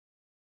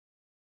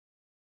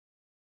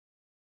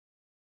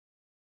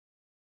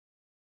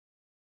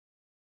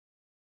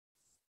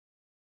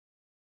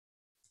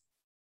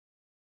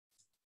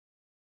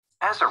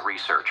As a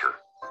researcher,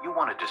 you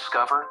want to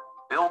discover,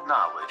 build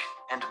knowledge,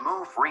 and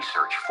move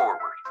research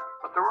forward.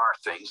 But there are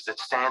things that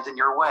stand in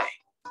your way.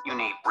 You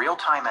need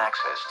real-time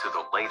access to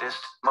the latest,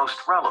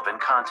 most relevant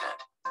content.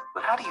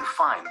 But how do you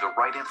find the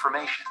right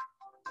information?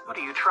 Who do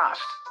you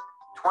trust?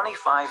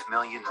 25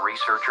 million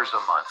researchers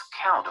a month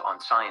count on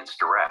Science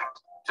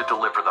Direct to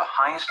deliver the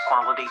highest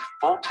quality,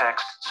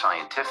 full-text,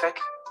 scientific,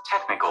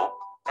 technical,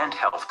 and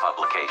health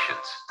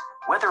publications.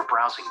 Whether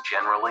browsing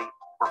generally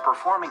or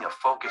performing a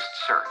focused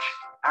search,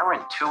 our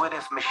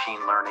intuitive machine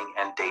learning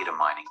and data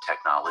mining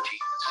technology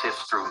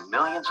sifts through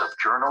millions of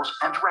journals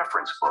and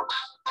reference books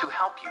to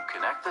help you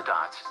connect the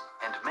dots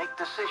and make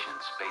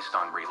decisions based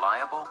on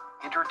reliable,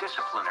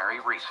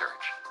 interdisciplinary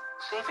research,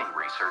 saving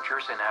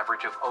researchers an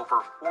average of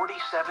over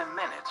 47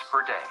 minutes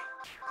per day.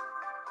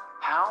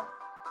 How?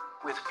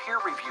 With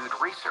peer-reviewed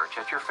research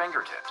at your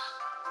fingertips,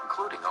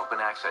 including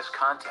open access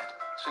content,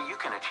 so you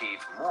can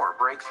achieve more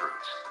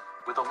breakthroughs.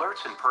 With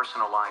alerts and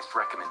personalized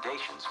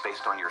recommendations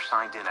based on your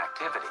signed-in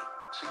activity,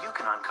 so you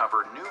can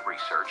uncover new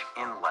research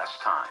in less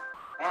time.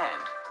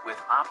 And with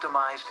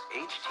optimized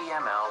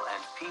HTML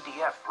and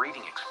PDF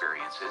reading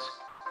experiences,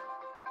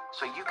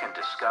 so you can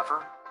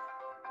discover,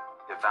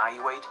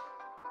 evaluate,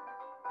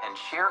 and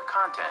share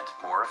content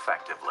more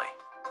effectively.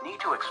 Need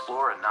to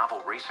explore a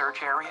novel research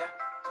area?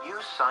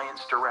 Use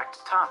Science Direct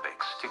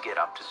topics to get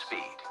up to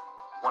speed.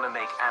 Want to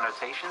make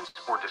annotations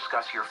or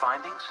discuss your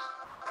findings?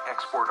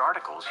 Export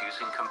articles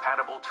using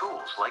compatible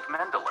tools like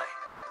Mendeley.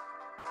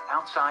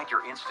 Outside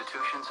your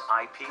institution's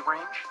IP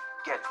range?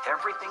 Get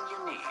everything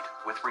you need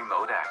with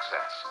remote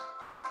access.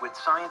 With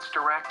Science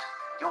Direct,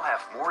 you'll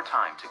have more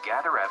time to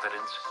gather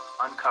evidence,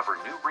 uncover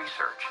new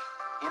research,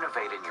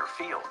 innovate in your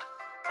field,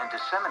 and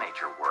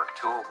disseminate your work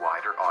to a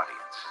wider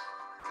audience.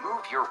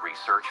 Move your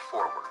research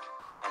forward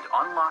and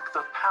unlock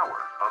the power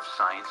of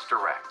Science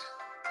Direct,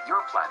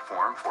 your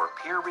platform for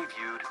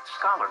peer-reviewed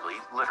scholarly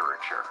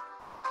literature.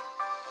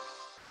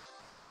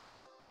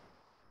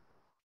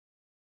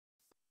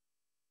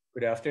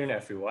 Good afternoon,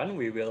 everyone.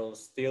 We will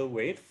still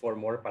wait for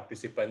more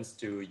participants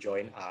to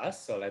join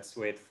us. So let's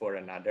wait for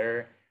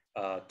another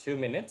 2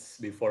 minutes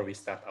before we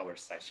start our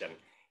session.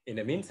 In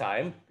the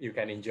meantime, you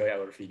can enjoy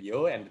our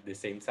video, and at the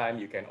same time,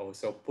 you can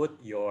also put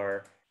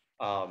your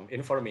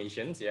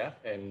informations,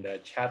 in the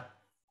chat,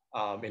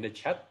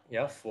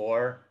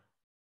 for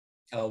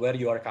where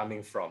you are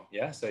coming from,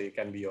 So you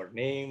can be your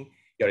name,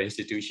 your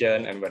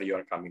institution, and where you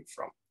are coming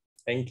from.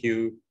 Thank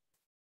you.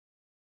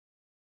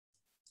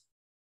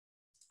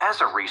 As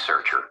a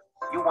researcher,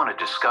 you want to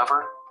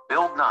discover,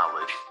 build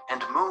knowledge,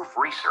 and move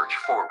research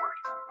forward.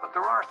 But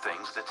there are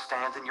things that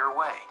stand in your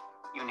way.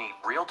 You need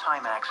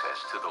real-time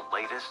access to the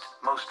latest,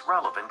 most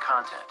relevant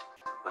content.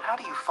 But how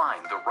do you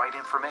find the right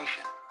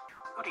information?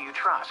 Who do you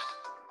trust?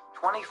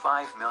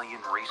 25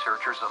 million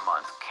researchers a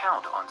month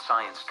count on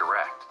Science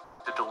Direct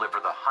to deliver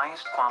the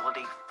highest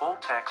quality,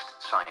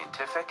 full-text,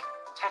 scientific,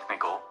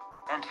 technical,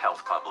 and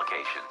health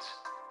publications.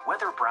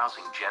 Whether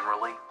browsing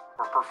generally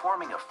or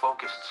performing a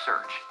focused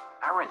search,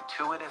 our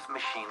intuitive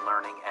machine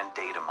learning and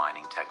data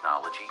mining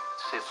technology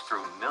sifts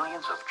through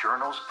millions of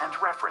journals and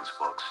reference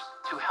books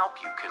to help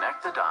you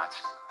connect the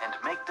dots and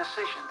make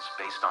decisions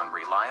based on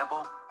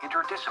reliable,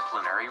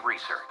 interdisciplinary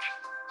research,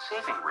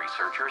 saving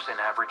researchers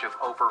an average of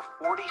over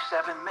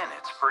 47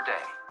 minutes per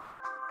day.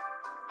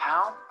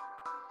 How?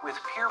 With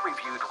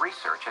peer-reviewed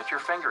research at your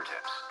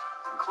fingertips,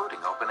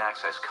 including open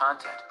access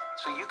content,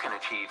 so you can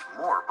achieve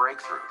more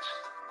breakthroughs.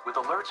 With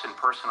alerts and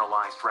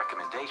personalized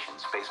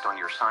recommendations based on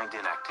your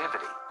signed-in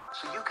activity,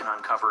 so you can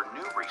uncover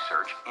new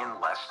research in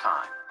less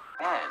time.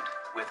 And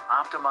with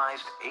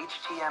optimized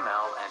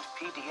HTML and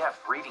PDF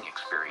reading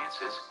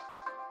experiences,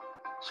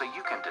 so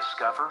you can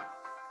discover,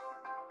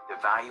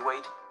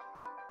 evaluate,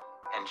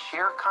 and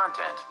share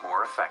content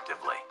more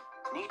effectively.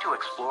 Need to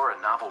explore a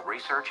novel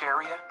research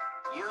area?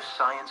 Use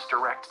Science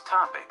Direct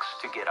topics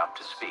to get up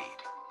to speed.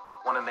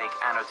 Want to make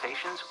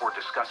annotations or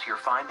discuss your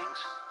findings?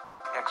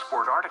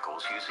 Export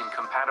articles using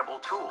compatible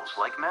tools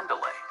like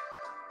Mendeley.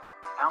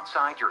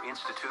 Outside your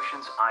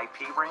institution's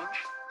IP range?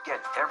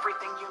 Get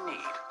everything you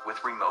need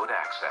with remote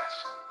access.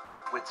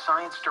 With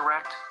Science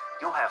Direct,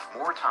 you'll have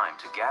more time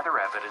to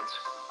gather evidence,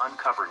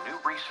 uncover new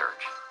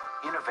research,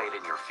 innovate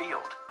in your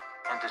field,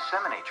 and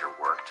disseminate your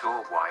work to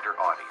a wider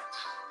audience.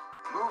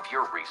 Move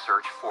your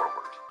research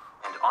forward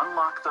and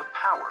unlock the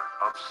power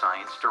of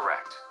Science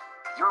Direct,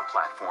 your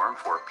platform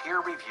for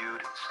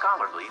peer-reviewed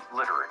scholarly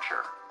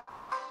literature.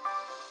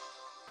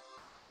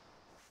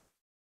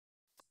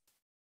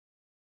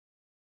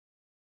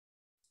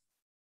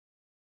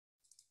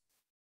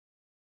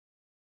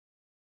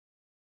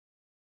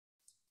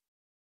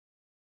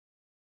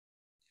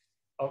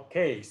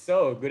 Okay,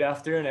 so good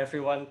afternoon,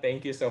 everyone.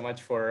 Thank you so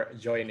much for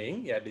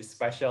joining this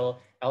special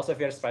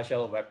Elsevier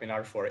special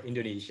webinar for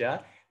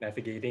Indonesia,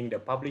 navigating the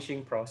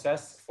publishing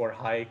process for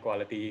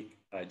high-quality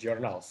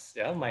journals.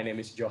 My name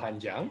is Johan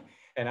Jang,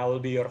 and I will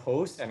be your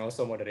host and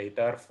also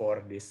moderator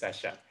for this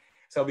session.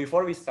 So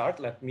before we start,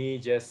 let me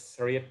just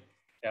read.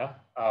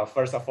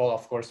 First of all,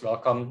 of course,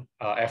 welcome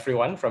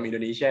everyone from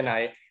Indonesia, and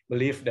I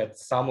believe that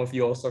some of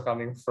you also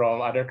coming from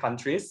other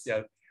countries.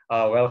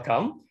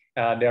 welcome.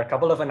 There are a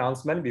couple of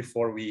announcements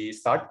before we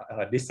start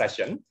this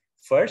session.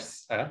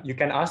 First, you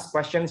can ask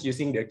questions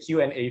using the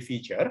Q&A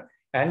feature,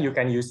 and you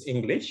can use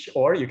English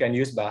or you can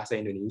use Bahasa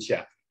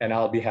Indonesia. And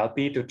I'll be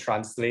happy to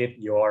translate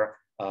your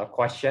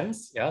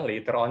questions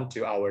later on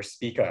to our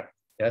speaker.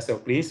 So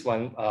please,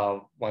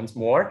 once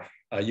more,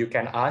 you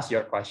can ask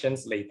your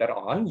questions later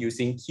on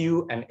using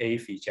Q&A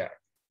feature.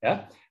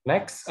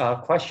 Next,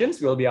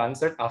 questions will be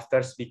answered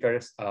after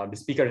the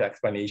speaker's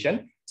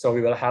explanation. So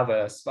we will have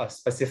a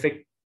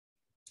specific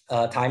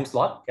time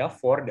slot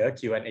for the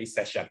Q&A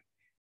session.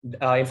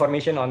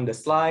 Information on the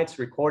slides,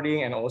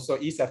 recording, and also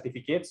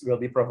e-certificates will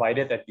be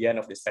provided at the end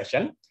of the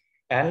session.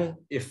 And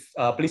if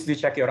please do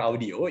check your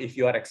audio. If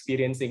you are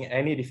experiencing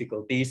any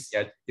difficulties,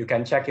 you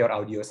can check your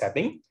audio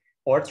setting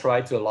or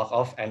try to log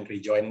off and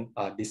rejoin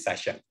this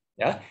session.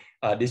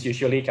 This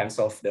usually can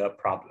solve the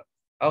problem.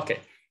 Okay,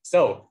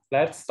 so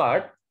let's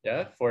start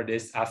for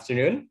this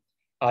afternoon.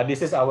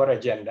 This is our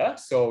agenda.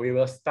 So we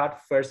will start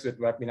first with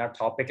webinar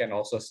topic and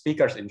also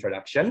speaker's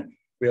introduction.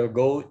 We'll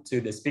go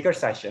to the speaker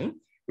session.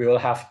 We will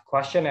have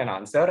question and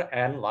answer.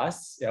 And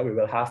last, we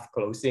will have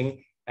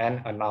closing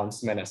and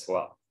announcement as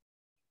well.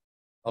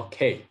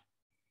 Okay,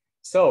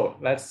 so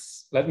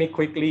let me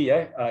quickly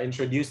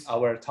introduce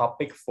our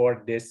topic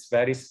for this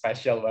very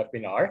special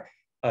webinar.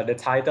 The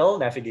title,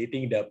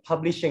 Navigating the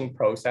Publishing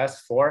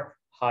Process for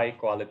High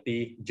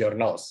Quality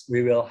Journals.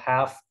 We will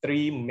have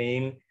three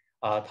main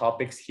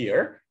topics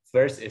here.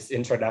 First is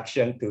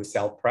introduction to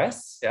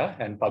self-press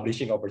and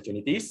publishing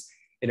opportunities,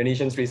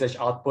 Indonesian's research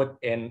output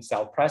in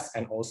self-press,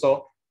 and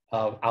also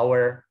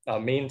our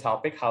main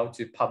topic, how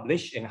to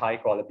publish in high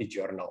quality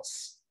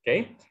journals.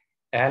 Okay,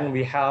 and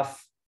we have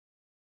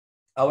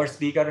our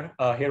speaker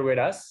here with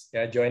us,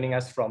 joining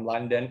us from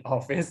London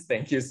office.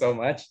 Thank you so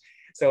much.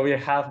 So we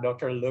have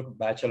Dr. Luke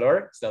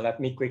Batchelor. So let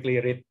me quickly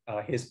read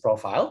his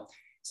profile.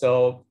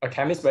 So a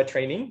chemist by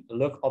training,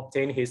 Luke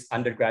obtained his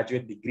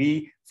undergraduate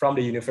degree from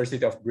the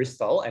University of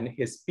Bristol and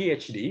his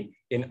PhD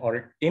in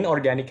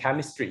organic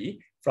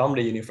chemistry from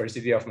the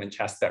University of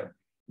Manchester.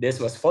 This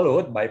was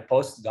followed by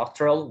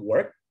postdoctoral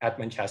work at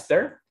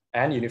Manchester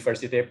and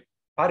University of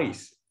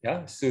Paris,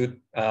 Sud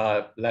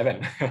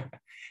Leuven,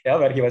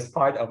 where he was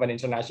part of an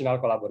international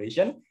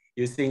collaboration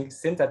using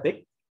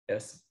synthetic,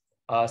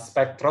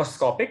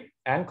 spectroscopic,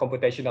 and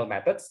computational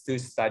methods to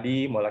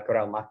study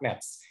molecular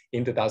magnets.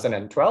 In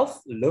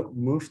 2012, Luke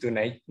moved to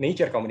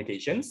Nature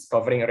Communications,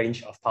 covering a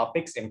range of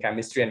topics in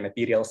chemistry and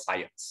material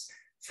science.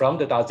 From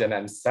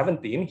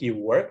 2017, he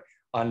worked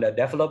on the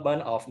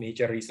development of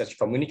Nature Research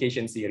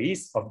Communication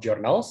series of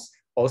journals,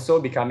 also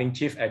becoming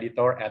chief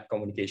editor at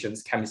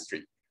Communications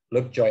Chemistry.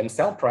 Luke joined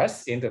Cell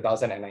Press in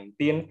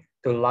 2019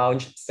 to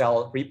launch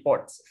Cell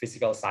Reports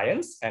Physical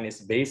Science and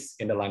is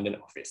based in the London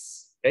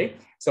office. Okay,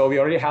 so we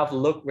already have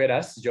Luke with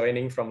us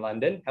joining from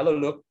London. Hello,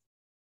 Luke.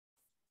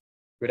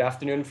 Good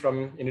afternoon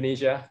from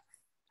Indonesia.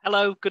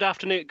 Hello, good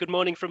afternoon, good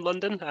morning from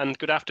London, and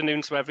good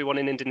afternoon to everyone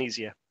in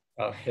Indonesia.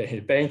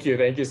 Okay, thank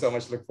you so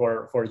much, Luke,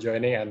 for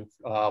joining and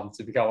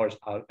to become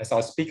as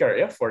our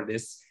speaker for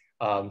this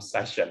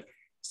session.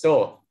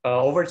 So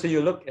over to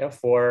you, Luke,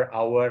 for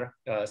our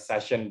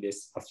session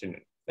this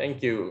afternoon.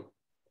 Thank you.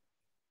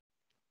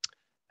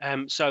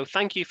 So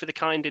thank you for the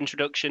kind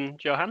introduction,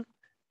 Johan.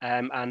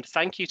 And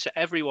thank you to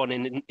everyone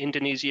in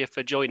Indonesia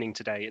for joining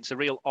today. It's a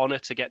real honor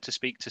to get to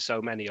speak to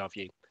so many of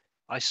you.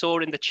 I saw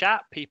in the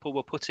chat people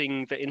were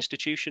putting the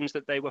institutions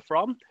that they were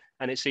from,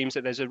 and it seems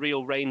that there's a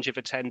real range of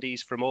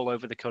attendees from all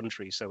over the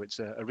country. So it's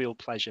a real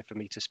pleasure for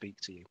me to speak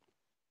to you.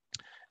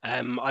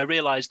 I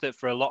realized that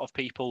for a lot of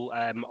people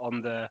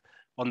on the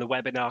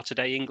webinar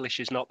today, English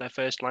is not their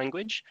first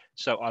language.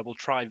 So I will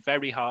try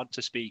very hard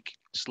to speak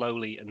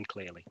slowly and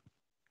clearly.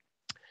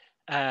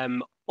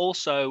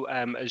 Also,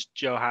 as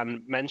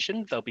Johan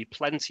mentioned, there'll be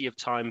plenty of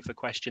time for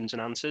questions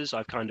and answers.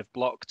 I've kind of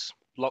blocked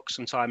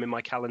some time in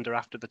my calendar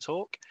after the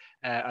talk,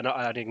 and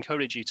I'd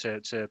encourage you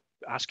to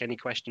ask any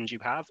questions you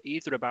have,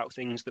 either about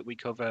things that we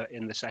cover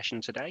in the session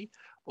today,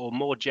 or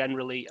more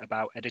generally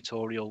about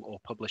editorial or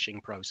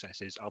publishing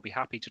processes. I'll be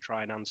happy to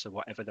try and answer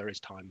whatever there is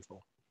time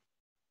for.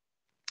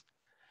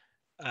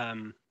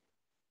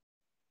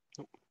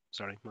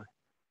 Sorry,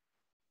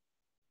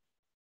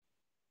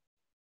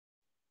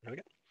 there we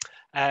go.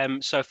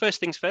 So first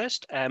things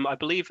first, I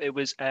believe it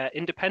was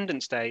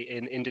Independence Day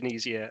in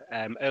Indonesia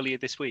earlier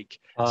this week.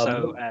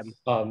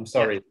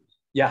 Sorry.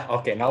 Yeah,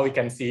 okay, now we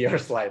can see your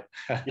slide.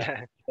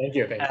 Yeah. Thank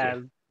you.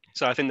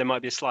 So I think there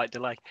might be a slight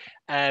delay.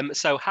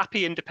 So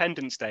happy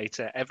Independence Day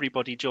to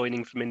everybody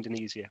joining from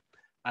Indonesia.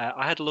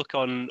 I had a look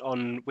on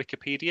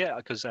Wikipedia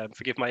because,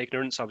 forgive my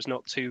ignorance, I was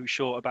not too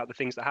sure about the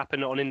things that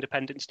happen on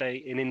Independence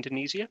Day in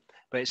Indonesia,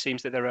 but it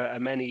seems that there are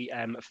many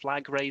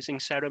flag raising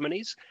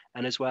ceremonies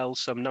and as well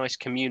some nice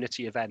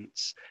community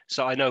events.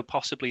 So I know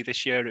possibly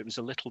this year it was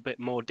a little bit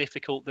more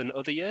difficult than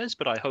other years,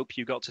 but I hope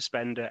you got to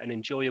spend an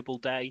enjoyable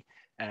day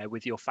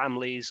with your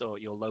families or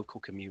your local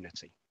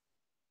community.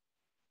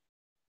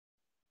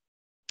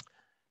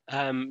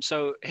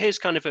 So here's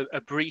kind of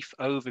a brief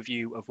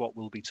overview of what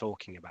we'll be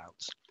talking about.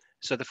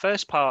 So the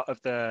first part of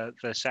the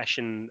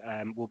session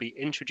will be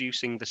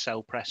introducing the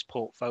CellPress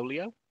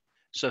portfolio.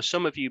 So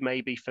some of you may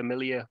be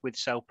familiar with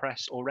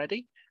CellPress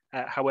already.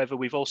 However,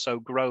 we've also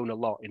grown a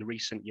lot in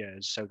recent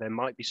years. So there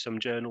might be some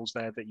journals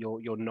there that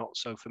you're not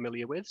so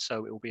familiar with.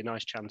 So it will be a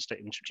nice chance to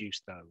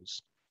introduce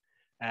those.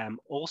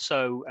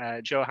 Also,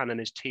 Johan and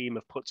his team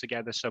have put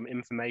together some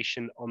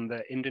information on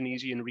the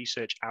Indonesian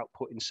research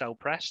output in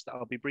CellPress that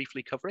I'll be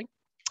briefly covering.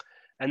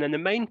 And then the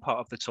main part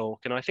of the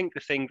talk, and I think the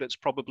thing that's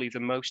probably the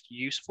most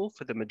useful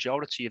for the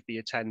majority of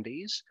the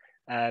attendees,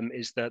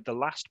 is the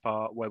last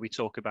part where we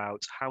talk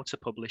about how to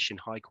publish in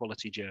high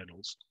quality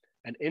journals.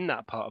 And in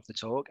that part of the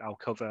talk, I'll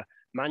cover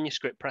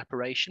manuscript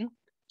preparation,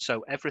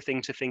 so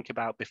everything to think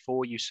about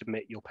before you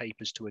submit your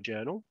papers to a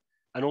journal,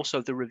 and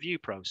also the review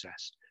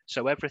process,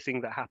 so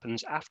everything that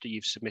happens after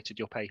you've submitted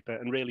your paper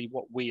and really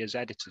what we as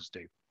editors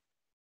do.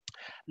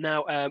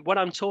 Now, when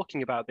I'm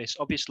talking about this,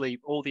 obviously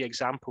all the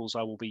examples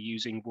I will be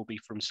using will be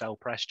from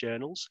CellPress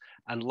journals,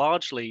 and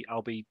largely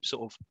I'll be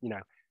sort of,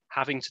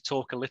 having to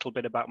talk a little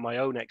bit about my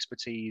own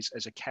expertise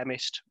as a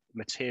chemist,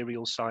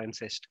 materials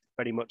scientist,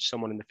 very much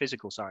someone in the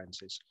physical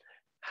sciences.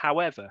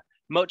 However,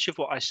 much of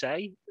what I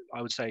say,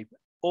 I would say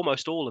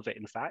almost all of it,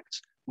 in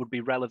fact, would be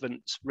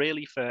relevant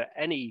really for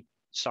any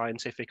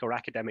scientific or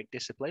academic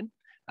discipline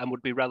and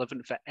would be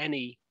relevant for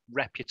any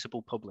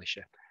reputable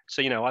publisher.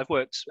 So, I've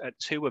worked at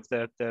two of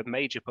the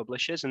major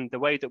publishers, and the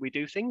way that we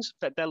do things,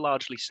 they're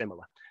largely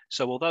similar.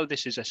 So although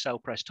this is a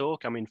CellPress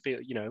talk, I mean,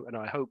 and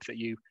I hope that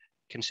you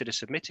consider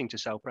submitting to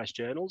CellPress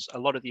journals, a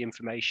lot of the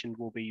information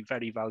will be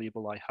very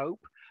valuable, I hope,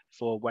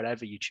 for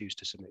wherever you choose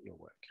to submit your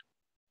work.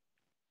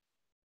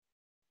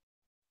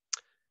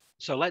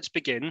 So let's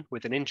begin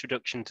with an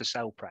introduction to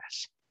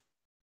CellPress.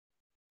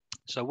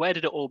 So where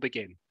did it all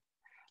begin?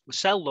 Well,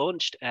 Cell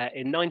launched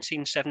in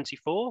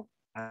 1974,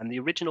 and the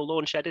original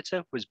launch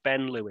editor was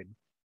Ben Lewin.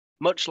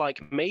 Much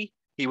like me,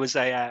 he was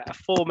a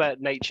former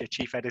Nature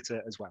chief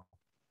editor as well.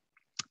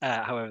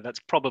 However, that's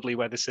probably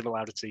where the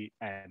similarity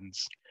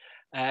ends.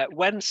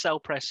 When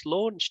CellPress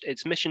launched,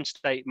 its mission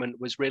statement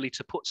was really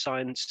to put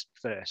science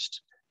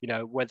first,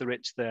 whether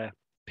it's the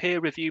peer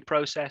review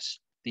process,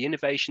 the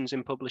innovations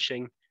in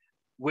publishing.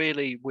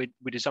 Really, we're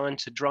designed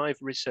to drive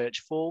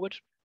research forward,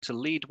 to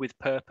lead with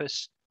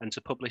purpose, and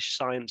to publish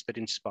science that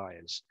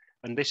inspires.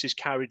 And this is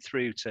carried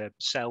through to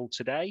Cell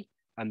today,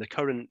 and the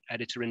current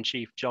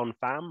editor-in-chief, John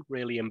Pham,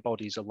 really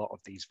embodies a lot of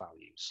these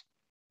values.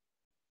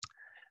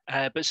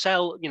 But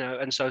Cell,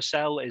 and so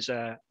Cell is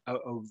a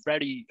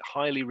very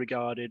highly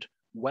regarded,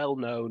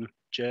 well-known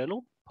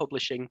journal,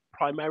 publishing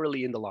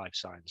primarily in the life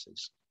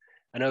sciences.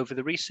 And over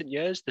the recent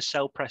years, the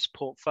CellPress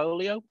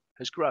portfolio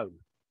has grown.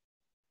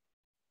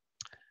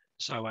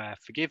 So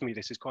forgive me,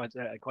 this is quite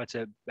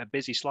a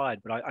busy slide,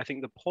 but I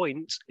think the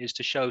point is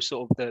to show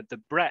sort of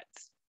the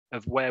breadth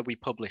of where we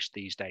publish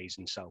these days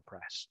in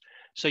CellPress.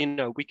 So,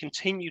 we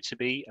continue to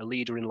be a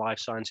leader in life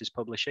sciences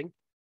publishing,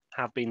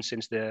 have been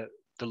since the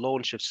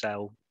launch of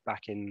Cell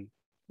back in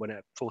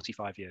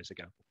 45 years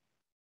ago.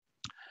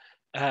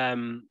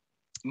 And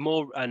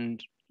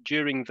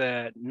during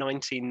the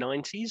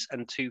 1990s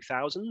and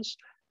 2000s,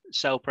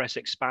 CellPress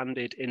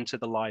expanded into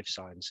the life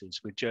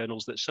sciences with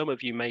journals that some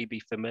of you may be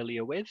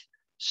familiar with,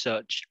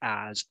 such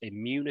as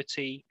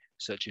Immunity,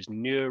 such as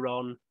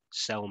Neuron,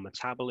 Cell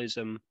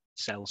Metabolism,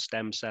 Cell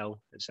Stem Cell,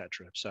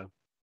 etc. So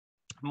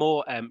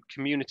more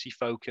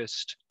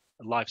community-focused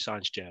life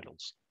science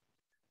journals.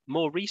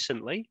 More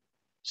recently,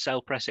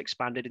 CellPress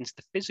expanded into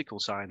the physical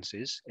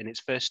sciences in its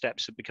first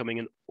steps of becoming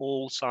an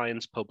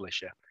all-science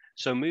publisher.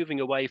 So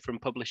moving away from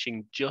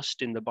publishing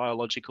just in the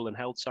biological and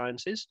health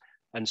sciences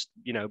and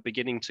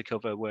beginning to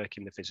cover work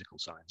in the physical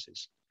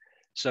sciences.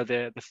 So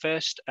the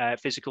first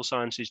physical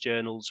sciences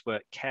journals were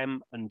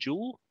Chem and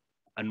Joule,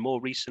 and more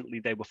recently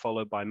they were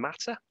followed by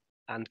Matter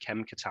and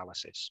Chem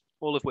Catalysis,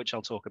 all of which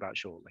I'll talk about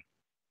shortly.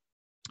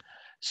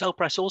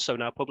 CellPress also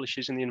now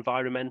publishes in the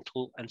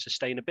environmental and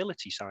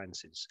sustainability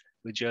sciences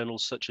with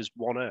journals such as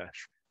One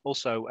Earth,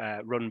 also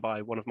run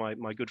by one of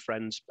my good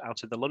friends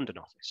out of the London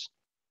office.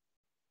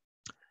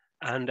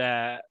 And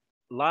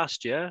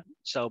last year,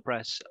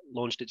 CellPress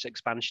launched its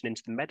expansion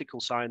into the medical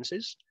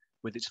sciences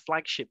with its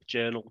flagship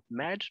journal,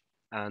 Med,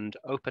 and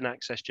open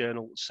access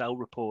journal, Cell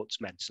Reports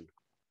Medicine.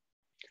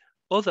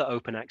 Other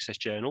open access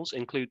journals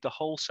include the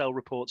whole Cell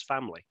Reports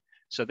family.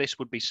 So this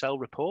would be Cell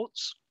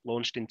Reports,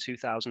 launched in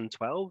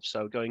 2012,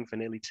 so going for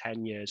nearly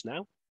 10 years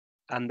now.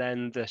 And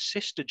then the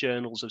sister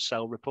journals of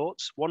Cell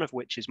Reports, one of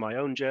which is my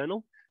own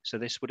journal. So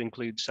this would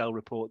include Cell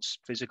Reports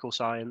Physical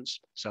Science,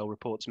 Cell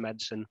Reports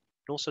Medicine,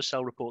 and also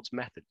Cell Reports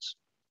Methods.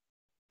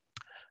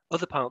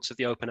 Other parts of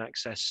the open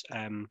access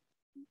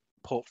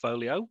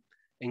portfolio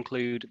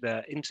include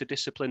the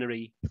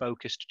interdisciplinary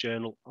focused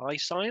journal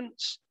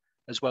iScience,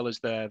 as well as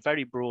the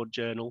very broad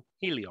journal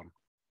Helion.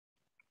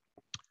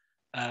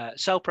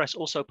 CellPress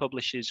also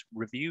publishes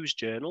reviews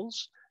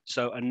journals,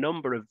 so a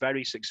number of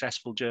very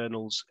successful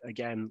journals,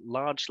 again,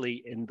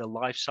 largely in the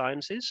life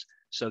sciences.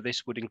 So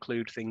this would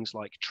include things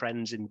like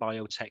Trends in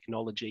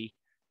Biotechnology,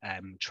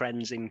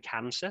 Trends in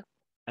Cancer,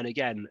 And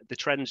again, the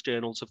trends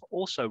journals have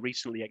also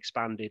recently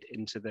expanded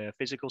into the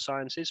physical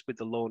sciences with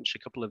the launch a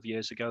couple of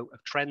years ago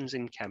of Trends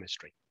in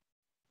Chemistry.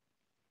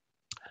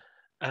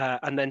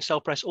 And then Cell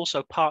Press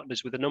also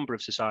partners with a number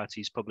of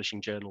societies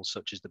publishing journals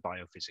such as the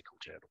Biophysical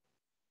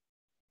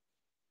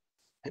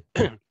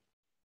Journal.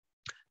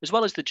 As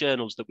well as the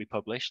journals that we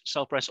publish,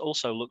 Cell Press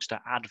also looks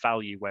to add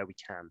value where we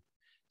can.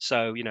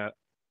 So,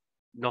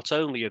 not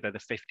only are there the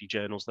 50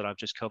 journals that I've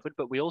just covered,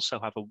 but we also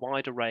have a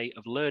wide array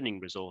of learning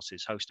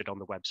resources hosted on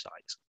the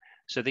website.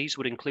 So these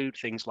would include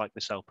things like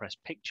the Cell Press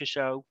Picture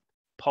Show,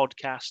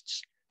 podcasts,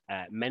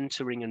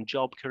 mentoring and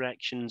job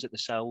corrections at the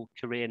Cell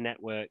Career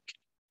Network,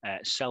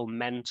 Cell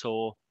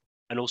Mentor,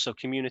 and also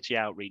community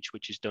outreach,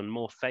 which is done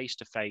more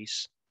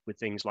face-to-face with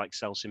things like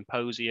Cell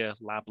Symposia,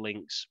 lab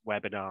links,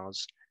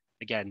 webinars.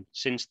 Again,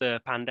 since the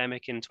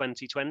pandemic in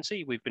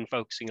 2020, we've been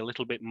focusing a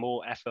little bit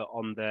more effort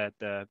on the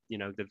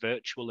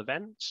virtual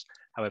events.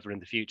 However,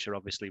 in the future,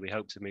 obviously, we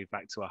hope to move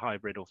back to a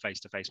hybrid or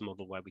face-to-face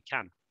model where we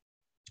can.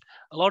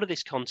 A lot of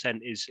this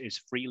content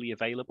is freely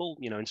available.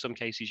 In some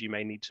cases, you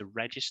may need to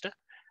register,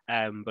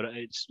 but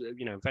it's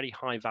very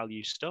high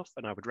value stuff,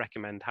 and I would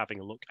recommend having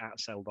a look at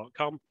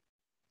cell.com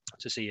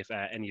to see if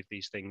any of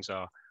these things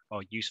are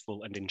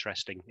useful and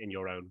interesting in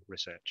your own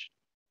research.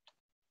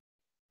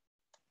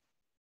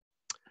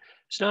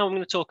 So now I'm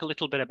going to talk a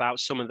little bit about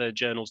some of the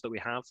journals that we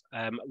have.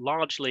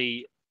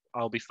 Largely,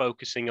 I'll be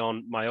focusing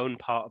on my own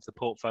part of the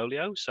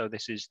portfolio. So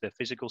this is the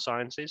physical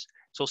sciences.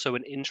 It's also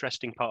an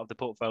interesting part of the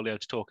portfolio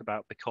to talk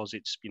about because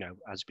it's,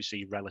 as we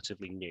see,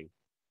 relatively new.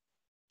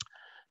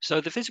 So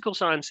the physical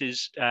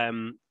sciences,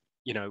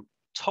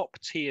 top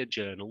tier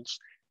journals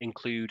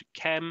include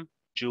Chem,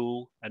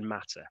 Joule, and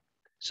Matter.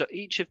 So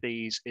each of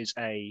these is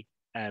a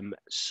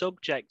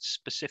subject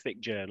specific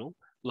journal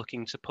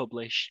looking to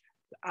publish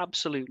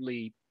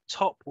absolutely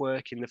top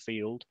work in the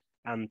field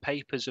and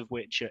papers of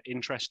which are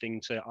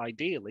interesting to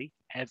ideally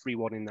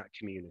everyone in that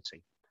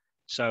community.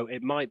 So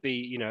it might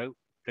be,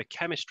 the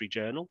chemistry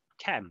journal,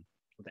 Chem,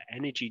 or the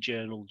energy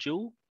journal,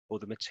 Joule, or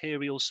the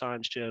materials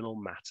science journal,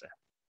 Matter.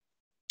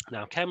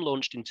 Now, Chem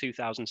launched in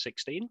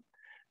 2016,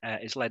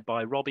 is led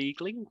by Rob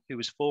Eagling, who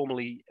was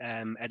formerly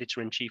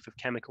editor-in-chief of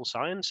chemical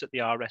science at the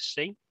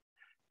RSC.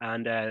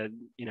 And, I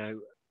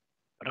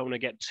don't want to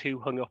get too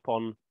hung up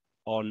on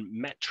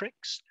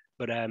metrics,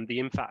 but the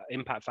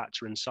impact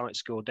factor and site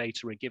score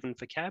data are given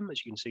for Chem.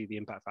 As you can see, the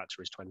impact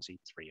factor is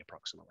 23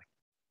 approximately.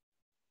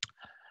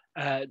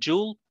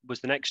 Joule was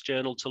the next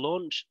journal to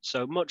launch.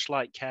 So much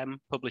like Chem,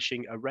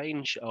 publishing a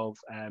range of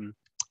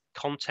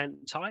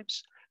content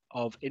types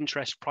of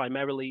interest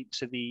primarily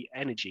to the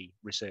energy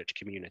research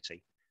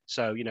community.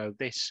 So,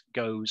 this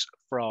goes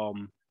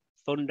from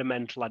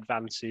fundamental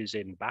advances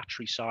in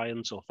battery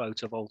science or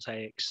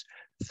photovoltaics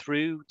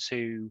through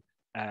to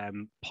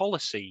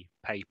policy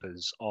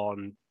papers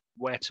on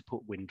where to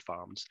put wind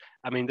farms.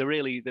 I mean,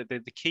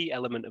 the key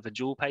element of a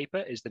Joule paper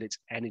is that it's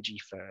energy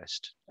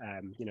first.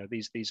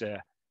 These are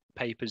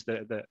papers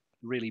that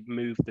really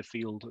move the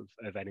field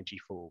of energy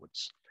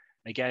forwards.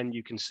 Again,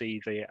 you can see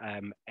the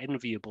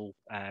enviable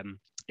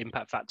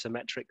impact factor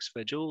metrics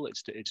for Joule.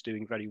 It's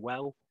doing very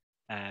well,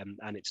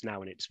 and it's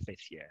now in its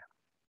 5th year.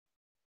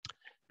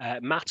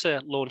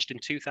 Matter launched in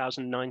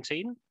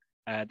 2019.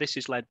 This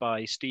is led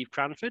by Steve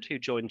Cranford, who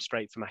joined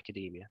straight from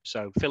academia.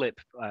 So Philip,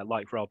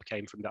 like Rob,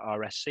 came from the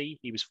RSC.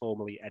 He was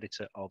formerly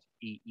editor of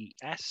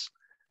EES,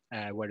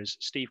 whereas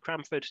Steve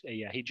Cranford,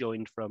 he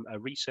joined from a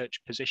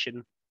research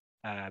position,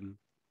 I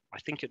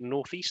think at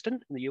Northeastern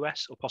in the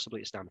US, or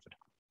possibly at Stanford.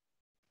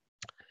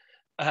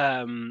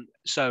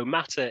 So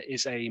Matter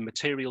is a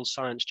materials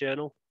science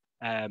journal.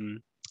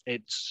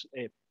 It's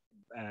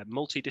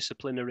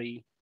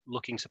multidisciplinary,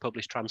 looking to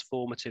publish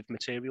transformative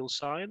materials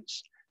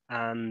science.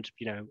 And,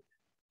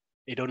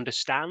 it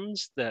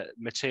understands that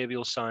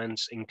material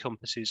science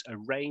encompasses a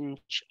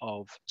range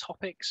of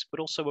topics,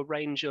 but also a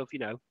range of,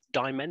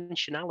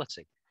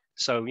 dimensionality.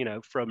 So,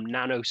 from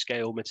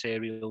nanoscale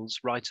materials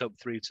right up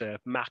through to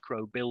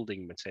macro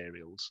building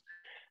materials.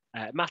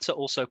 Matter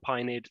also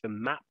pioneered the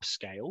MAP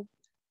scale,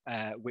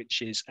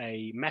 which is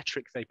a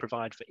metric they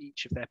provide for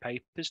each of their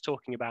papers,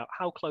 talking about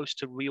how close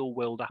to real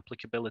world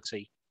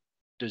applicability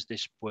does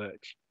this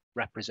work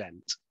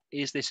represent?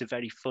 Is this a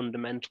very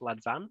fundamental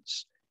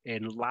advance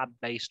in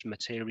lab-based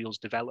materials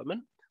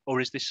development,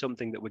 or is this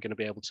something that we're going to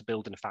be able to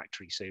build in a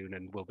factory soon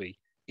and will be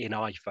in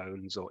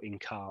iPhones or in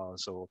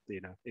cars or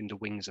in the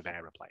wings of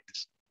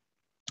aeroplanes?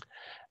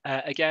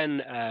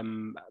 Again,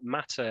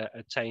 Matter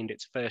attained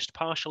its first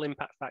partial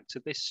impact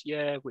factor this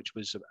year, which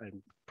was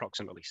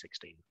approximately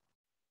 16.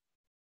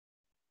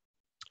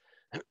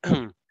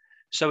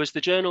 So as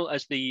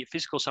the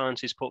physical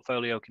sciences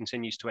portfolio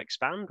continues to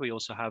expand, we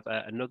also have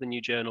another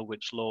new journal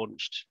which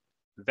launched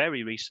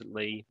very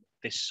recently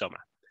this summer.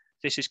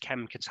 This is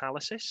Chem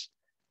Catalysis.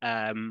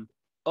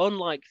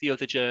 Unlike the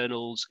other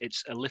journals,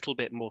 it's a little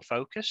bit more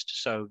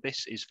focused. So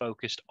this is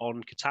focused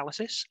on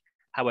catalysis.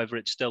 However,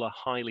 it's still a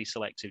highly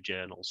selective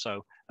journal.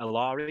 So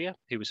Ilaria,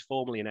 who was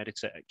formerly an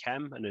editor at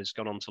Chem and has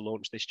gone on to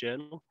launch this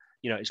journal,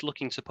 is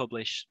looking to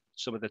publish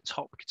some of the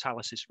top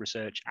catalysis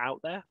research out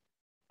there.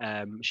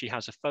 She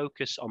has a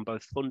focus on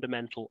both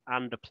fundamental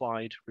and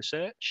applied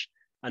research,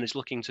 and is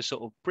looking to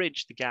sort of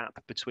bridge the gap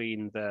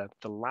between the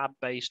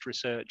lab-based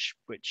research,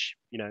 which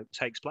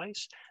takes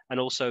place, and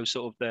also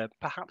sort of the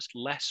perhaps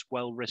less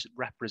well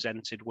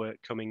represented work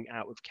coming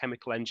out of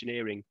chemical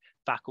engineering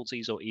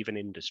faculties or even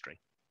industry.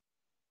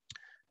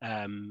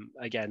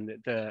 Again,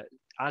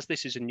 as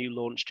this is a new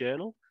launch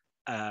journal,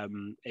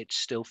 it's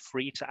still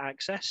free to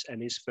access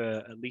and is for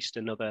at least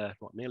another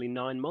nearly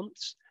 9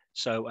 months.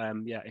 So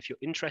yeah, if you're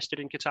interested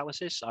in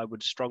catalysis, I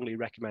would strongly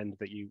recommend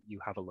that you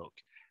have a look.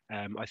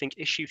 I think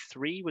issue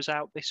 3 was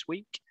out this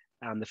week,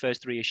 and the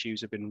first 3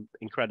 issues have been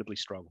incredibly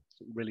strong.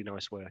 Really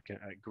nice work,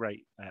 a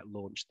great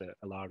launch that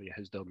Elsevier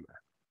has done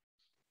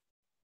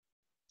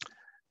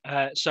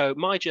there. So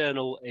my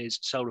journal is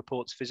Cell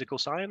Reports Physical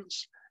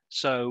Science.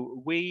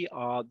 So we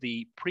are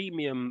the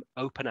premium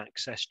open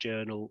access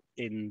journal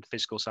in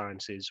physical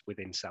sciences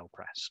within Cell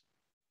Press.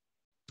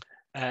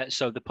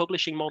 So the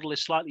publishing model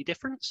is slightly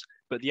different,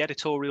 but the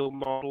editorial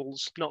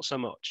models, not so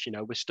much.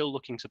 We're still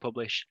looking to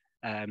publish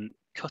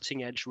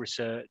cutting edge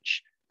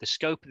research. The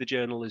scope of the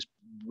journal is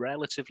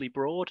relatively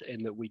broad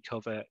in that we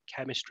cover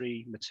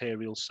chemistry,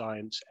 materials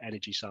science,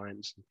 energy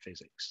science, and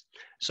physics.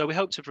 So we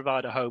hope to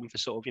provide a home for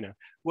sort of,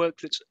 work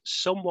that's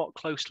somewhat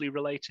closely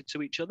related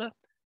to each other.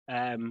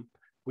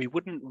 We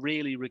wouldn't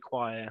really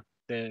require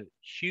the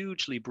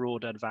hugely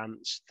broad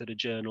advance that a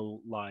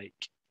journal like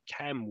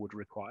Chem would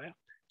require.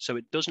 So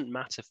it doesn't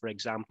matter, for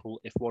example,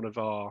 if one of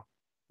our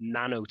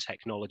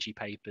nanotechnology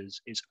papers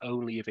is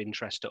only of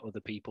interest to other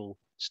people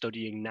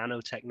studying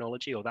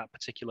nanotechnology or that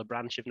particular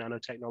branch of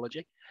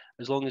nanotechnology.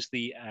 As long as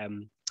the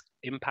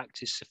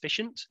impact is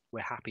sufficient,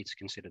 we're happy to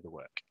consider the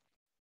work.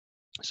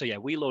 So yeah,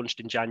 we launched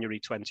in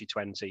January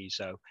 2020,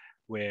 so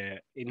we're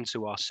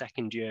into our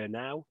 2nd year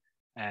now.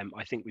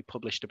 I think we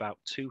published about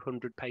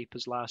 200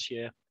 papers last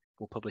year.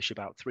 We'll publish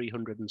about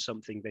 300 and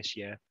something this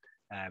year.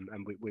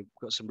 And we've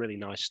got some really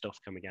nice stuff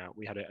coming out.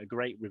 We had a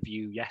great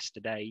review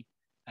yesterday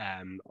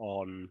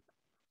on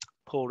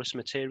porous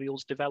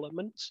materials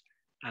development,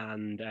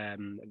 and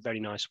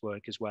very nice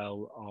work as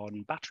well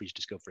on batteries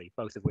discovery,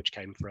 both of which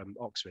came from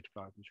Oxford,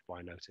 which is why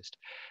I noticed.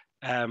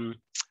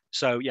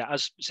 So yeah,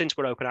 since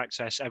we're open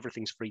access,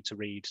 everything's free to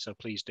read. So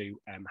please do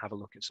have a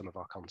look at some of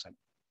our content.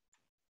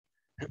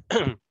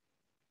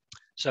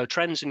 So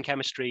Trends in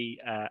Chemistry,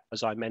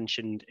 as I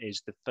mentioned,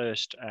 is the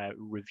first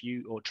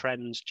review or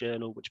trends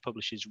journal which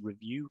publishes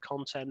review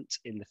content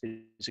in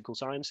the physical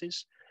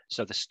sciences.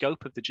 So the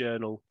scope of the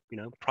journal,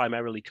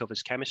 primarily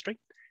covers chemistry.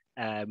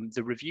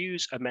 The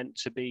reviews are meant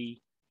to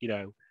be,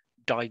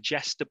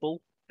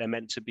 digestible. They're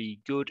meant to be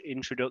good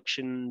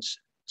introductions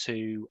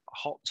to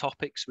hot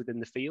topics within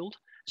the field.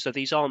 So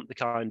these aren't the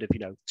kind of,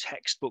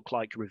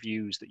 textbook-like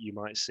reviews that you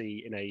might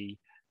see in a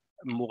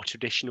more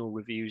traditional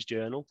reviews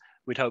journal.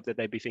 We'd hope that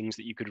they'd be things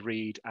that you could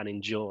read and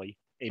enjoy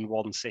in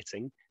one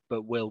sitting,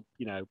 but will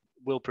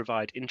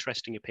provide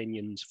interesting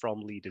opinions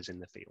from leaders in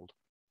the field.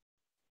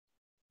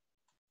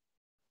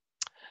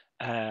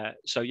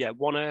 So yeah,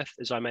 One Earth,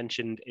 as I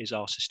mentioned, is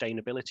our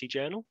sustainability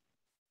journal.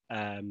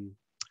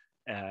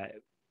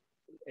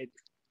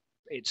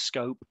 Its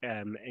scope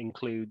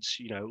includes,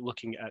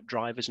 looking at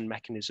drivers and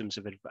mechanisms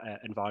of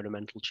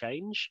environmental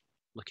change,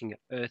 looking at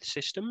Earth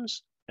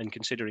systems, and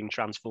considering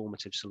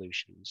transformative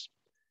solutions.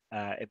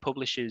 It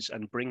publishes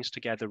and brings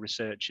together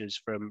researchers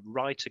from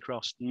right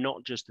across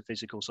not just the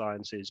physical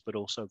sciences, but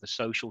also the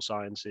social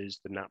sciences,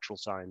 the natural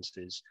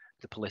sciences,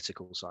 the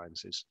political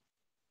sciences.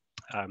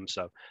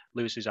 So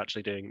Lewis is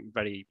actually doing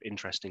very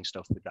interesting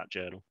stuff with that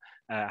journal.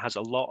 Has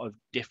a lot of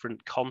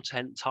different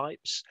content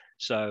types.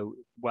 So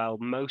while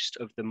most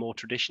of the more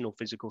traditional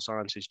physical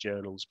sciences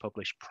journals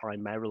publish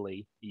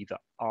primarily either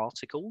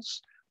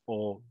articles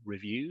or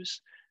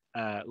reviews,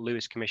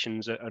 Lewis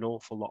commissions an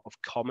awful lot of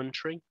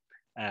commentary,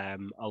 a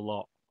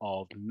lot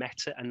of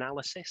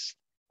meta-analysis.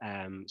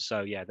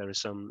 So yeah, there is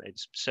some,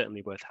 it's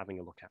certainly worth having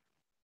a look at.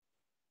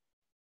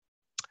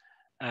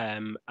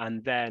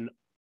 And then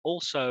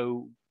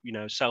also,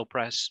 Cell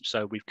Press.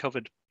 So we've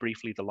covered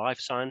briefly the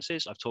life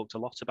sciences. I've talked a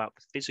lot about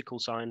the physical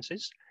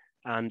sciences.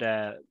 And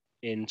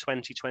in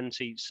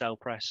 2020, Cell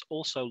Press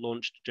also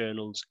launched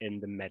journals in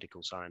the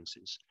medical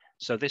sciences.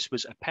 So this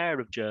was a pair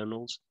of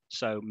journals.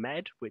 So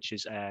Med, which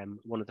is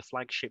one of the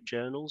flagship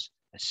journals,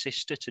 a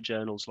sister to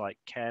journals like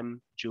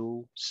Chem,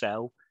 Joule,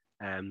 Cell,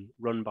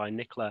 run by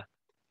Nicola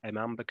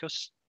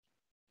Emambicus,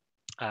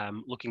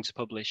 looking to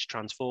publish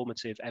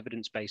transformative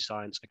evidence-based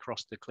science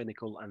across the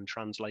clinical and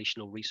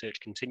translational research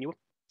continuum.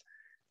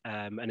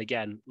 And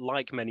again,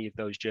 like many of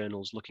those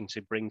journals, looking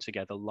to bring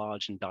together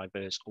large and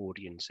diverse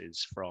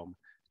audiences from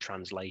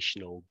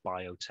translational,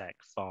 biotech,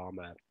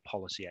 pharma,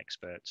 policy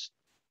experts.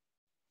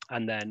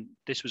 And then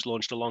this was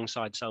launched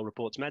alongside Cell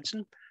Reports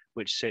Medicine,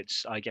 which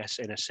sits, I guess,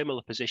 in a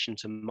similar position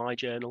to my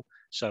journal.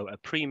 So a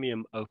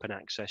premium open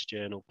access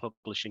journal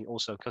publishing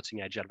also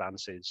cutting edge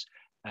advances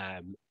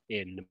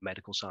in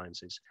medical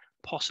sciences,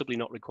 possibly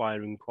not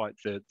requiring quite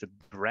the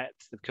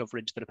breadth of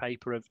coverage that a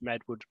paper of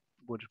Med would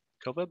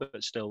cover,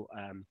 but still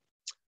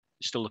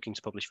looking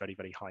to publish very,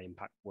 very high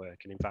impact work.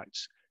 And in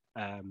fact,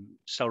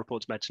 Cell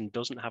Reports Medicine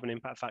doesn't have an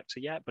impact factor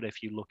yet, but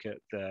if you look at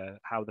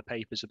how the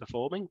papers are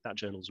performing, that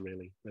journal's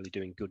really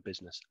doing good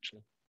business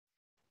actually.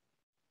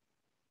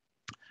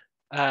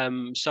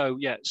 So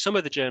yeah, some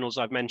of the journals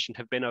I've mentioned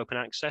have been open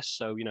access.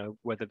 So, you know,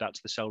 whether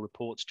that's the Cell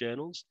Reports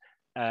journals.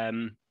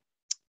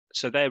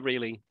 So they're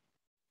really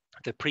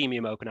the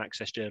premium open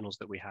access journals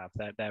that we have.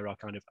 They're our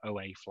kind of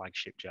OA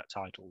flagship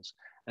titles.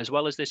 As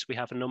well as this, we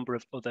have a number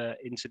of other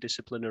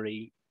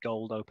interdisciplinary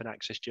gold open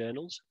access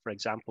journals, for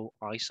example,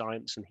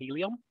 iScience and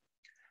Helium.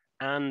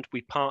 And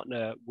we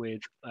partner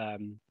with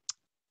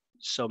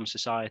some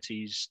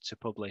societies to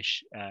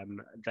publish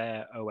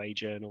their OA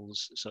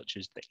journals, such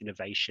as the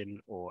Innovation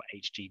or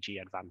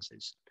HGG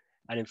Advances.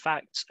 And in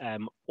fact,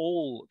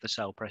 all the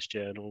Cell Press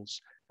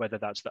journals, whether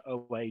that's the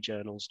OA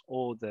journals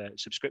or the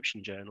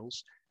subscription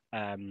journals,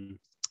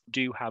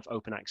 do have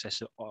open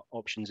access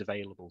options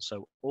available.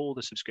 So all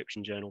the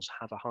subscription journals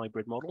have a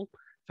hybrid model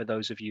for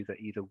those of you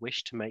that either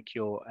wish to make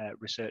your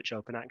research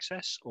open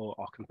access or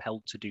are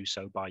compelled to do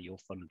so by your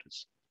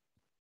funders.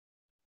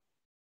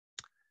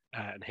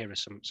 And here are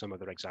some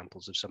other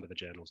examples of some of the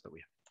journals that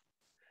we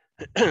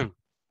have.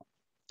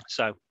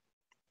 So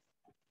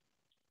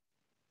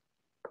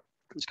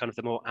it's kind of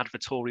the more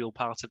advertorial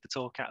part of the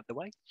talk out of the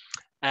way.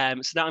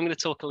 So now I'm going to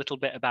talk a little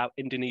bit about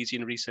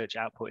Indonesian research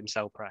output in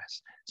Cell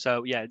Press.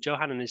 So yeah,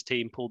 Johan and his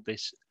team pulled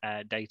this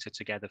data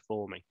together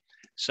for me.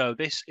 So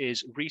this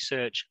is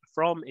research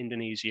from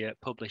Indonesia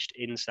published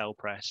in Cell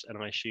Press,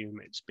 and I assume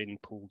it's been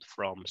pulled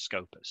from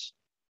Scopus.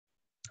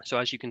 So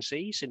as you can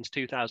see, since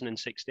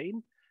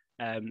 2016,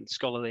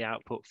 scholarly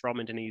output from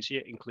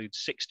Indonesia includes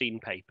 16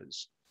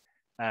 papers.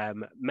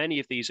 Many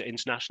of these are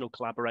international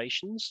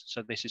collaborations.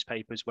 So this is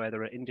papers where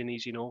there are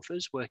Indonesian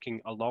authors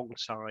working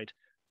alongside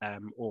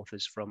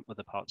authors from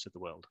other parts of the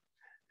world.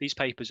 These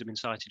papers have been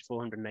cited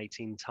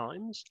 418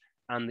 times,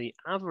 and the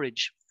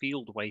average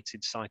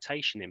field-weighted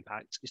citation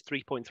impact is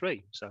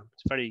 3.3. So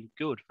it's very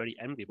good, very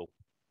enviable.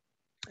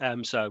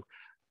 So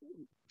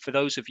for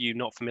those of you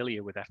not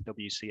familiar with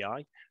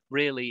FWCI,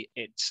 really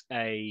it's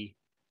a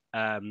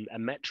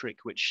metric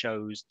which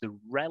shows the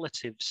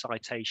relative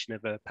citation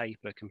of a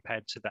paper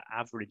compared to the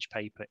average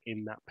paper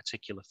in that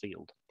particular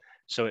field.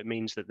 So it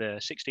means that the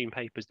 16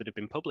 papers that have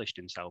been published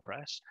in Cell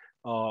Press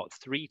are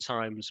 3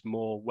 times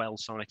more well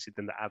cited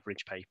than the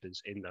average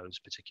papers in those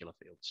particular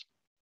fields.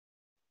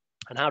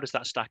 And how does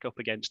that stack up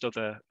against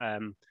other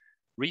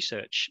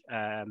research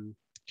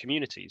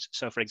communities?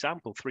 So for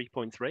example,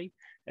 3.3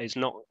 is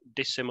not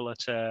dissimilar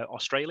to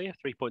Australia,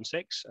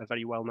 3.6, a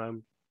very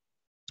well-known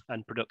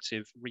and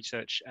productive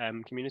research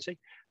community,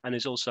 and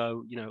is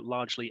also, you know,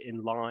 largely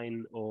in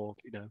line or,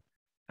 you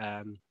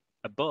know,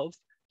 above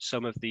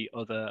some of the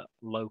other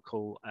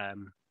local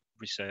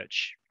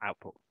research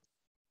output.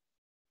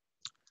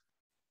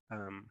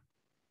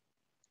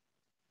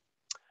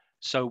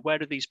 So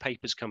where are these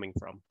papers coming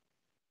from?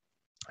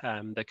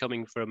 They're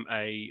coming from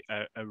a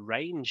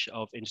range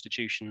of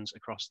institutions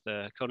across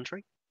the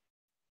country,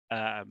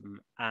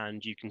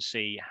 and you can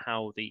see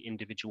how the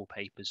individual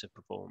papers have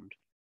performed.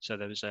 So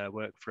there was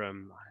work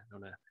from, I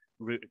don't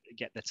want to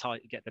get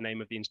the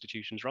name of the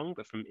institutions wrong,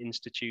 but from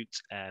Institute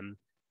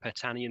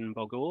Pertanian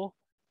Bogor,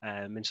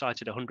 been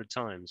cited 100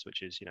 times,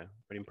 which is, you know,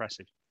 very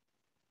impressive.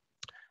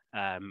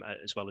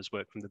 As well as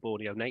work from the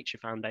Borneo Nature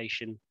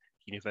Foundation,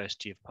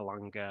 University of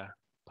Palangka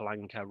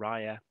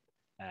Raya,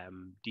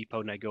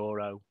 Dipo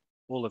Negoro,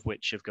 all of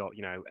which have got,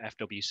 you know,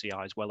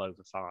 FWCIs well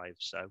over 5.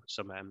 So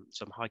some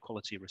high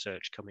quality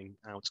research coming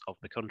out of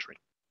the country.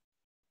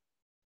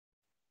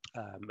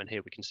 And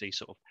here we can see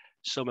sort of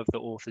some of the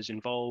authors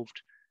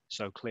involved.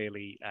 So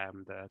clearly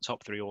the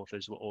top 3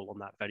 authors were all on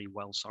that very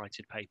well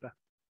cited paper.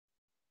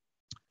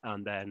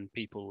 And then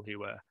people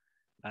who are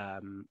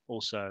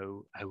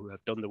who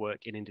have done the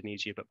work in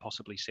Indonesia, but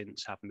possibly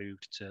since have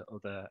moved to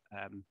other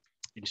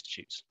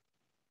institutes.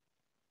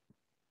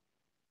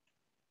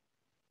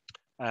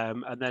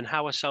 And then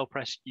how are Cell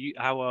Press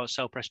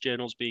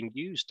journals being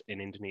used in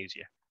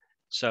Indonesia?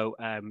 So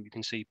you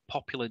can see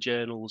popular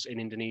journals in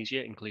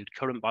Indonesia include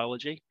Current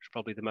Biology, which is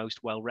probably the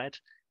most well-read.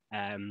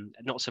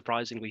 Not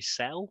surprisingly,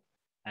 Cell,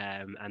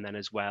 and then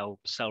as well,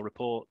 Cell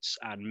Reports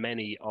and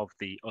many of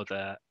the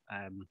other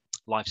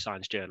life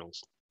science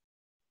journals.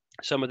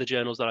 Some of the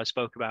journals that I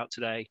spoke about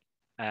today,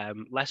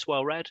 less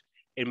well-read.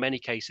 In many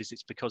cases,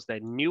 it's because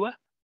they're newer.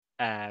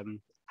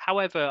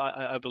 However,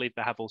 I believe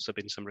there have also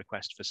been some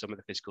requests for some of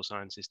the physical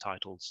sciences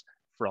titles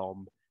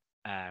from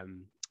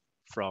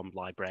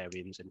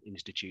librarians and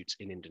institutes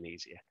in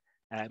Indonesia.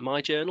 My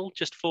journal,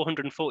 just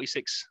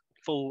 446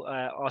 full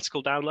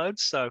article downloads.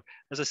 So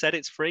as I said,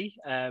 it's free.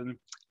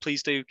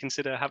 Please do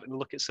consider having a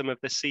look at some of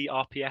the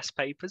CRPS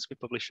papers. We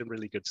publish some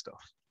really good stuff.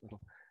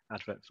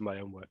 Advert for my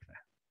own work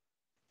there.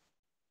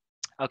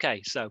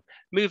 Okay, so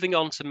moving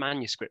on to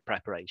manuscript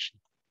preparation.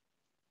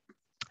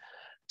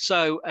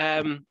 So,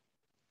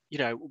 you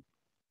know,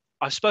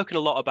 I've spoken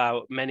a lot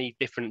about many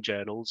different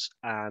journals,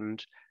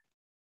 and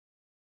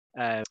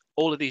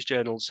all of these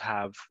journals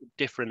have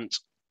different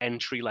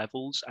entry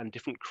levels and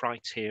different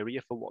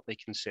criteria for what they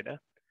consider.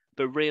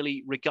 But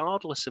really,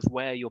 regardless of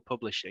where you're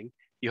publishing,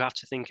 You have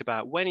to think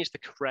about when is the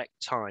correct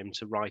time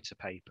to write a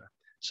paper.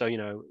 So,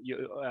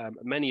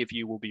 many of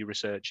you will be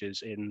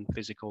researchers in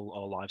physical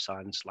or life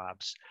science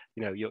labs.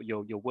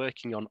 You're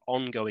working on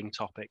ongoing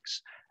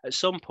topics. At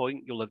some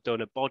point, you'll have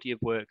done a body of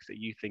work that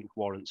you think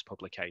warrants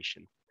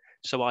publication.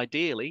 So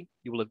ideally,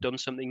 you will have done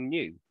something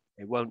new.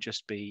 It won't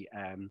just be,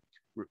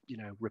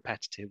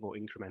 repetitive or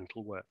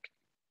incremental work.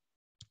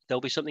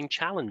 There'll be something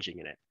challenging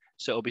in it.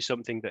 So it'll be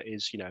something that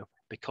is,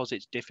 because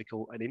it's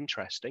difficult and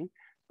interesting,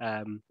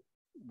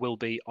 will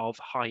be of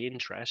high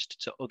interest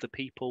to other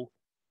people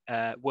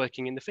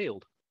working in the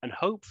field. And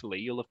hopefully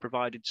you'll have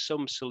provided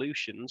some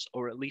solutions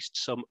or at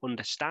least some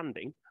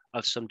understanding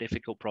of some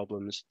difficult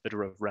problems that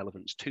are of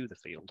relevance to the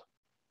field.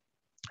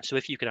 So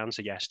if you can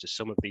answer yes to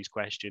some of these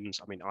questions,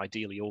 I mean,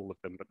 ideally all of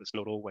them, but that's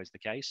not always the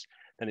case,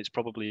 then it's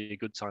probably a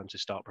good time to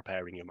start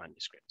preparing your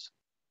manuscripts.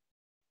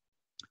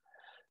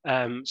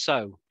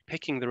 So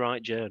picking the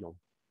right journal.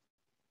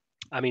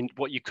 I mean,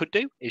 what you could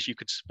do is you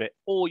could submit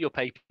all your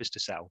papers to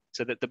Cell,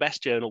 so that the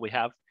best journal we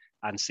have,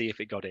 and see if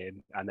it got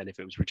in. And then if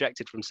it was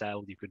rejected from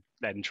Cell, you could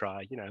then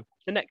try,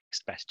 the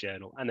next best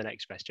journal and the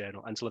next best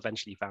journal until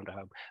eventually you found a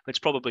home. But it's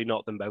probably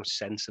not the most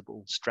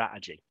sensible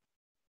strategy.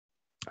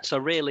 So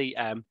really,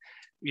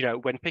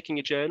 when picking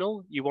a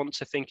journal, you want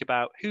to think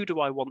about, who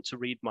do I want to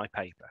read my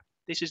paper?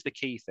 This is the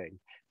key thing,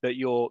 that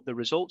the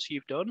results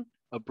you've done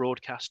are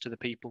broadcast to the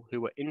people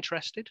who are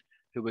interested,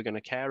 who are going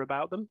to care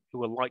about them,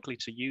 who are likely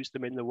to use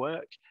them in the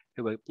work,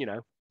 who are,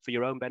 for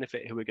your own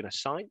benefit, who are going to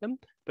cite them,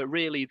 but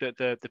really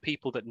the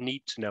people that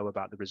need to know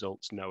about the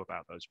results know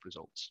about those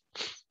results.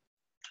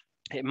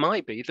 It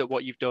might be that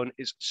what you've done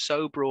is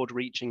so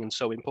broad-reaching and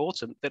so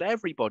important that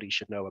everybody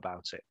should know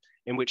about it,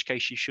 in which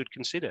case you should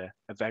consider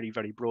a very,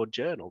 very broad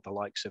journal, the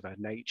likes of a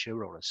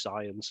Nature or a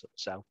Science or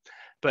so.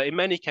 But in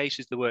many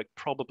cases, the work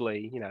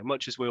probably,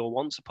 much as we all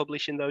want to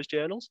publish in those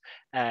journals,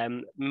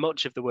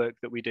 much of the work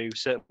that we do,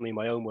 certainly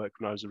my own work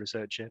when I was a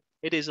researcher,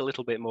 it is a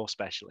little bit more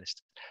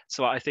specialist.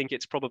 So I think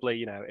it's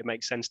probably, it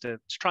makes sense to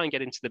try and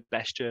get into the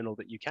best journal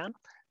that you can,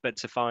 but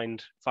to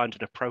find an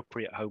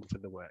appropriate home for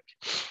the work.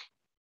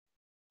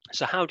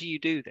 So how do you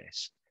do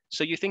this?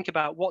 So you think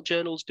about, what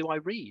journals do I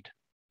read?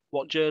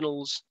 What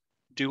journals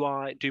do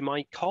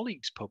my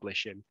colleagues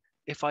publish in?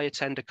 If I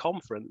attend a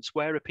conference,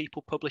 where are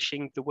people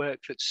publishing the work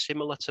that's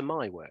similar to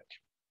my work?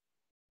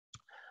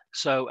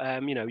 So,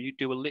 you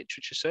do a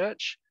literature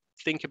search,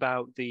 think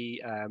about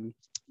the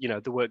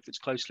work that's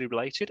closely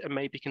related, and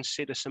maybe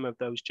consider some of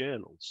those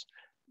journals.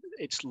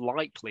 It's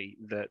likely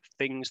that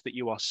things that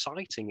you are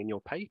citing in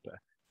your paper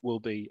will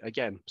be,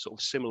 again, sort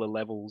of similar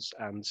levels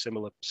and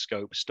similar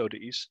scope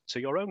studies to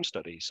your own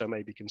study. So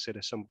maybe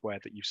consider somewhere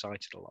that you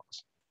cited a lot.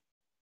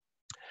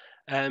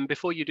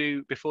 Before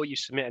you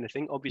submit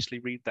anything, obviously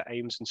read the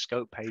aims and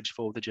scope page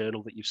for the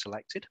journal that you've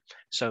selected.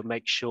 So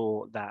make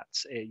sure that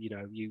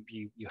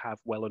you have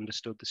well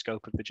understood the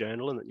scope of the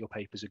journal and that your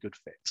paper's a good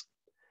fit.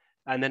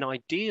 And then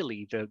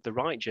ideally, the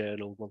right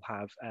journal will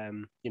have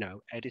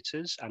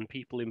editors and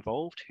people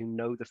involved who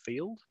know the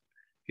field,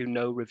 who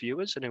know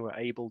reviewers and who are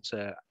able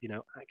to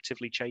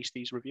actively chase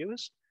these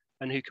reviewers,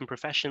 and who can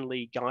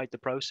professionally guide the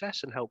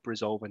process and help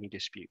resolve any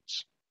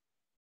disputes.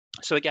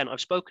 So again, I've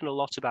spoken a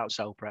lot about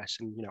CellPress,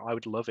 and I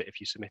would love it if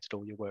you submitted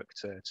all your work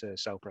to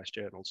CellPress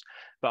journals,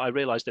 but I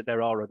realize that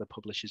there are other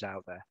publishers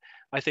out there.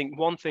 I think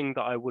one thing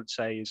that I would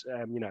say is,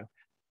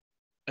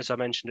 as I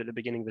mentioned at the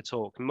beginning of the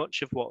talk,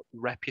 much of what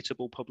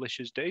reputable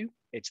publishers do,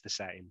 it's the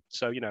same.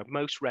 So,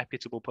 most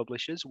reputable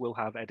publishers will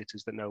have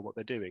editors that know what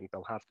they're doing.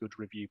 They'll have good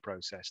review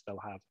process.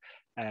 They'll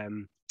have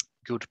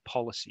good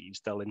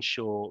policies. They'll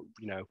ensure,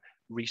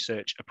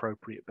 research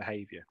appropriate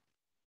behavior.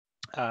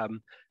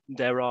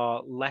 There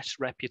are less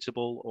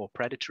reputable or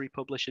predatory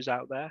publishers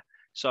out there.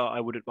 So I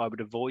would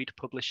avoid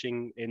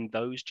publishing in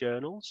those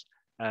journals.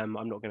 I'm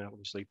not going to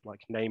obviously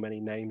name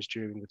any names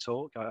during the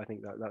talk. I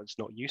think that's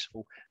not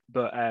useful.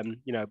 But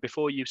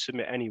before you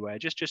submit anywhere,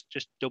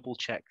 just double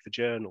check the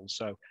journal.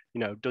 So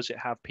does it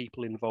have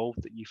people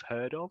involved that you've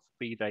heard of?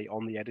 Be they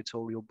on the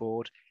editorial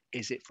board?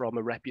 Is it from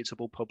a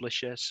reputable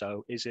publisher?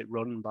 So is it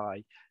run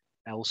by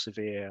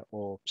Elsevier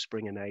or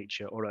Springer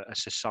Nature or a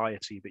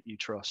society that you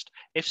trust?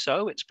 If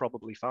so, it's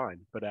probably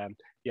fine. But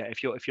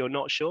if you're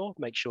not sure,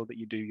 make sure that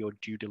you do your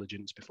due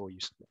diligence before you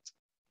submit.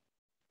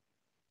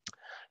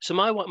 So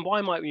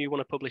why might you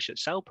want to publish at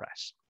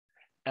CellPress?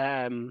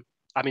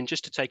 I mean,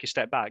 just to take a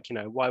step back,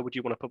 why would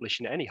you want to publish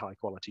in any high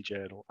quality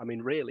journal? I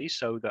mean, really,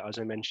 so that, as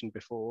I mentioned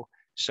before,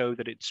 so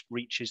that it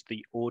reaches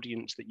the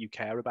audience that you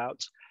care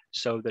about,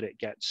 so that it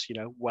gets,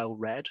 well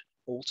read,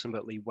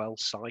 ultimately well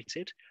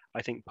cited.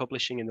 I think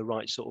publishing in the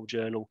right sort of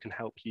journal can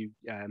help you,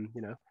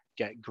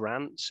 get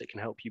grants. It can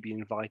help you be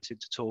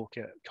invited to talk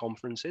at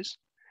conferences.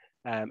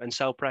 And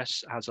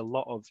CellPress has a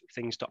lot of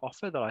things to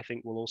offer that I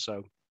think will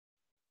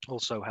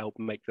also help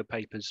make the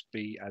papers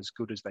be as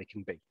good as they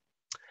can be.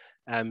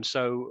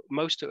 So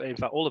in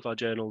fact, all of our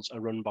journals are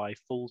run by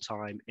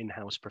full-time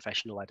in-house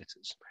professional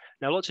editors.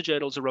 Now, lots of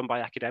journals are run by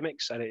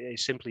academics, and it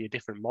is simply a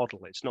different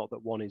model. It's not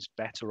that one is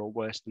better or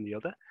worse than the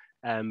other.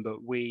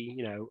 But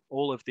we,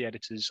 all of the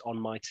editors on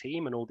my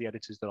team and all the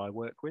editors that I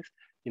work with,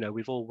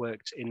 we've all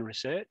worked in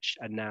research,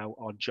 and now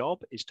our job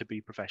is to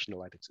be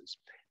professional editors.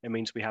 It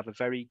means we have a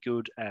very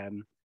good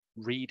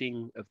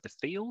reading of the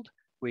field.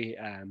 We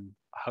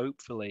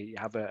hopefully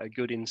have a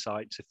good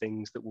insight to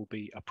things that will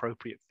be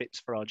appropriate fits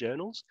for our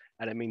journals,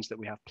 and it means that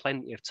we have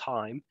plenty of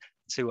time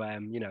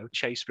to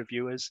chase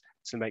reviewers,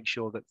 to make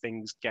sure that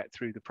things get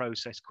through the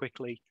process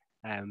quickly,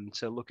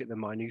 to look at the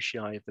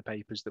minutiae of the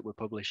papers that we're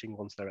publishing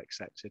once they're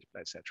accepted,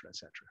 etc.,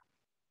 etc.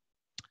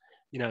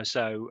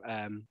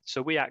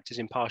 So we act as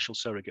impartial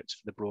surrogates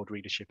for the broad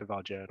readership of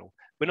our journal.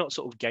 We're not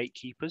sort of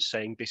gatekeepers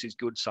saying this is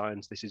good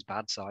science, this is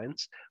bad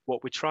science.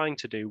 What we're trying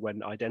to do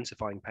when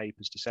identifying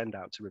papers to send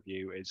out to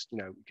review is,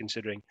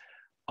 considering,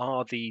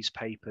 are these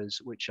papers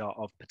which are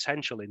of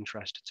potential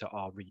interest to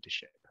our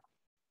readership?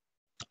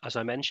 As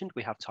I mentioned,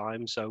 we have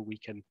time, so we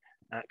can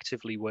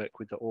actively work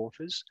with the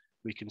authors.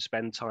 We can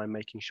spend time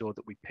making sure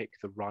that we pick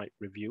the right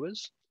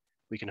reviewers.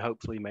 We can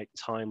hopefully make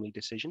timely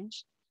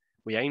decisions.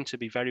 We aim to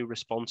be very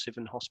responsive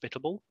and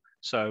hospitable.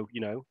 So,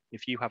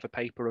 if you have a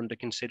paper under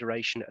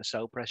consideration at a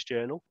Cell Press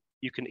journal,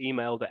 you can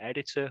email the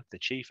editor, the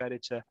chief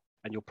editor,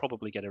 and you'll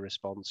probably get a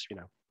response,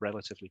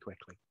 relatively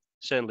quickly.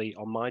 Certainly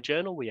on my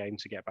journal, we aim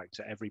to get back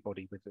to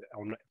everybody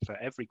for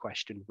every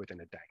question within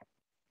a day.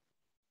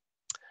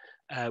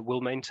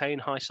 We'll maintain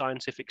high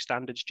scientific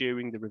standards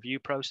during the review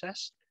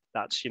process.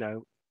 That's,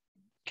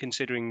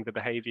 considering the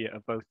behavior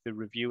of both the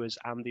reviewers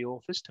and the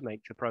authors to make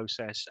the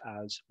process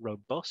as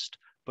robust,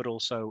 but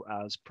also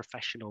as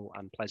professional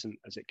and pleasant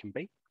as it can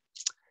be.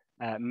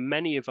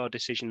 Many of our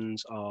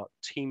decisions are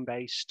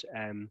team-based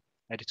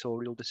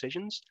editorial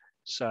decisions.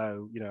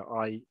 So,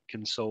 I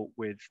consult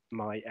with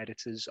my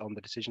editors on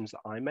the decisions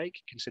that I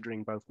make,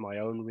 considering both my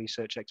own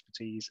research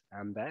expertise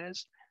and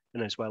theirs,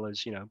 and as well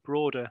as,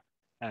 broader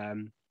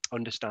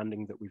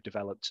understanding that we've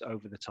developed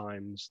over the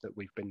times that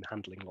we've been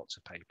handling lots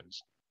of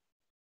papers.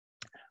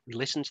 We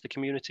listen to the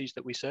communities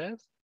that we serve.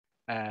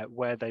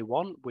 Where they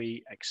want,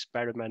 we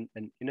experiment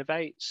and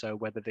innovate. So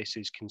whether this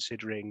is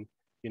considering,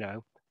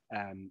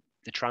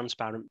 the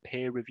transparent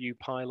peer review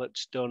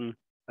pilots done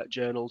at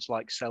journals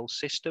like Cell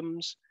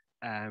Systems,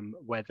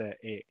 whether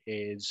it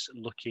is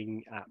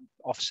looking at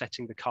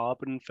offsetting the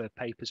carbon for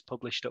papers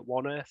published at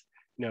One Earth,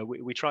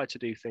 we try to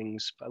do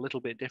things a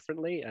little bit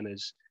differently, and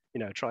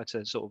try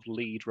to sort of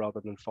lead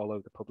rather than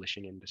follow the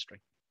publishing industry.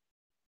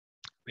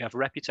 We have a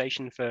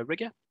reputation for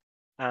rigor,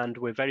 and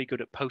we're very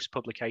good at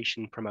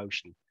post-publication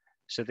promotion.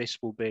 So this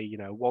will be,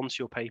 once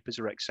your papers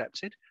are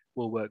accepted,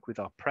 we'll work with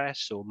our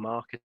press or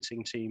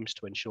marketing teams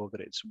to ensure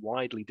that it's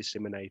widely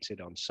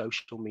disseminated on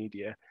social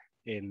media,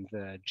 in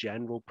the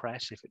general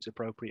press, if it's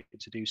appropriate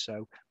to do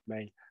so,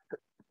 may,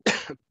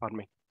 pardon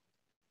me,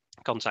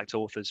 contact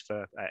authors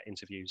for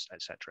interviews,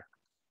 etc.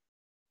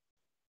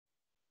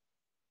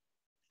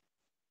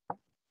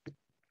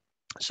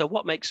 So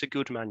what makes a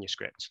good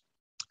manuscript?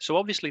 So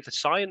obviously the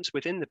science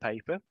within the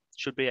paper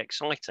should be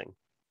exciting.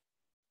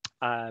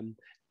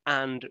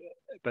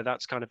 But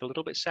that's kind of a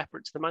little bit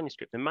separate to the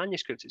manuscript. The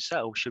manuscript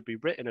itself should be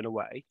written in a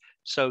way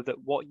so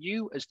that what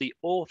you as the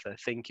author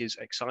think is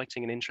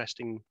exciting and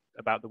interesting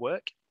about the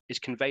work is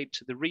conveyed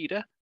to the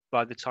reader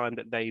by the time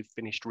that they've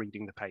finished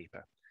reading the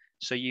paper.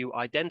 So you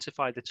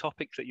identify the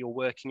topic that you're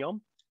working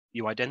on,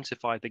 you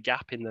identify the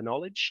gap in the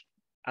knowledge,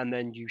 and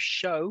then you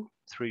show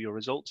through your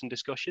results and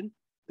discussion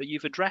that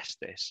you've addressed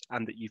this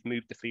and that you've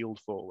moved the field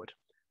forward.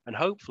 And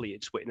hopefully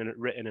it's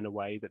written in a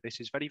way that this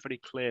is very, very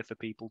clear for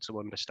people to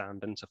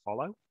understand and to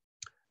follow.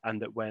 And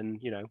that when,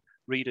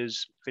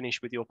 readers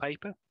finish with your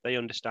paper, they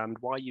understand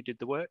why you did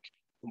the work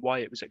and why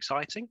it was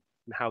exciting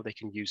and how they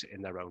can use it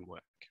in their own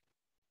work.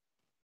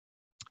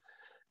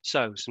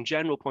 So some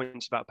general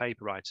points about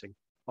paper writing.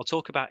 I'll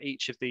talk about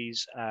each of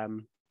these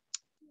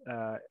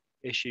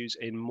issues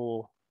in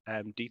more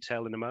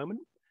detail in a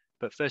moment.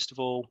 But first of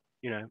all,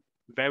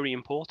 very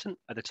important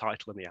are the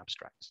title and the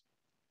abstract.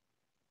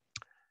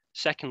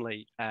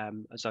 Secondly,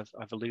 as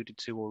I've alluded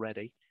to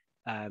already,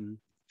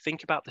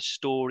 think about the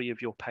story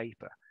of your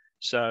paper.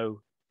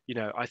 So,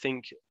 I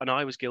think, and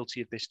I was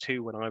guilty of this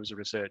too when I was a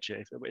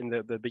researcher, in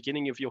the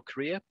beginning of your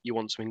career, you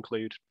want to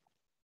include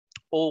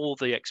all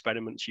the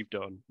experiments you've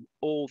done,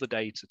 all the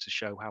data to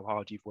show how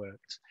hard you've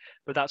worked.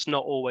 But that's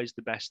not always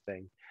the best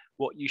thing.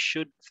 What you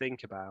should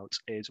think about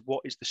is,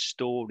 what is the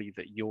story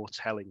that you're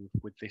telling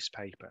with this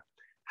paper?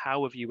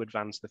 How have you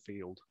advanced the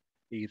field?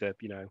 Either,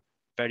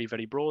 very,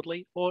 very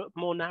broadly or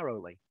more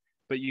narrowly.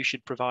 But you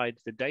should provide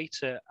the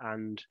data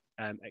and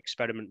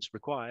experiments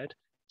required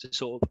to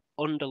sort of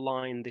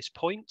underline this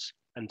point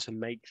and to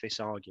make this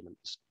argument.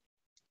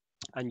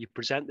 And you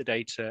present the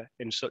data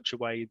in such a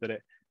way that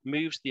it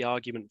moves the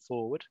argument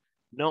forward,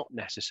 not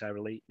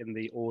necessarily in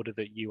the order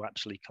that you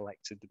actually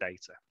collected the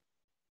data.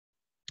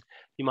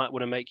 You might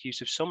want to make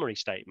use of summary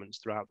statements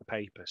throughout the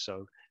paper.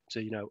 So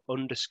to,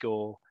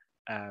 underscore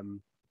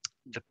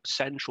the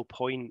central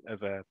point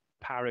of a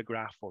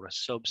paragraph or a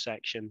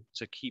subsection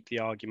to keep the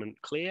argument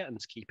clear and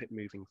to keep it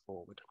moving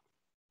forward.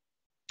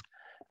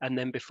 And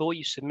then before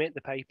you submit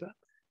the paper,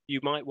 you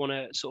might want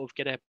to sort of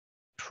get a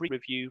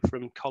pre-review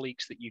from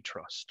colleagues that you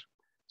trust.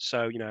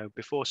 So,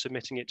 before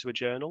submitting it to a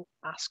journal,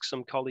 ask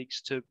some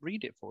colleagues to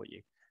read it for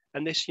you.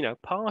 And this,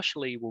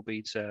 partially will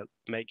be to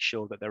make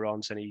sure that there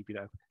aren't any,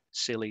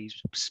 silly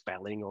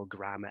spelling or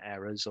grammar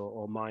errors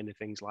or minor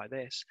things like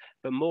this.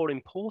 But more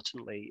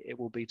importantly, it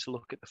will be to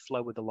look at the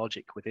flow of the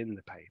logic within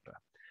the paper.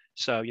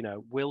 So,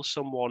 will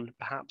someone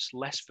perhaps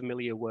less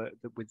familiar with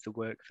the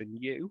work than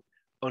you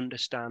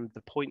understand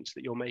the points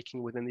that you're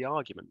making within the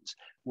argument?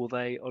 Will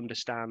they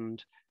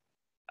understand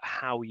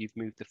how you've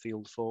moved the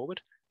field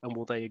forward? And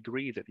will they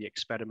agree that the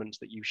experiments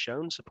that you've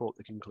shown support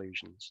the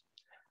conclusions?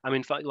 I mean,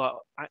 in fact, like,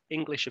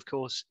 English, of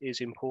course,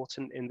 is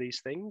important in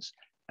these things.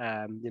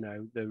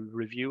 The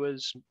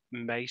reviewers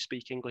may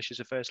speak English as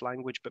a first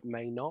language, but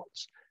may not.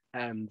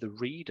 The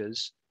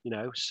readers,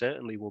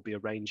 certainly will be a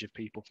range of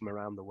people from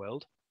around the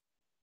world.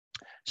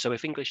 So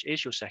if English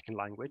is your second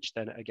language,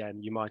 then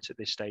again, you might at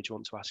this stage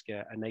want to ask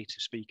a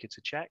native speaker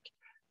to check,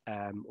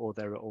 or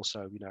there are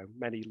also,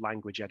 many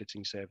language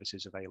editing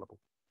services available.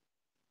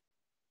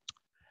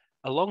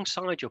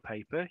 Alongside your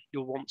paper,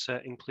 you'll want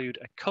to include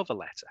a cover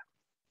letter.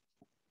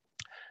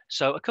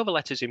 So a cover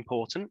letter is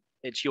important.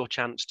 It's your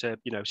chance to,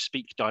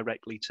 speak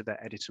directly to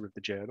the editor of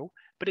the journal,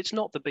 but it's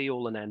not the be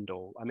all and end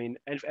all. I mean,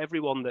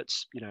 everyone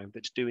that's,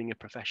 that's doing a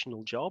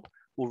professional job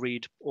will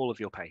read all of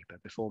your paper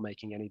before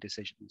making any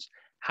decisions.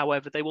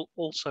 However, they will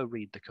also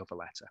read the cover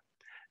letter.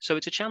 So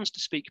it's a chance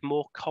to speak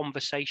more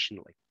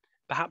conversationally,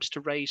 perhaps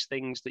to raise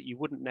things that you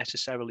wouldn't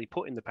necessarily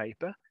put in the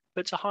paper,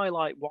 but to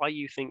highlight why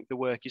you think the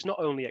work is not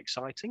only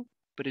exciting,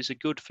 but is a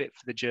good fit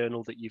for the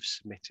journal that you've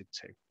submitted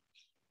to.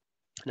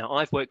 Now,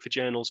 I've worked for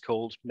journals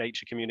called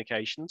Nature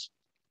Communications,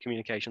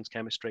 Communications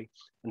Chemistry,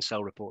 and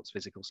Cell Reports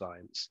Physical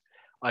Science.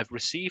 I've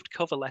received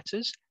cover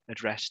letters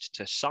addressed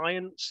to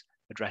Science,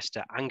 addressed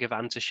to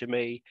Angevin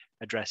Chemie,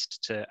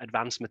 addressed to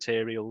Advanced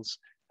Materials,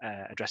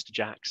 addressed to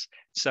JAX.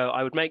 So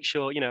I would make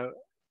sure,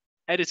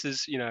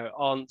 editors,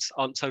 aren't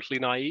totally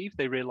naive.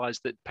 They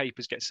realize that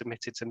papers get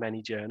submitted to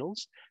many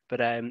journals. But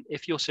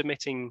if you're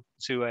submitting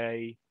to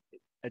a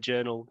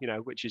journal,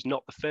 which is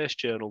not the first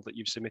journal that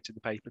you've submitted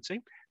the paper to,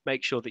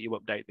 make sure that you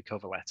update the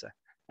cover letter.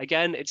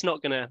 Again, it's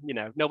not going to,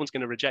 no one's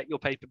going to reject your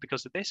paper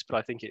because of this, but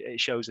I think it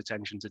shows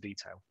attention to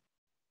detail.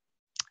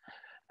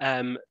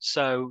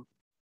 So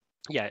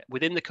yeah,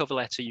 within the cover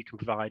letter, you can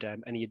provide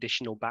any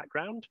additional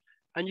background,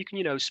 and you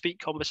can, speak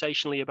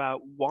conversationally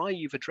about why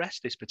you've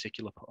addressed this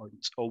particular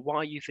point or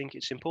why you think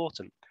it's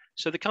important.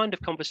 So the kind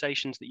of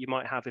conversations that you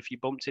might have if you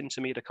bumped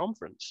into me at a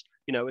conference,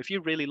 if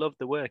you really love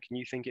the work and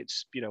you think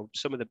it's,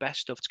 some of the best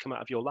stuff to come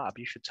out of your lab,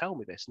 you should tell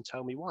me this and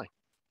tell me why.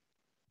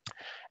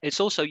 It's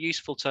also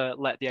useful to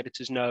let the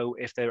editors know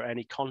if there are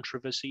any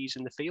controversies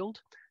in the field.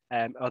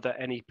 Are there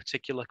any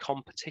particular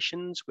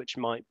competitions which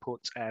might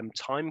put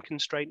time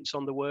constraints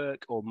on the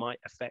work or might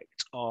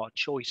affect our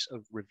choice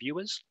of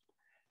reviewers?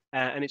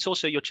 And it's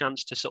also your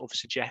chance to sort of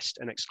suggest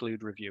and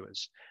exclude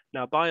reviewers.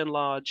 Now, by and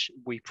large,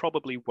 we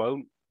probably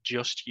won't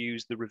just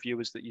use the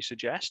reviewers that you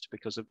suggest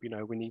because of,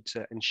 we need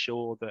to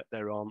ensure that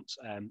there aren't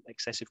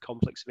excessive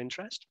conflicts of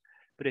interest.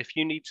 But if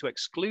you need to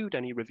exclude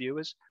any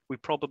reviewers, we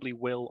probably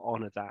will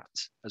honor that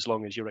as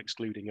long as you're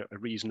excluding a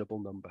reasonable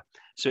number.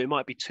 So it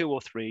might be 2 or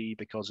 3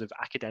 because of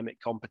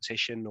academic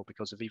competition or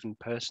because of even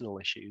personal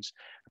issues,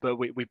 but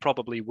we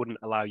probably wouldn't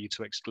allow you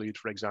to exclude,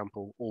 for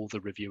example, all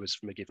the reviewers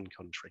from a given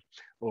country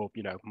or,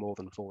 more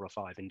than 4 or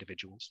 5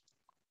 individuals.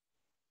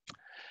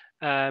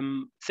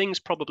 Things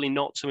probably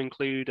not to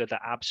include are the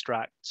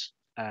abstract,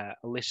 a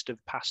list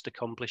of past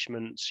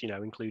accomplishments,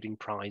 including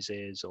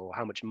prizes or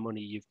how much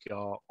money you've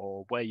got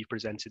or where you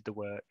presented the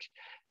work,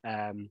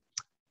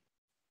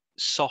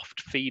 soft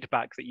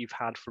feedback that you've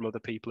had from other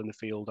people in the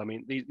field. I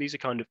mean, these are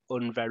kind of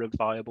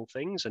unverifiable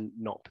things and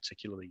not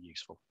particularly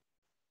useful.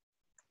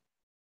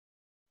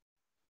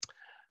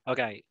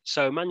 Okay,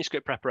 so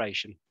manuscript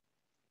preparation.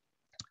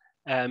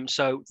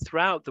 So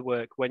throughout the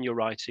work, when you're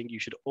writing, you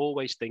should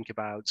always think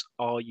about,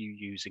 are you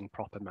using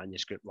proper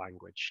manuscript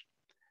language?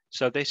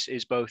 So this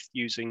is both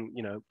using,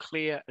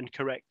 clear and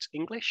correct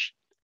English,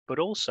 but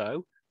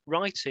also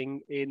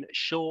writing in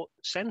short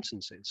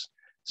sentences.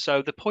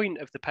 So the point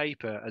of the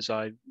paper, as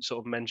I sort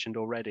of mentioned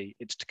already,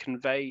 it's to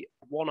convey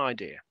one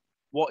idea.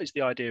 What is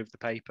the idea of the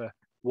paper?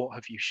 What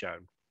have you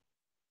shown?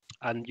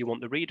 And you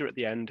want the reader at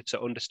the end to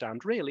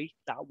understand really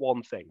that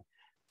one thing.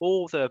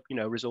 All the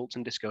results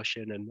and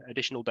discussion and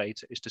additional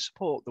data is to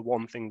support the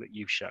one thing that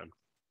you've shown.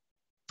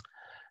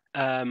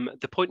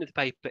 The point of the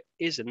paper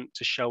isn't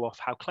to show off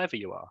how clever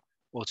you are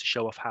or to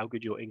show off how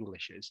good your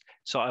English is.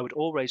 So I would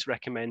always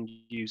recommend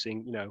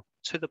using,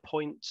 to the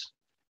point,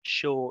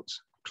 short,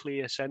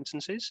 clear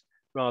sentences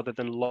rather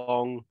than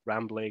long,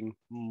 rambling,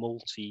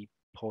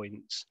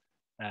 multi-point,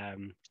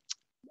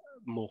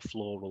 more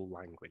floral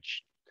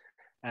language.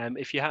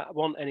 If you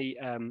want any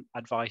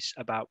advice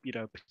about,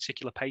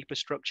 particular paper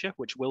structure,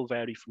 which will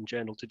vary from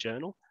journal to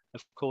journal,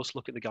 of course,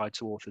 look at the guide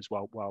to authors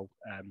while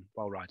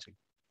writing.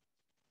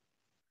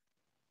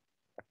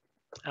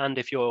 And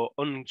if you're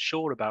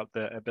unsure about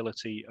the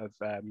ability of,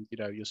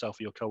 yourself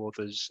or your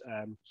co-authors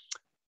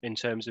in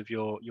terms of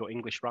your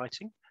English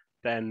writing,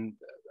 then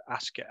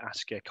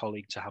ask a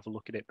colleague to have a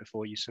look at it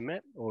before you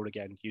submit, or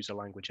again, use a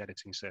language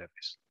editing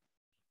service.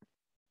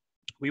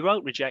 We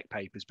won't reject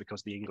papers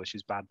because the English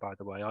is bad, by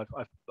the way.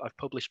 I've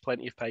published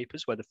plenty of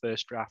papers where the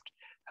first draft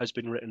has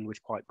been written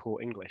with quite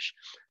poor English,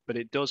 but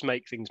it does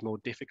make things more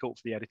difficult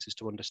for the editors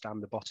to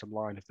understand the bottom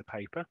line of the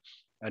paper,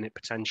 and it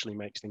potentially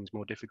makes things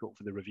more difficult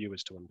for the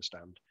reviewers to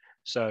understand.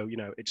 So, you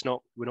know,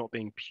 we're not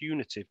being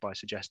punitive by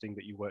suggesting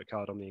that you work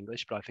hard on the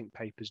English, but I think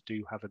papers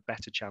do have a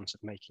better chance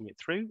of making it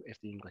through if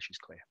the English is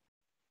clear.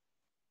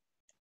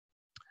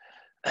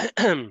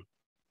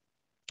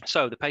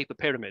 So the paper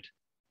pyramid.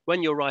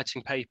 When you're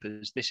writing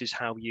papers, this is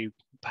how you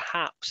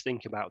perhaps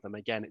think about them.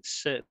 Again,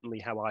 it's certainly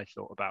how I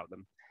thought about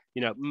them.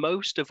 You know,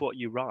 most of what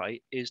you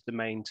write is the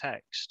main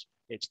text.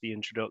 It's the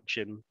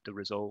introduction, the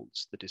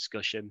results, the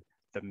discussion,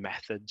 the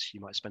methods.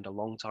 You might spend a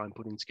long time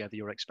putting together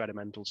your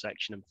experimental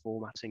section and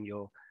formatting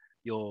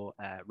your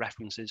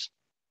references.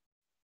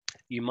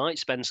 You might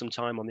spend some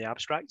time on the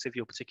abstract if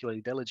you're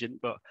particularly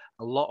diligent, but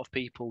a lot of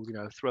people, you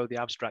know, throw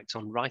the abstract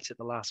on right at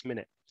the last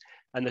minute.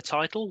 And the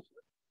title,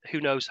 who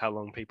knows how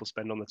long people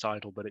spend on the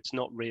title, but it's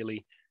not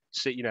really,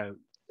 you know,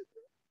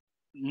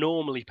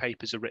 normally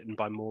papers are written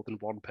by more than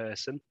one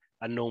person,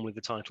 and normally the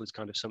title is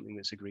kind of something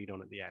that's agreed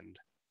on at the end.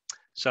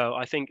 So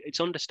I think it's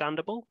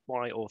understandable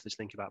why authors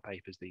think about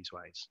papers these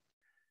ways.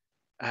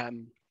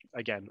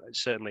 Again,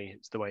 certainly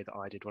it's the way that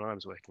I did when I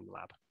was working in the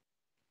lab.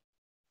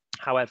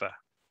 However,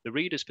 the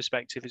reader's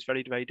perspective is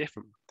very, very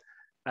different.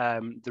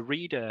 The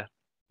reader,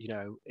 you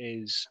know,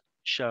 is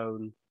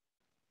shown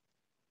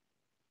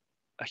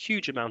a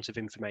huge amount of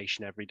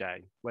information every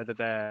day, whether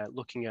they're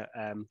looking at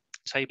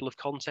table of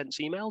contents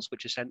emails,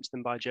 which are sent to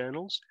them by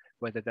journals,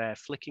 whether they're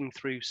flicking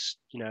through,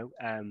 you know,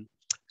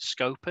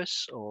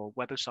 Scopus or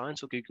Web of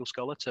Science or Google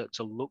Scholar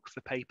to look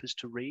for papers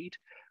to read,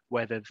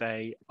 whether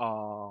they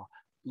are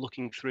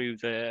looking through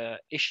the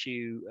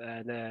issue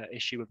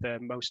of their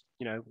most,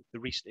 you know, the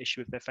recent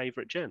issue of their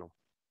favorite journal.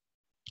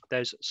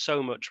 There's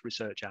so much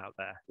research out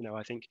there. You know,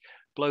 I think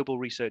global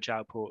research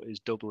output is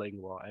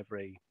doubling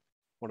every,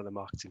 one of the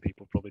marketing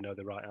people probably know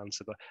the right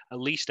answer, but at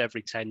least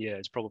every 10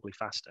 years, probably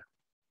faster.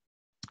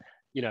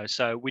 You know,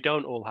 so we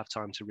don't all have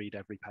time to read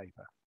every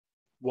paper.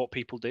 What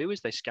people do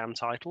is they scan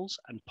titles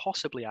and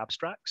possibly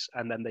abstracts,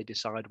 and then they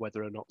decide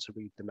whether or not to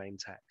read the main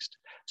text.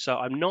 So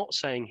I'm not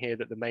saying here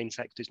that the main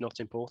text is not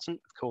important.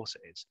 Of course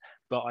it is.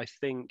 But I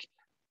think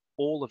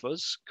all of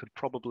us could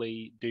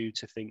probably do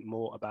to think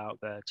more about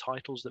the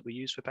titles that we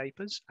use for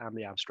papers and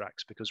the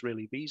abstracts, because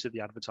really these are the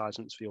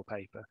advertisements for your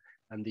paper,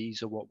 and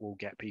these are what will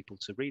get people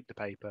to read the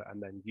paper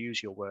and then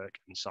use your work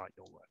and cite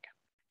your work.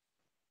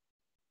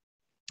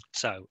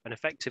 So an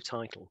effective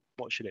title,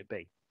 what should it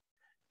be?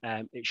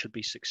 It should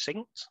be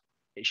succinct,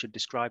 it should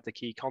describe the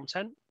key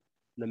content,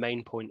 the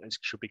main point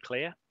should be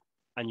clear,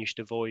 and you should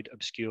avoid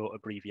obscure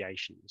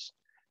abbreviations.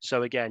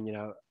 So again, you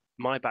know,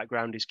 my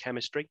background is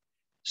chemistry.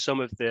 Some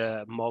of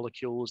the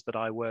molecules that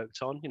I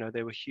worked on, you know,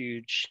 they were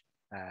huge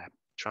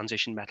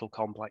transition metal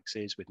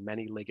complexes with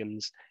many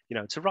ligands. You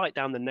know, to write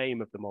down the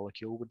name of the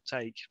molecule would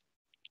take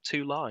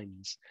 2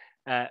 lines.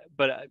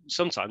 But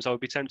sometimes I would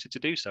be tempted to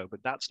do so, but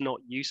that's not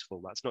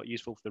useful. That's not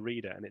useful for the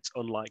reader, and it's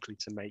unlikely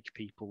to make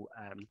people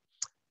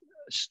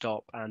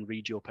stop and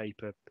read your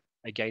paper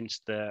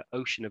against the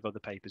ocean of other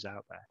papers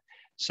out there.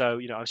 So,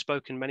 you know, I've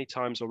spoken many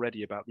times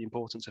already about the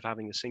importance of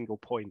having a single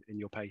point in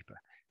your paper.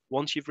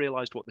 Once you've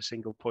realized what the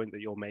single point that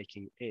you're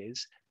making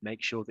is,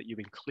 make sure that you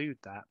include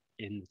that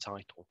in the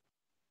title.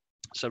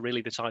 So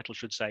really the title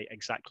should say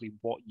exactly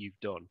what you've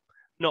done,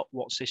 not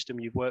what system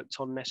you've worked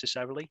on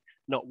necessarily,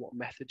 not what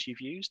methods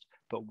you've used,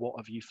 but what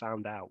have you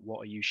found out?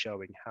 What are you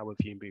showing? How have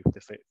you moved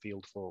the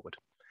field forward?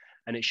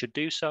 And it should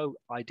do so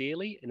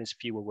ideally in as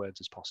fewer words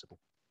as possible.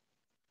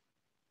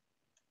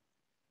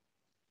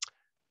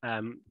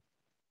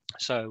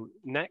 So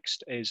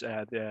next is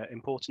the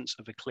importance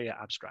of a clear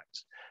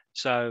abstract.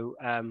 So,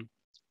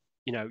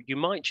 you know, you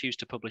might choose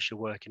to publish your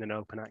work in an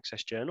open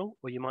access journal,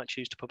 or you might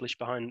choose to publish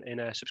in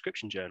a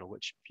subscription journal,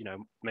 which, you know,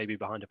 may be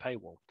behind a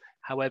paywall.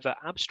 However,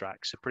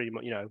 abstracts are pretty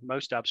much, you know,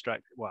 most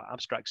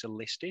abstracts are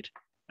listed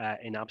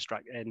in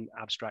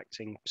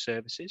abstracting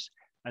services,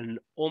 and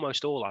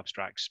almost all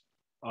abstracts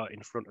are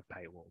in front of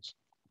paywalls.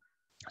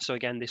 So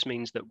again, this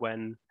means that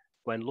when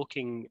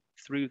looking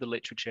through the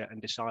literature and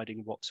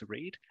deciding what to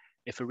read,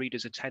 if a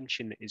reader's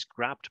attention is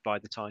grabbed by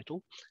the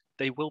title,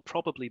 they will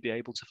probably be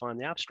able to find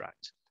the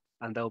abstract,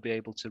 and they'll be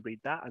able to read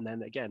that and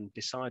then again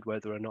decide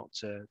whether or not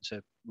to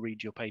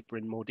read your paper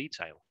in more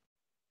detail.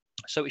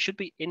 So it should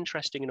be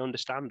interesting and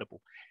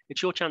understandable.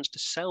 It's your chance to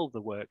sell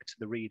the work to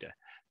the reader.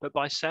 But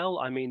by sell,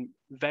 I mean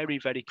very,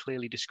 very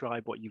clearly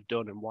describe what you've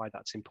done and why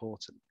that's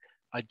important.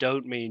 I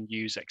don't mean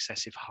use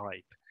excessive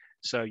hype.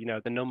 So, you know,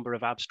 the number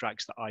of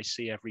abstracts that I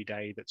see every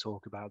day that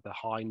talk about the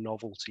high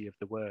novelty of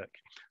the work,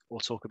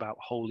 or talk about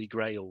holy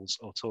grails,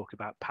 or talk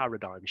about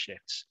paradigm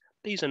shifts,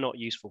 these are not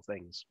useful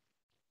things.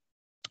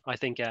 I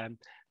think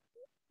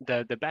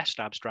the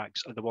best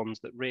abstracts are the ones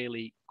that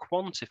really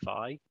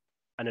quantify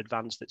an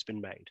advance that's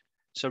been made.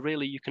 So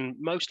really you can,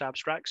 most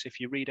abstracts, if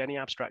you read any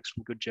abstracts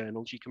from good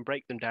journals, you can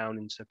break them down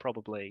into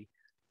probably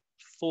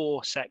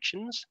 4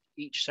 sections.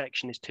 Each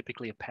section is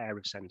typically a pair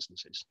of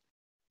sentences.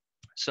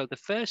 So the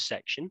first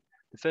section,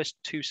 the first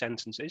 2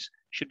 sentences,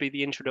 should be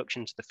the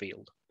introduction to the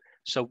field.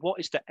 So what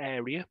is the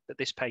area that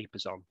this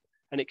paper's on?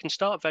 And it can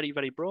start very,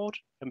 very broad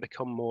and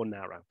become more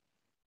narrow.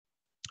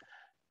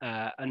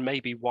 And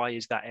maybe why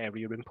is that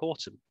area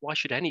important? Why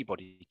should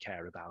anybody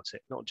care about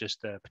it, not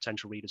just the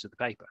potential readers of the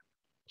paper?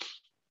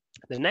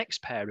 The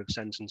next pair of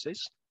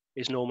sentences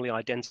is normally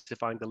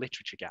identifying the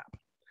literature gap.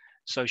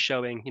 So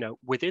showing,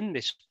 within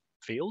this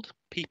field,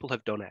 people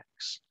have done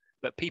X,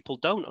 but people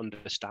don't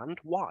understand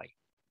why.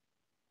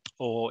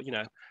 Or,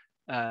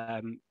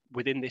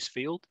 within this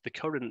field, the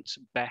current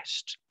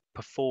best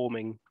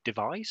performing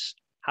device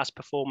has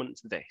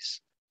performance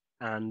this,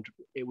 and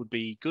it would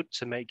be good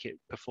to make it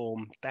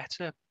perform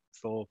better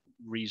for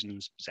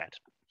reasons Z.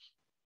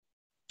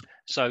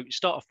 So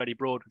start off very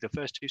broad with the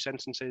first 2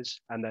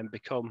 sentences and then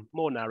become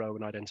more narrow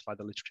and identify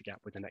the literature gap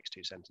with the next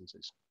 2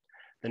 sentences.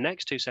 The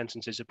next 2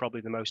 sentences are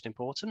probably the most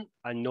important,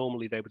 and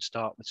normally they would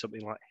start with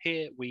something like,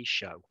 here we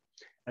show.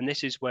 And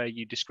this is where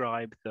you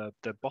describe the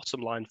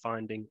bottom line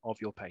finding of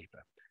your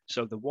paper.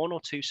 So the 1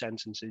 or 2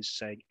 sentences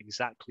saying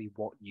exactly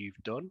what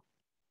you've done,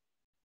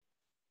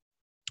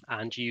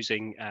 and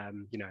using,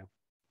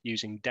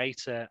 using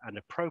data and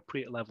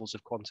appropriate levels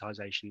of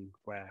quantization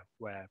where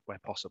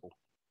possible.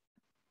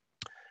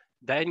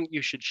 Then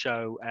you should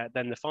show,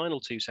 then the final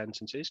 2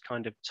 sentences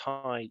kind of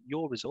tie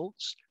your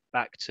results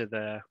back to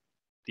the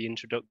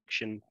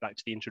introduction, back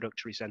to the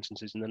introductory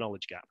sentences in the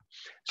knowledge gap.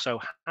 So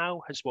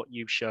how has what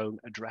you've shown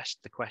addressed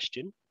the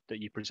question that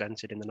you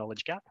presented in the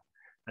knowledge gap?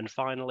 And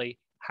finally,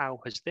 how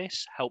has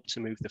this helped to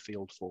move the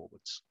field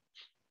forwards?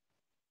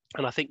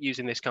 And I think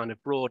using this kind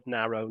of broad,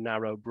 narrow,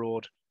 narrow,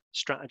 broad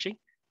strategy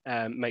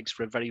makes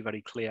for a very,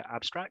 very clear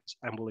abstract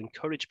and will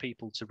encourage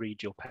people to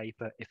read your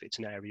paper if it's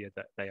an area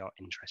that they are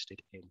interested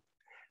in.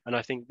 And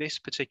I think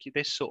this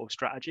sort of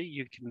strategy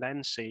you can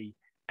then see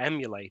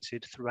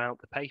emulated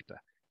throughout the paper.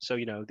 So,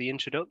 the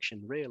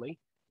introduction really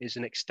is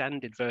an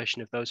extended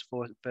version of those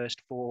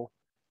first 4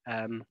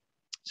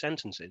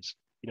 sentences.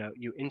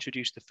 You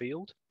introduce the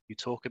field, you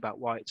talk about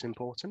why it's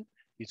important,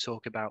 you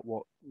talk about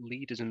what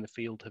leaders in the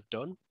field have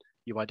done,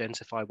 you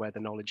identify where the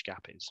knowledge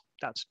gap is.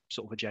 That's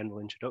sort of a general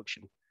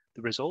introduction.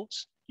 The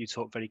results, you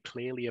talk very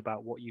clearly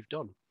about what you've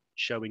done,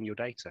 showing your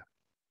data.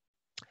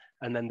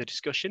 And then the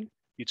discussion,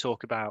 you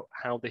talk about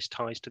how this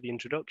ties to the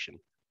introduction.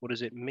 What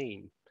does it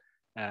mean?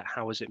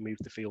 How has it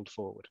moved the field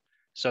forward?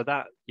 So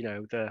that,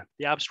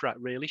 the abstract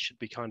really should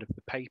be kind of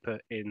the paper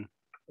in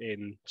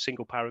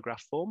single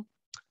paragraph form,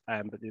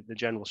 but the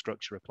general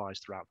structure applies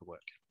throughout the work.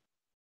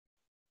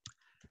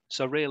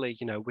 So really,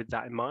 with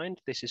that in mind,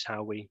 this is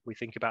how we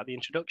think about the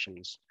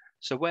introductions.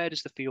 So where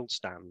does the field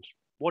stand?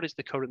 What is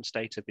the current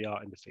state of the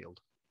art in the field?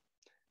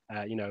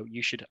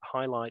 You should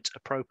highlight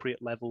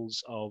appropriate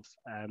levels of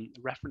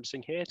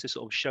referencing here to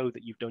sort of show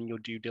that you've done your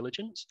due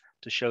diligence,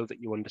 to show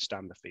that you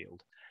understand the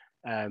field.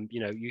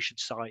 You should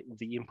cite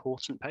the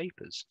important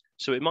papers.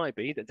 So it might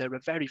be that there are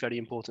very, very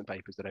important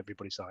papers that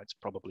everybody cites.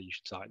 Probably you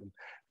should cite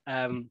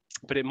them.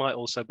 But it might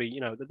also be,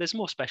 that there's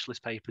more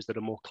specialist papers that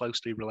are more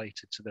closely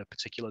related to the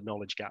particular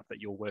knowledge gap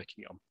that you're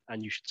working on,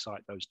 and you should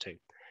cite those too.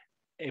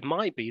 It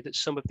might be that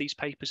some of these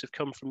papers have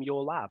come from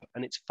your lab,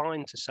 and it's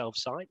fine to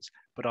self-cite,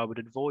 but I would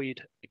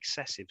avoid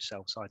excessive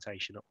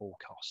self-citation at all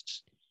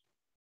costs.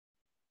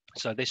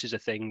 So this is a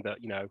thing that,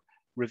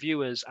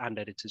 reviewers and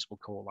editors will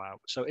call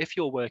out. So if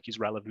your work is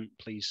relevant,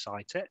 please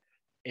cite it.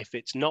 If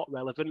it's not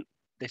relevant,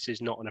 this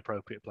is not an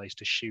appropriate place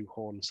to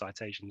shoehorn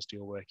citations to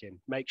your work in.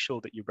 Make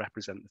sure that you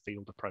represent the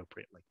field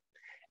appropriately.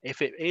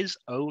 If it is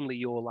only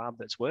your lab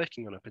that's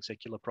working on a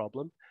particular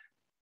problem,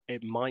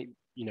 it might,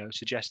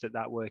 suggest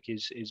that work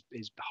is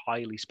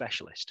highly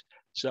specialist.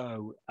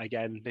 So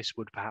again, this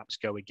would perhaps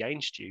go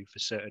against you for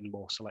certain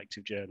more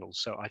selective journals.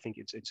 So I think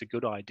it's a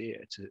good idea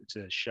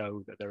to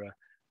show that there are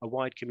a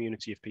wide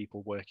community of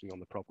people working on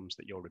the problems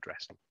that you're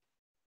addressing.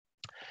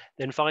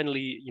 Then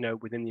finally,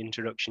 within the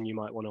introduction, you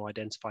might want to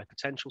identify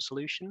potential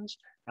solutions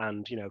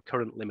and,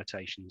 current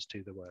limitations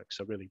to the work.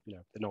 So really,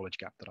 the knowledge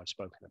gap that I've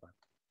spoken about.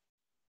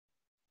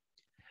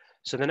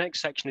 So the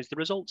next section is the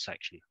results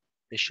section.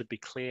 This should be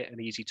clear and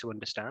easy to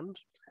understand.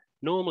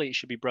 Normally it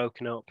should be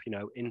broken up,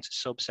 into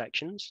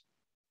subsections,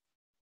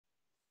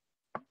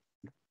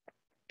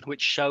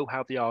 which show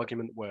how the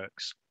argument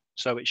works.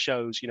 So it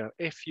shows,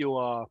 if you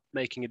are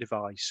making a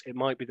device, it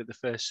might be that the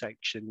first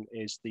section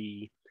is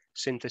the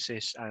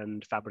synthesis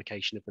and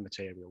fabrication of the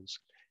materials.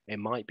 It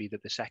might be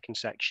that the second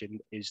section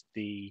is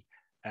the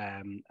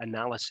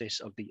analysis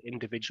of the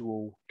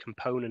individual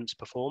components'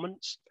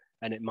 performance.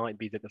 And it might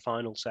be that the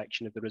final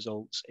section of the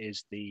results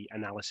is the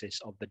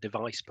analysis of the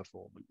device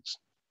performance.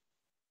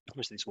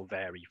 Obviously, this will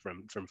vary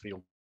from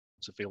field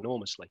to field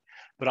enormously.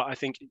 But I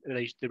think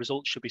the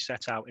results should be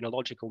set out in a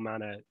logical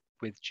manner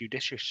with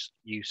judicious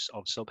use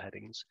of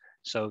subheadings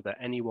so that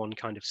anyone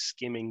kind of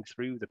skimming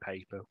through the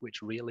paper,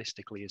 which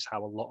realistically is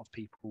how a lot of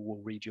people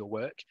will read your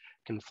work,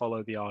 can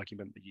follow the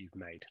argument that you've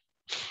made.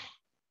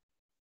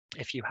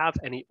 If you have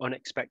any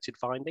unexpected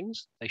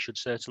findings, they should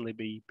certainly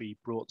be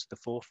brought to the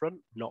forefront,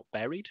 not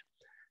buried.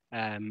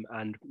 and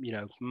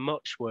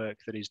much work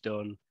that is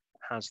done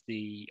has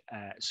the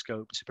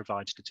scope to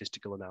provide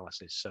statistical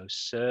analysis. So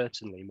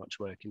certainly much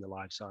work in the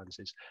life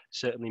sciences,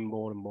 certainly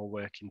more and more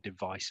work in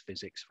device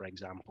physics, for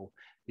example.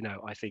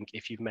 I think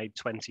if you've made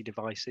 20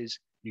 devices,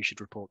 you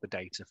should report the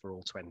data for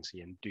all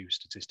 20 and do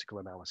statistical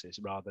analysis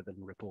rather than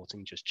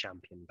reporting just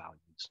champion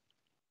values.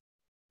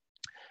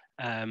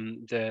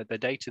 The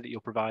data that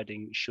you're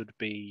providing should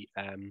be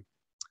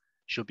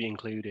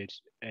included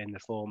in the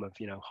form of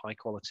high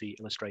quality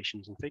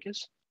illustrations and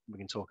figures. We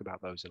can talk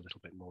about those a little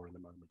bit more in a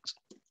moment.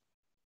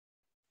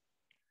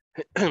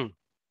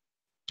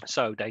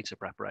 So data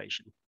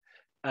preparation.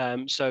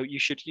 So you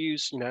should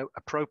use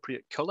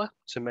appropriate color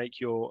to make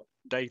your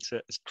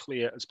data as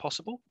clear as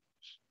possible.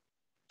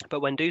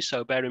 But when do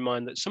so, bear in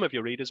mind that some of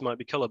your readers might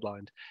be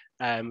colorblind.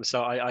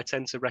 So I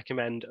tend to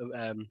recommend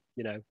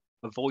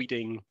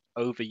avoiding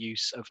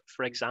overuse of,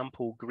 for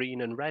example,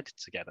 green and red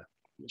together,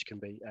 which can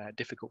be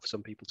difficult for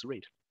some people to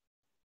read.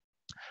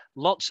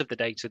 Lots of the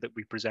data that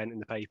we present in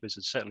the papers,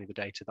 and certainly the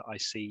data that I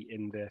see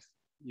in the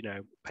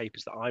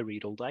papers that I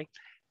read all day,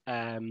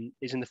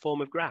 is in the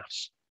form of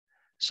graphs.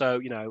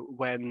 So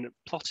when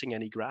plotting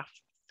any graph,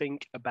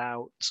 think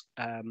about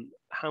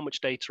how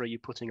much data are you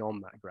putting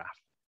on that graph.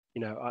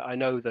 I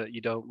know that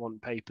you don't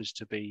want papers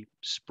to be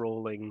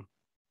sprawling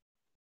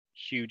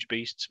huge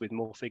beasts with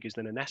more figures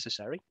than are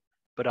necessary,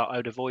 but I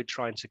would avoid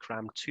trying to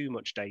cram too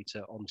much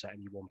data onto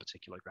any one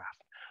particular graph.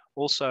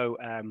 Also,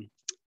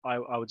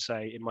 I would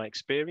say in my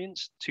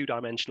experience,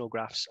 two-dimensional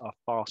graphs are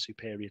far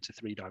superior to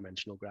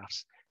three-dimensional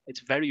graphs.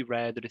 It's very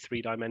rare that a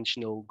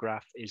three-dimensional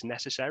graph is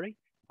necessary,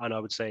 and I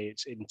would say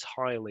it's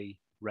entirely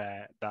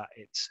rare that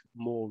it's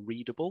more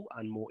readable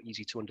and more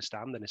easy to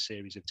understand than a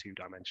series of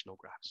two-dimensional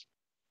graphs.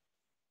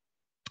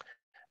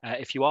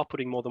 If you are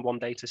putting more than one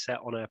data set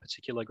on a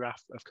particular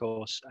graph, of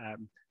course,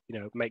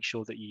 make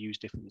sure that you use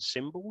different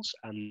symbols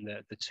and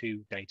the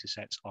two data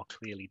sets are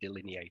clearly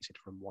delineated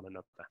from one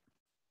another.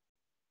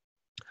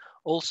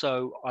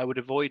 Also, I would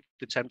avoid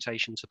the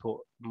temptation to put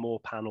more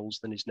panels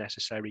than is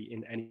necessary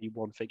in any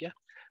one figure.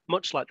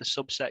 Much like the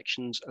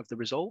subsections of the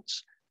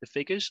results, the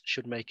figures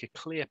should make a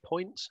clear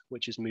point,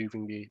 which is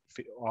moving the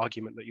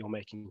argument that you're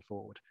making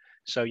forward.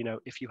 So,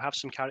 if you have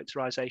some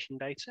characterization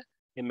data,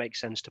 it makes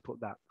sense to put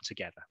that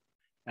together.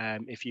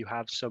 If you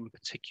have some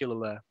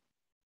particular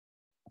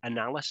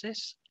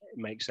analysis, it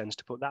makes sense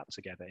to put that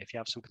together. If you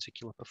have some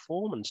particular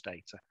performance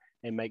data,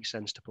 it makes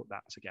sense to put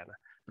that together.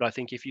 But I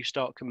think if you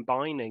start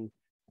combining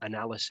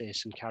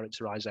analysis and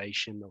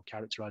characterization, or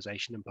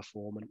characterization and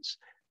performance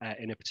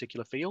in a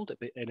particular field,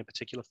 in a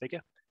particular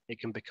figure,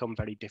 it can become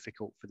very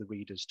difficult for the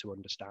readers to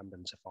understand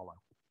and to follow.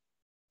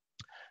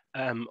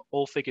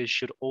 All figures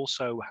should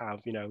also have,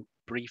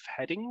 brief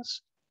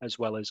headings as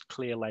well as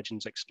clear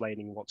legends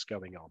explaining what's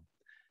going on.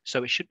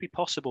 So it should be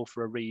possible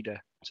for a reader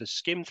to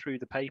skim through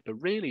the paper,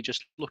 really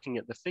just looking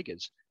at the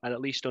figures, and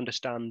at least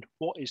understand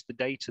what is the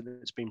data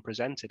that's been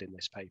presented in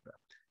this paper.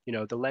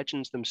 The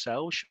legends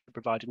themselves should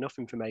provide enough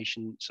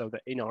information so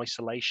that in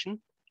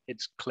isolation,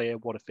 it's clear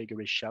what a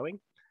figure is showing.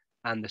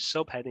 And the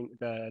subheading,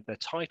 the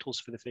titles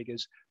for the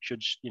figures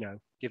should,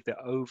 give the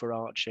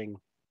overarching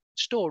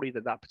story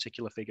that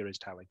particular figure is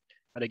telling.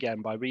 And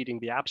again, by reading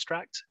the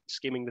abstract,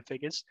 skimming the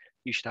figures,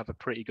 you should have a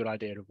pretty good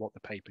idea of what the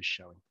paper's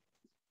showing.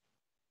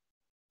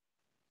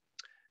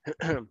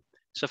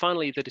 So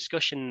finally, the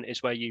discussion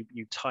is where you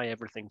tie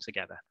everything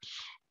together.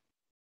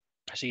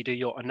 So you do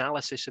your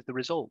analysis of the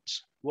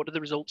results. What do the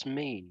results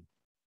mean?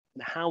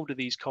 And how do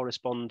these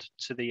correspond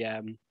to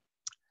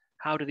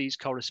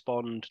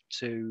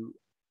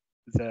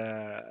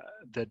the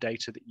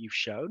data that you've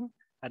shown?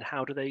 And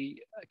how do they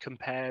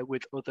compare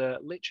with other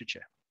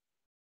literature?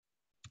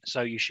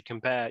 So you should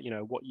compare,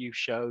 what you've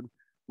shown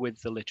with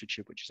the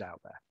literature which is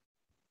out there.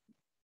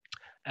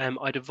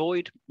 I'd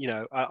avoid,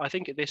 I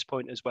think at this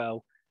point as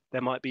well,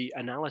 there might be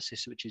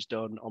analysis which is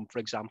done on, for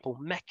example,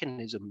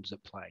 mechanisms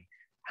at play.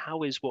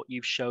 How is what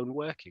you've shown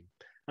working?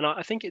 And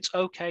I think it's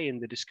okay in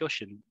the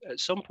discussion at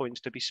some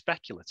points to be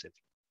speculative.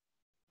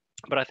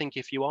 But I think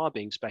if you are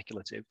being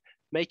speculative,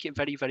 make it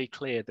very, very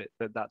clear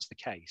that that's the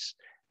case.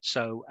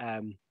 So,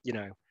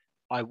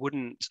 I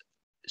wouldn't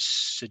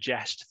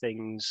suggest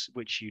things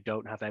which you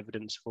don't have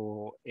evidence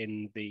for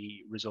in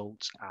the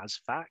results as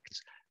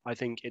fact. I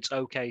think it's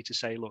okay to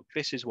say, look,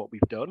 this is what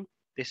we've done.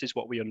 This is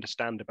what we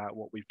understand about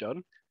what we've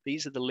done.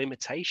 These are the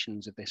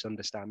limitations of this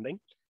understanding.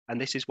 And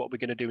this is what we're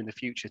going to do in the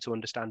future to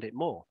understand it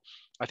more.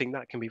 I think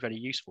that can be very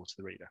useful to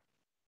the reader.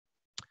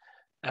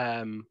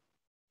 And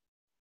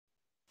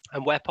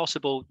where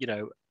possible,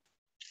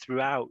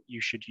 throughout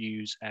you should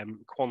use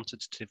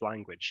quantitative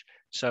language.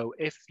 So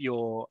if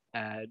your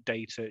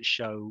data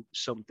show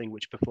something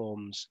which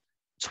performs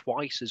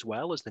twice as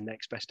well as the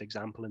next best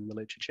example in the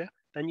literature,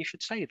 then you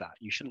should say that.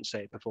 You shouldn't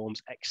say it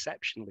performs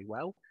exceptionally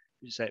well.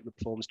 You say it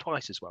performs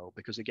twice as well,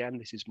 because again,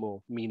 this is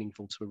more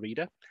meaningful to a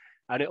reader.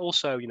 And it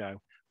also,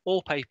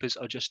 all papers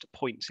are just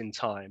points in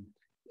time.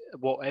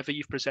 whatever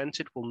you've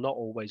presented will not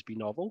always be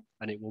novel,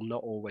 and it will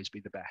not always be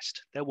the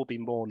best. There will be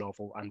more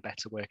novel and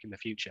better work in the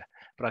future.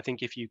 But I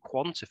think if you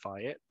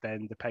quantify it,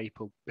 then the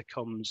paper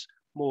becomes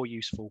more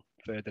useful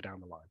further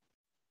down the line.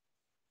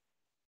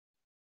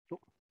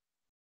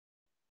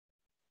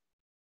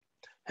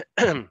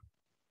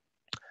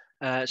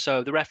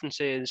 So the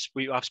references,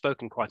 I've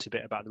spoken quite a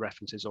bit about the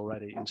references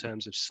already in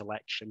terms of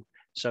selection.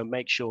 So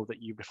make sure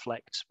that you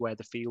reflect where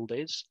the field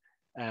is.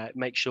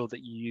 Make sure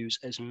that you use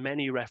as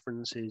many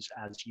references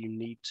as you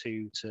need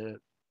to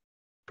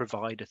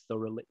provide a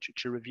thorough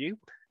literature review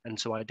and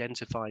to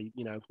identify,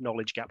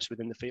 knowledge gaps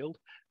within the field.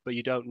 But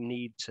you don't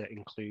need to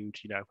include,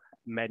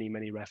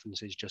 many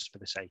references just for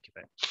the sake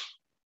of it.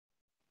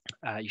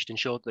 You should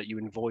ensure that you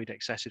avoid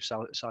excessive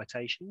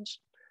citations,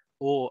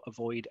 or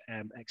avoid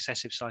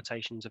excessive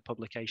citations of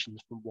publications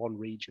from one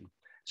region.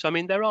 So, I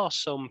mean, there are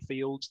some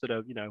fields that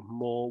are,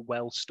 more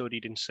well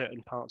studied in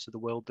certain parts of the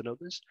world than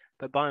others,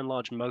 but by and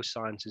large, most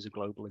science is a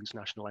global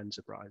international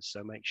enterprise.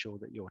 So make sure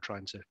that you're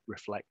trying to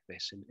reflect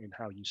this in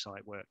how you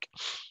cite work.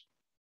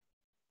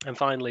 And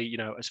finally,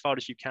 as far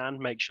as you can,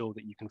 make sure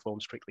that you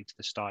conform strictly to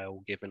the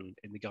style given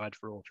in the guide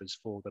for authors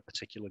for the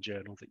particular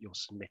journal that you're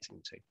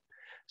submitting to.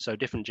 So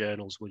different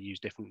journals will use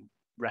different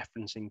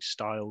referencing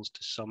styles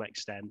to some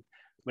extent.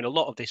 I mean, a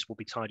lot of this will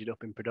be tidied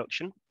up in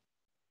production.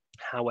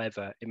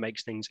 However, it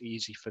makes things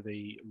easy for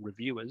the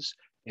reviewers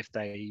if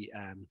they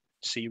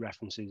see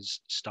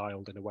references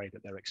styled in a way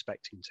that they're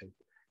expecting to.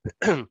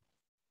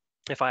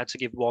 If I had to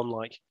give one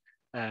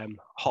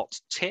hot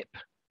tip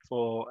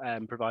for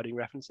providing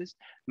references,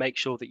 make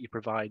sure that you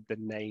provide the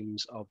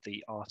names of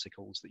the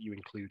articles that you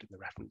include in the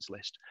reference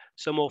list.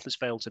 Some authors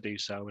fail to do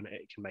so, and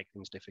it can make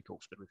things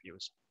difficult for the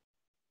reviewers.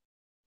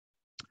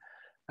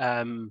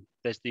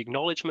 There's the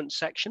acknowledgement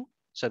section.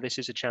 So this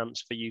is a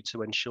chance for you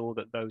to ensure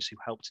that those who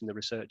helped in the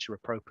research are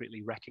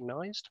appropriately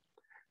recognised.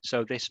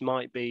 So this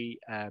might be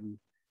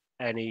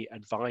any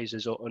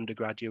advisors or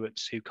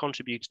undergraduates who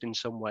contributed in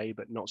some way,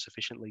 but not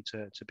sufficiently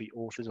to be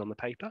authors on the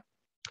paper.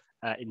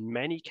 In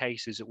many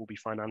cases, it will be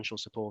financial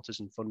supporters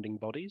and funding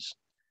bodies.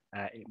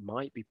 It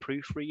might be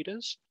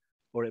proofreaders,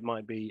 or it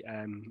might be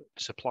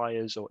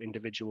suppliers or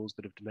individuals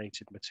that have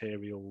donated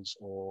materials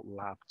or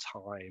lab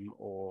time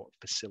or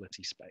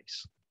facility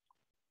space.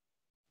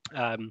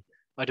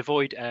 I'd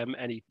avoid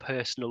any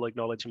personal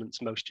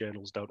acknowledgements. Most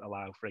journals don't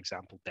allow, for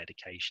example,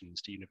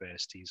 dedications to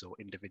universities or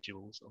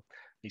individuals or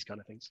these kind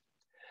of things.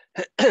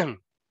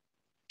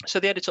 So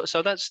the editor,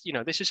 so that's,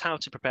 this is how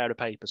to prepare a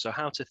paper. So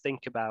how to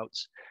think about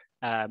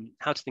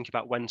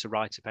when to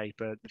write a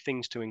paper, the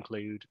things to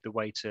include, the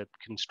way to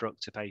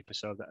construct a paper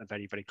so that a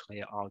very, very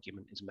clear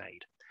argument is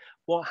made.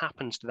 What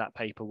happens to that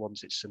paper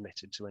once it's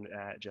submitted to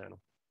a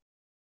journal?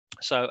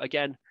 So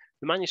again,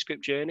 the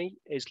manuscript journey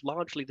is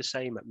largely the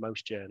same at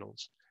most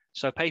journals.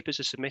 So papers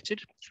are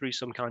submitted through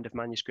some kind of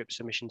manuscript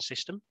submission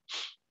system.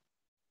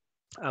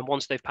 And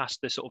once they've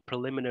passed the sort of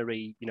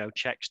preliminary,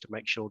 checks to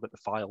make sure that the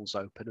file's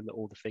open and that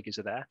all the figures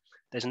are there,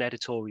 there's an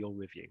editorial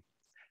review.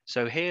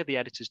 So here the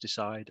editors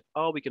decide,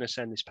 are we going to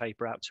send this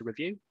paper out to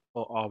review,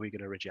 or are we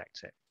going to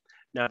reject it?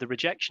 Now, the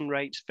rejection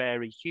rates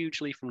vary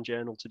hugely from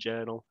journal to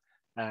journal.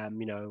 A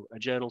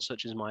journal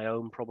such as my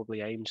own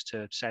probably aims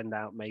to send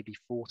out maybe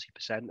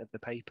 40% of the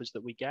papers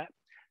that we get.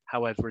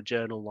 However, a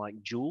journal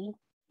like Joule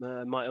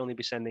might only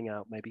be sending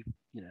out maybe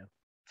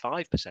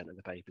 5% of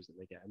the papers that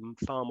they get, and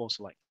far more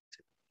selective.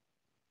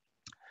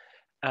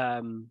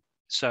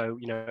 So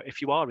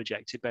if you are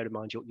rejected, bear in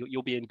mind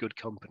you'll be in good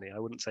company. I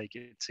wouldn't take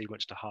it too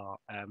much to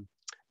heart.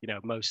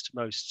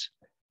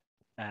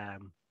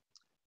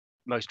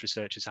 Most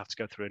researchers have to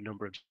go through a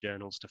number of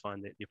journals to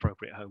find the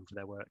appropriate home for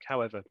their work.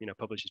 However,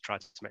 publishers try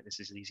to make this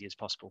as easy as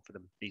possible for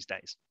them these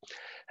days.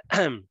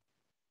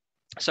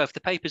 So if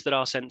the papers that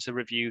are sent to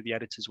review, the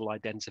editors will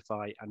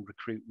identify and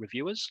recruit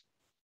reviewers.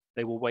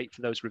 They will wait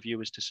for those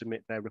reviewers to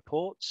submit their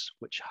reports,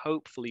 which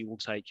hopefully will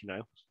take,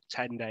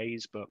 10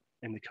 days, but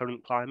in the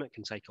current climate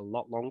can take a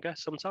lot longer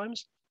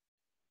sometimes.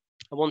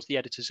 And once the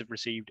editors have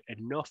received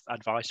enough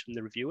advice from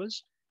the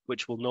reviewers,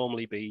 which will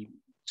normally be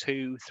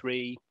 2,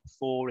 3,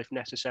 4, if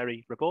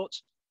necessary,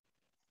 reports,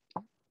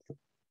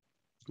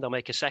 they'll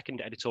make a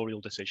second editorial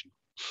decision.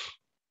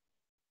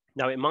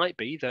 Now, it might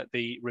be that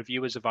the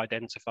reviewers have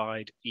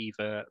identified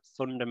either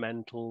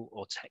fundamental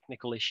or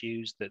technical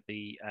issues that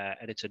the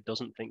editor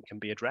doesn't think can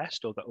be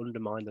addressed or that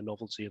undermine the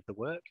novelty of the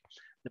work.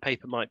 The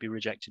paper might be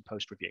rejected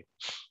post-review.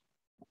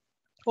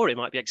 Or it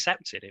might be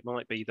accepted. It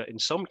might be that in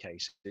some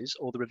cases,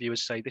 all the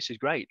reviewers say, this is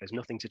great, there's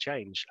nothing to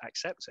change,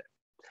 accept it.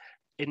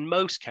 In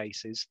most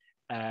cases,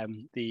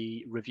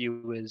 the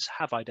reviewers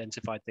have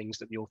identified things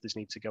that the authors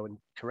need to go and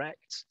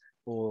correct,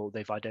 or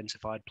they've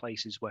identified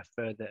places where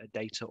further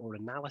data or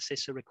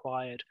analysis are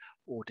required,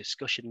 or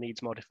discussion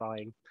needs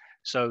modifying.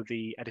 So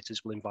the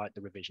editors will invite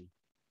the revision.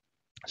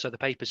 So the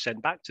paper's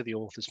sent back to the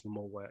authors for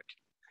more work.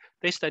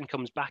 This then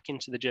comes back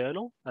into the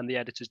journal, and the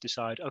editors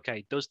decide,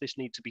 okay, does this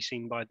need to be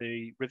seen by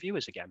the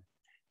reviewers again?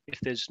 If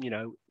there's,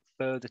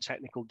 further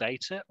technical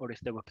data, or if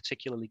there were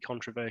particularly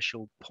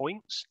controversial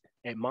points,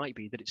 it might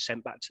be that it's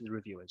sent back to the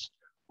reviewers.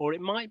 Or it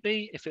might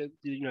be, if the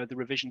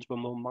revisions were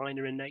more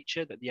minor in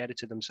nature, that the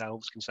editor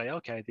themselves can say,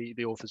 okay,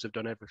 the authors have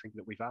done everything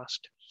that we've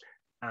asked,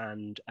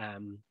 and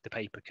the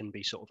paper can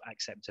be sort of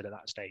accepted at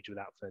that stage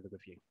without further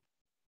review.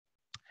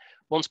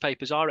 Once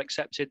papers are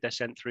accepted, they're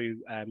sent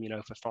through,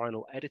 for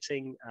final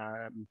editing,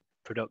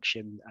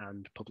 production,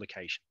 and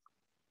publication.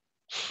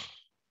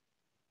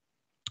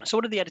 So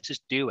what do the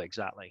editors do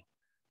exactly?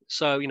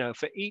 So,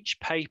 for each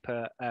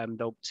paper,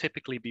 there'll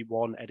typically be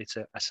one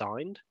editor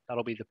assigned.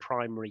 That'll be the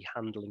primary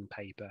handling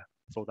paper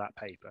for that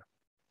paper,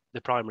 the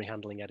primary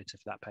handling editor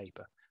for that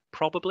paper.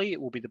 Probably it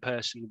will be the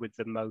person with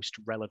the most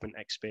relevant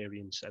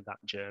experience at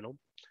that journal,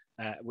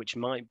 which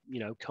might,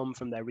 come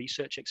from their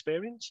research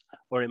experience,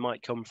 or it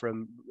might come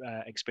from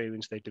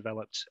experience they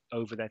developed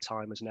over their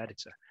time as an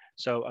editor.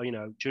 So,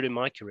 during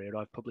my career,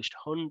 I've published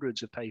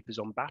hundreds of papers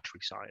on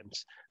battery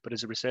science, but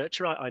as a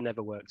researcher, I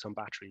never worked on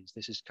batteries.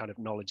 This is kind of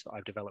knowledge that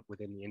I've developed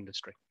within the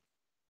industry.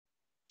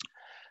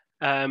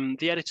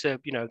 The editor,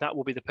 that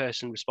will be the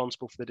person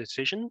responsible for the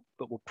decision,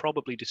 but will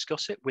probably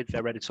discuss it with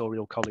their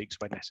editorial colleagues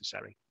where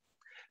necessary.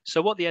 So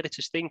what the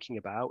editor's thinking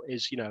about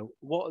is,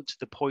 what's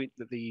the point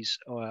that these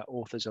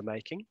authors are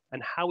making,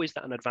 and how is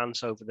that an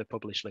advance over the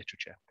published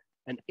literature?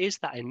 And is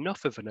that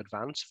enough of an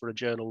advance for a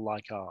journal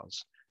like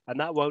ours? And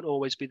that won't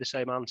always be the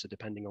same answer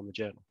depending on the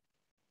journal.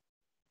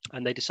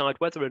 And they decide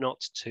whether or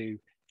not to,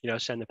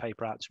 send the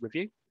paper out to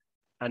review.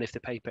 And if the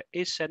paper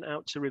is sent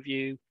out to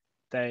review,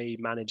 they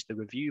manage the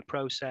review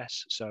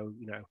process. So,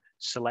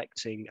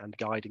 selecting and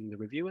guiding the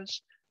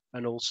reviewers.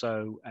 And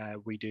also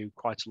we do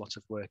quite a lot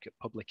of work at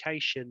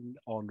publication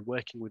on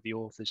working with the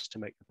authors to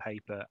make the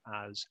paper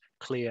as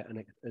clear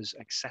and as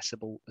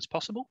accessible as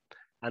possible,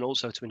 and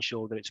also to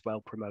ensure that it's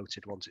well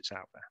promoted once it's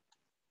out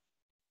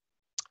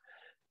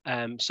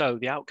there. So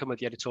the outcome of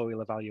the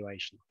editorial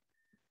evaluation.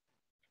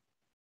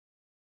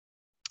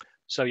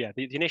 So yeah,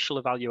 the initial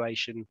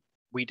evaluation,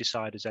 we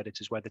decide as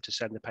editors whether to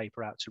send the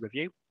paper out to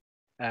review.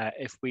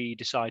 If we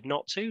decide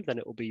not to, then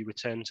it will be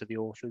returned to the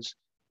authors.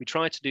 We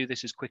try to do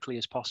this as quickly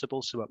as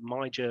possible. So at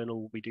my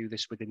journal, we do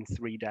this within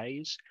 3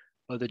 days.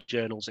 Other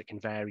journals, it can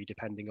vary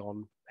depending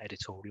on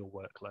editorial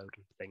workload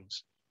and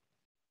things.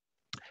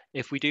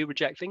 If we do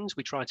reject things,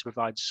 we try to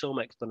provide some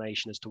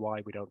explanation as to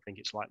why we don't think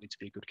it's likely to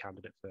be a good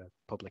candidate for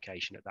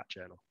publication at that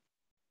journal.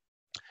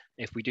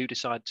 If we do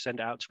decide to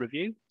send it out to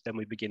review, then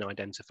we begin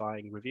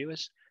identifying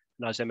reviewers.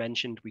 And as I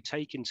mentioned, we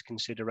take into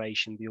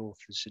consideration the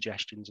author's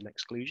suggestions and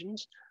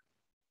exclusions,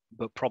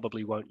 but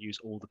probably won't use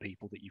all the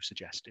people that you've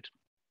suggested.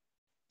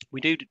 We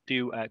do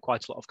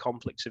quite a lot of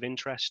conflicts of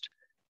interest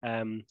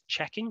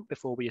checking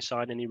before we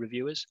assign any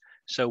reviewers.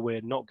 So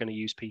we're not going to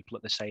use people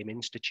at the same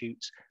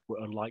institutes.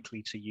 We're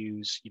unlikely to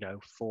use,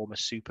 former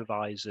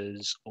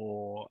supervisors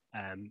or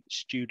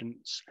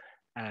students.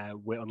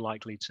 We're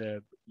unlikely to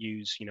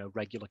use,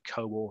 regular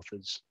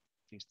co-authors.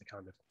 These are the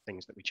kind of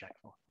things that we check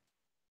for.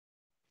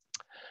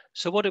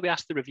 So what do we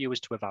ask the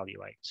reviewers to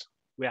evaluate?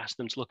 We ask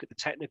them to look at the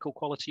technical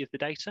quality of the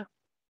data,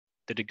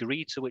 the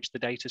degree to which the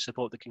data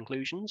support the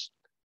conclusions,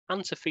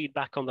 and to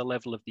feedback on the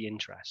level of the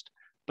interest,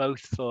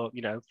 both for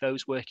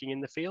those working in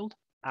the field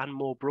and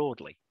more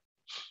broadly.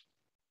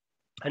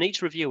 And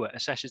each reviewer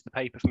assesses the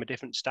paper from a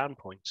different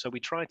standpoint, so we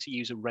try to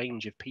use a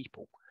range of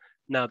people.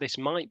 Now, this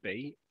might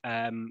be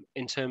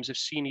in terms of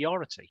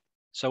seniority.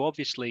 So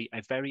obviously,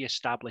 a very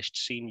established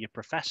senior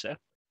professor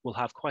will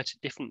have quite a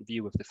different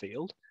view of the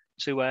field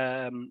to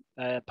a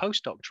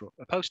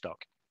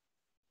postdoc.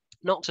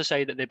 Not to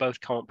say that they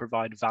both can't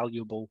provide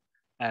valuable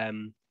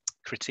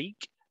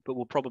critique, but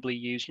we'll probably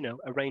use,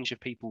 a range of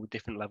people with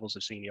different levels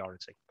of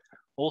seniority.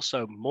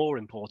 Also, more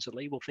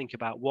importantly, we'll think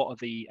about what are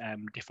the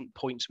different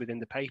points within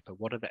the paper.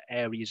 What are the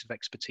areas of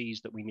expertise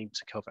that we need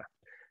to cover?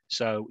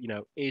 So,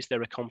 is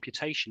there a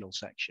computational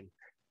section?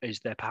 Is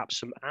there perhaps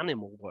some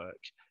animal work?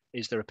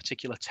 Is there a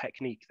particular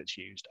technique that's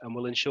used? And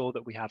we'll ensure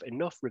that we have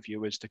enough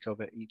reviewers to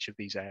cover each of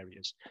these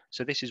areas.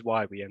 So this is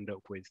why we end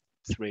up with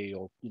 3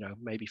 or,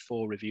 maybe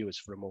 4 reviewers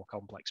for a more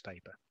complex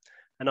paper.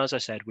 And as I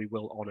said, we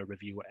will honor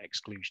reviewer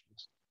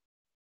exclusions.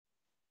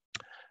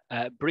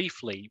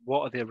 Briefly,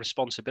 what are the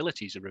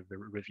responsibilities of a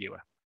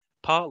reviewer?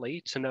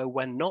 Partly to know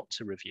when not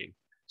to review.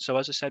 So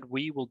as I said,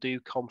 we will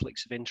do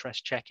conflicts of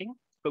interest checking,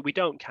 but we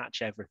don't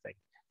catch everything.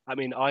 I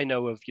mean, I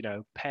know of,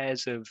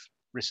 pairs of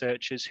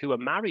researchers who are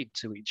married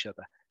to each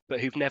other,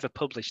 but who've never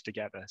published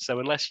together. So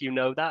unless you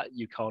know that,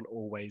 you can't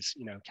always,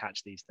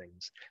 catch these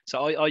things.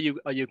 So are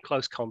you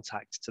close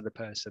contact to the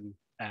person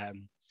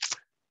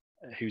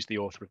who's the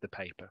author of the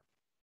paper?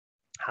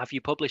 Have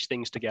you published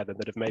things together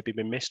that have maybe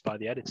been missed by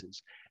the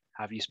editors?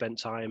 Have you spent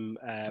time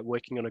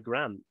working on a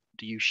grant?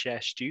 Do you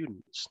share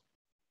students?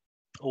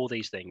 All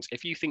these things.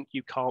 If you think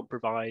you can't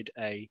provide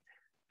a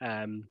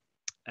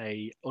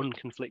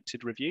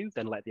unconflicted review,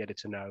 then let the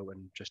editor know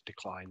and just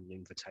decline the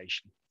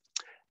invitation.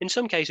 In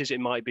some cases, it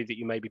might be that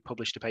you maybe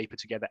published a paper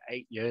together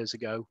 8 years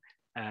ago,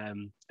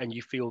 and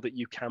you feel that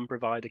you can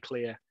provide a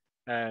clear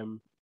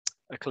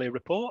a clear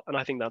report, and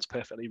I think that's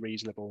perfectly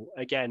reasonable.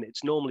 Again,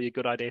 it's normally a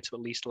good idea to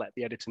at least let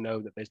the editor know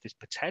that there's this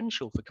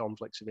potential for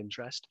conflicts of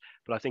interest,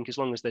 but I think as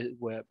long as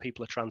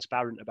people are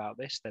transparent about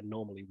this, then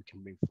normally we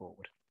can move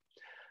forward.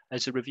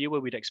 As a reviewer,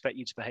 we'd expect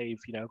you to behave,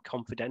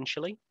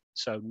 confidentially,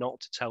 so not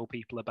to tell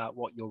people about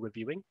what you're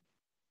reviewing,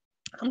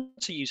 and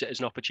to use it as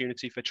an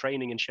opportunity for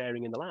training and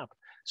sharing in the lab.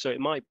 So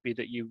it might be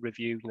that you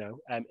review,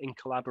 in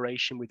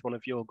collaboration with one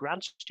of your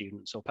grad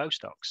students or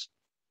postdocs.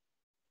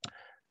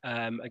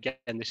 Again,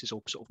 this is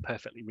all sort of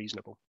perfectly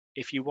reasonable.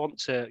 If you want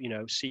to,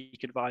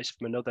 seek advice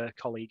from another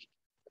colleague,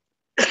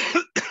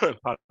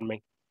 pardon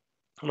me,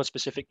 on a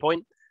specific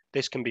point,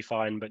 this can be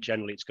fine, but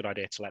generally it's a good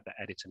idea to let the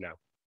editor know.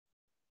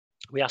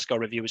 We ask our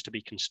reviewers to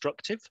be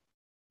constructive,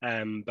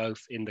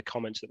 both in the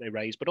comments that they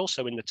raise, but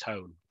also in the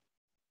tone,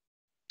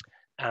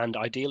 and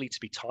ideally to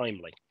be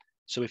timely.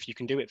 So if you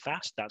can do it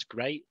fast, that's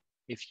great.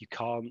 If you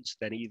can't,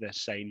 then either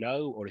say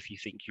no, or if you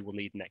think you will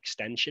need an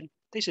extension,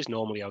 this is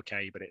normally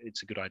okay, but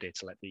it's a good idea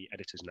to let the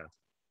editors know.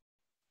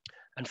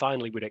 And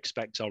finally, we'd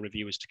expect our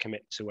reviewers to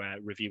commit to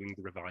reviewing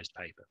the revised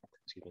paper.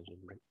 Excuse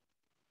me.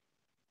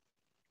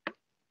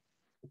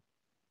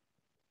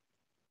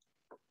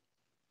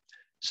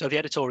 So the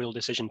editorial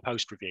decision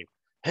post-review.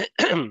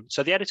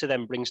 So the editor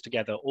then brings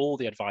together all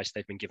the advice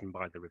they've been given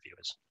by the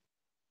reviewers,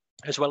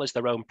 as well as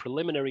their own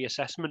preliminary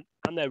assessment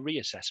and their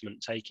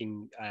reassessment,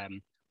 taking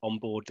on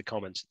board the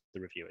comments of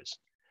the reviewers.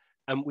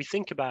 And we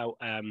think about,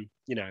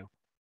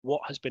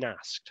 what has been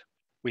asked.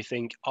 We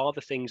think, are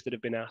the things that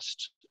have been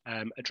asked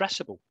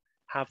addressable?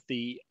 Have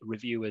the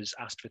reviewers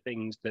asked for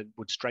things that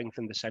would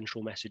strengthen the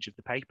central message of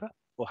the paper,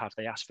 or have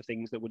they asked for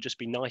things that would just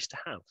be nice to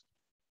have?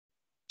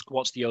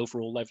 What's the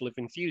overall level of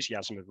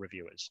enthusiasm of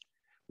reviewers?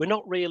 We're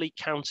not really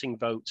counting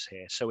votes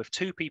here. So if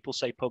two people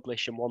say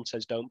publish and one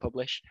says don't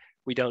publish,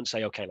 we don't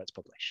say, okay, let's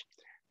publish.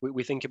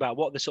 We think about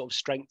what the sort of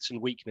strengths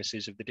and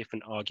weaknesses of the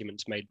different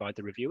arguments made by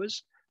the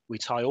reviewers. We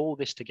tie all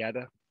this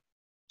together,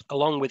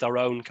 along with our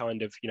own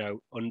kind of,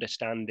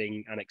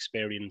 understanding and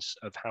experience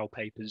of how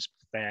papers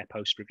fare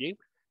post-review,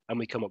 and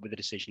we come up with a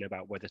decision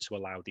about whether to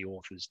allow the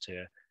authors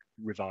to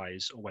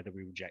revise or whether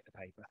we reject the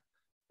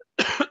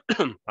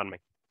paper. Pardon me.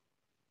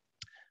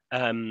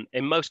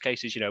 In most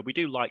cases, we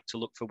do like to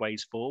look for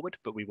ways forward,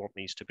 but we want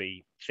these to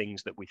be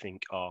things that we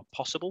think are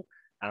possible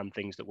and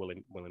things that will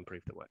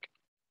improve the work.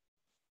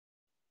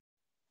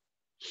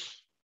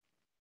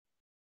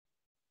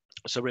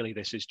 So really,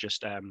 this is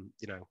just,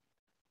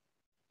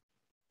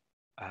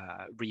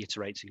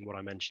 reiterating what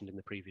I mentioned in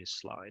the previous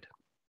slide.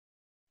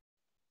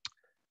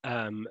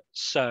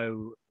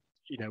 So,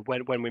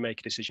 when we make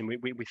a decision,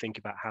 we think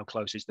about how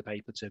close is the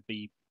paper to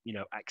be,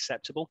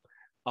 acceptable.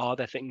 Are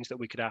there things that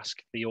we could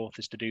ask the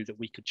authors to do that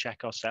we could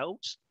check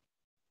ourselves?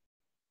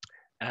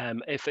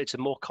 If it's a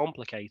more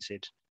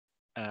complicated,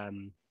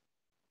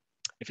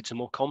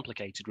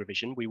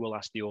 revision, we will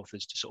ask the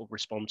authors to sort of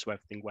respond to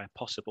everything where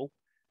possible.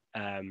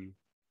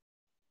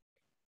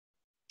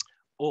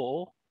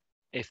 Or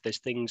if there's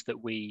things that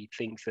we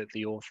think that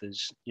the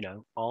authors,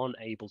 aren't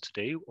able to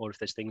do, or if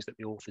there's things that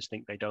the authors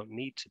think they don't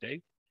need to do,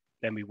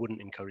 then we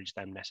wouldn't encourage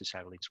them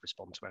necessarily to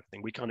respond to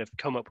everything. We kind of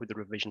come up with a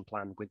revision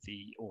plan with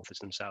the authors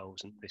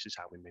themselves, and this is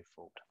how we move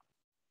forward.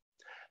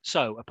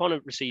 So upon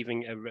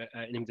receiving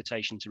an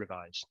invitation to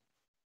revise.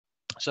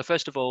 So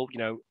first of all,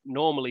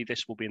 normally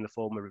this will be in the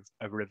form of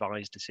a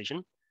revised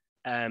decision.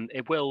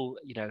 It will,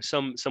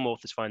 some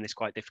authors find this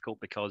quite difficult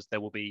because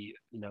there will be,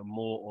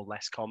 more or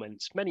less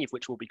comments, many of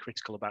which will be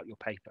critical about your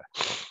paper.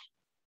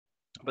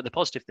 But the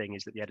positive thing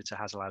is that the editor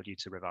has allowed you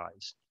to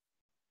revise.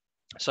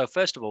 So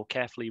first of all,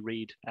 carefully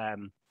read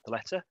the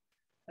letter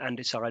and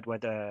decide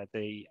whether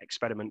the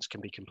experiments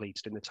can be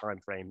completed in the time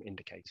frame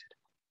indicated.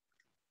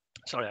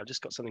 Sorry, I've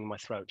just got something in my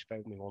throat. Bear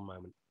with me one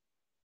moment.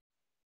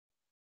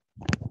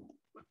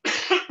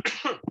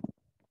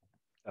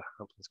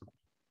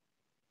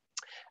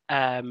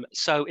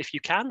 So if you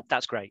can,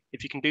 that's great.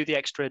 If you can do the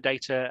extra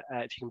data,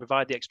 if you can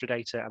provide the extra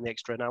data and the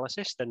extra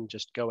analysis, then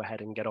just go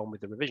ahead and get on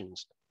with the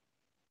revisions.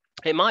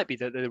 It might be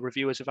that the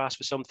reviewers have asked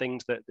for some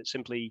things that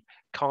simply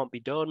can't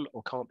be done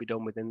or can't be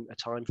done within a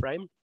time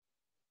frame.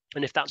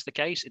 And if that's the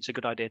case, it's a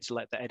good idea to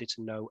let the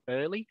editor know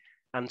early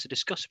and to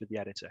discuss with the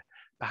editor.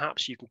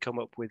 Perhaps you can come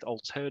up with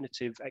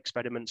alternative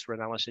experiments for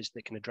analysis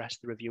that can address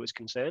the reviewer's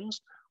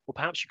concerns, or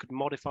perhaps you could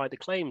modify the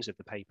claims of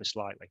the paper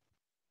slightly.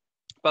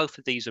 Both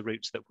of these are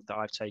routes that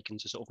I've taken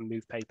to sort of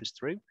move papers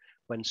through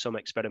when some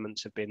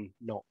experiments have been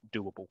not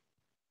doable.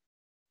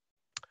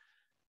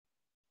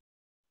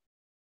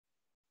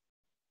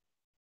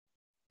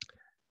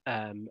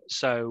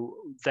 So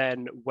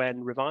then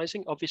when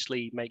revising,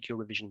 obviously make your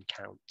revision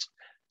count.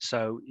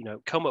 So,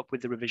 come up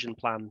with the revision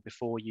plan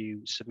before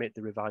you submit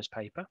the revised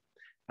paper.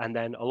 And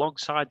then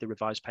alongside the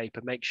revised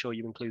paper, make sure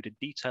you include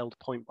a detailed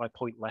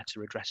point-by-point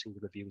letter addressing the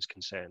reviewer's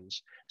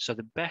concerns. So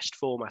the best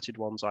formatted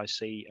ones I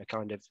see are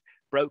kind of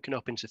broken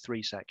up into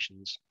 3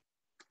 sections.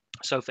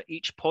 So for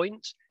each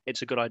point,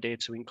 it's a good idea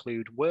to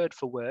include word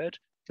for word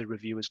the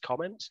reviewer's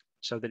comments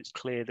so that it's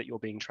clear that you're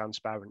being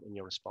transparent in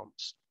your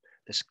response.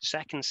 The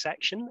second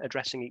section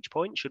addressing each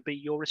point should be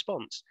your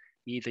response.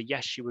 Either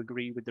yes, you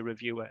agree with the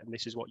reviewer and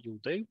this is what you'll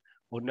do,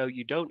 or no,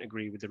 you don't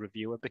agree with the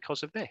reviewer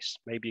because of this,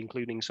 maybe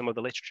including some of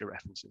the literature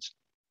references.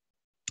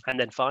 And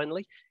then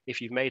finally,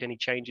 if you've made any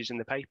changes in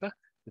the paper,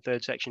 the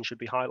third section should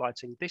be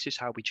highlighting, this is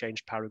how we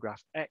changed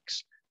paragraph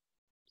X,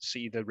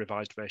 see the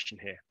revised version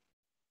here.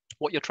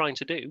 What you're trying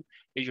to do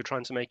is you're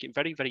trying to make it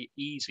very, very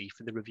easy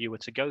for the reviewer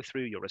to go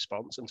through your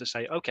response and to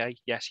say, okay,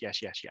 yes,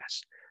 yes, yes,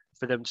 yes,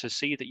 for them to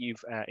see that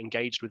you've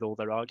engaged with all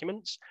their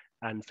arguments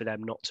and for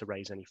them not to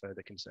raise any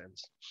further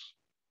concerns.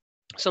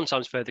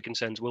 Sometimes further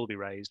concerns will be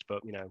raised,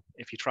 but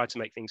if you try to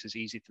make things as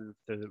easy for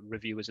the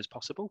reviewers as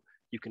possible,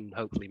 you can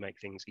hopefully make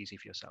things easy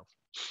for yourself.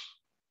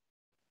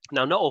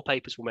 Now, not all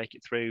papers will make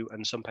it through,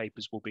 and some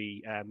papers will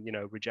be,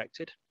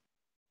 rejected.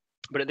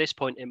 But at this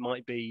point, it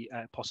might be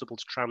possible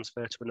to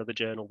transfer to another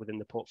journal within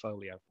the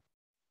portfolio.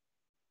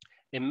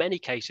 In many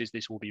cases,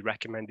 this will be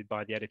recommended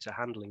by the editor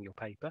handling your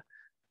paper.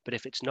 But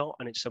if it's not,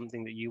 and it's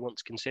something that you want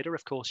to consider,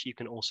 of course, you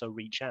can also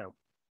reach out.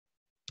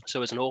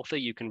 So as an author,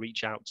 you can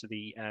reach out to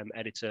the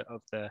editor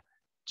of the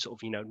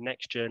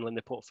next journal in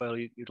the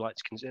portfolio you'd like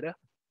to consider.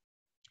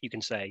 You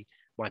can say,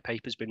 my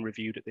paper's been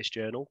reviewed at this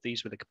journal.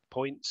 These were the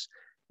points.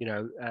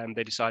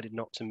 They decided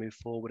not to move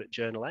forward at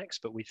journal X,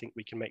 but we think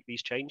we can make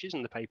these changes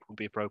and the paper will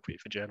be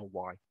appropriate for journal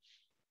Y.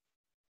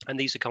 And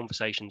these are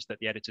conversations that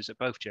the editors at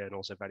both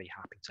journals are very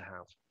happy to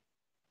have.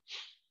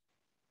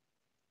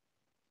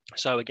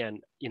 So again,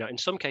 in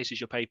some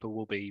cases, your paper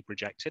will be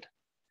rejected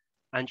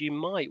and you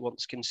might want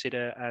to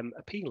consider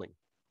appealing.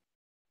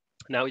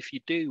 Now, if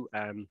you do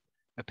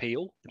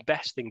appeal, the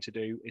best thing to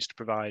do is to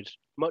provide,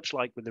 much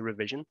like with the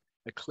revision,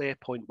 a clear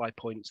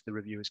point-by-point to the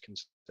reviewer's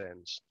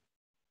concerns.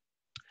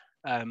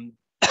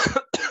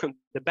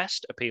 The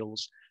best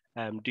appeals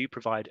do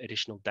provide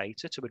additional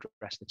data to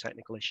address the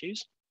technical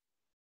issues.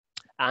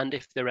 And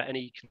if there are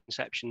any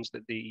conceptions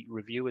that the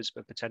reviewers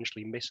have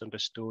potentially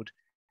misunderstood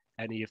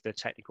any of the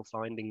technical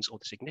findings or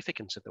the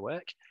significance of the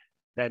work,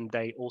 then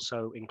they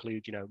also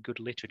include, good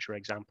literature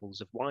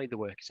examples of why the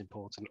work is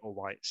important or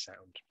why it's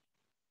sound.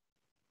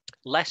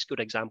 Less good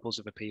examples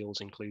of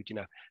appeals include,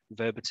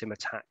 verbatim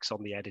attacks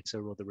on the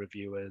editor or the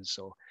reviewers,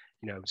 or,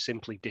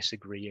 simply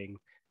disagreeing.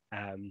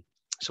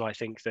 So I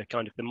think the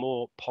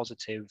more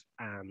positive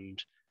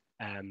and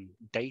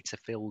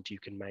data-filled you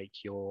can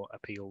make your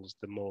appeals,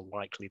 the more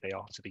likely they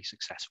are to be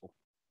successful.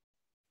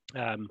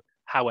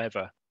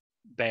 However,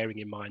 bearing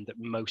in mind that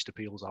most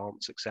appeals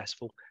aren't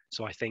successful,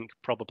 so I think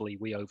probably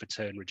we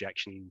overturn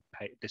rejection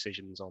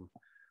decisions on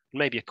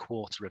maybe a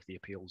quarter of the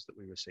appeals that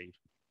we receive.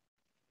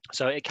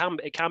 So it can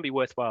be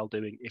worthwhile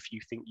doing if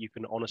you think you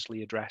can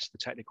honestly address the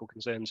technical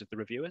concerns of the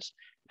reviewers.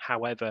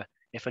 However,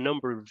 if a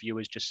number of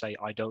reviewers just say,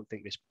 I don't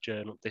think this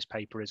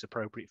paper is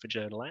appropriate for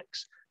journal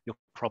X, you're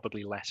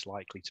probably less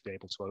likely to be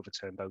able to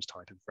overturn those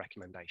type of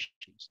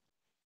recommendations.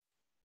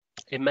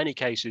 In many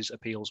cases,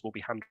 appeals will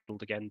be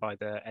handled again by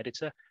the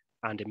editor,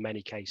 and in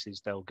many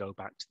cases, they'll go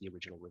back to the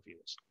original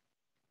reviewers.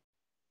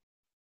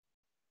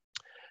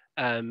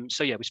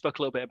 So yeah, we spoke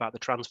a little bit about the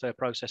transfer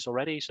process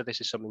already. So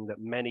this is something that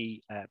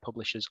many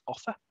publishers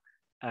offer.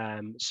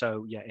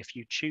 So yeah, if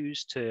you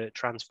choose to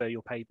transfer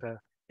your paper,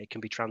 it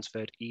can be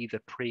transferred either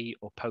pre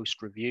or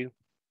post review.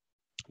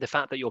 The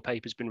fact that your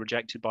paper has been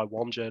rejected by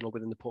one journal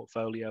within the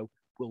portfolio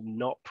will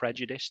not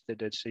prejudice the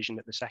decision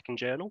at the second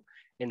journal.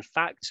 In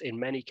fact, in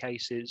many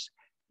cases,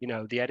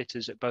 the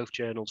editors at both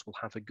journals will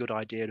have a good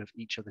idea of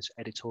each other's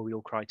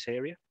editorial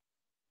criteria.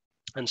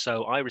 And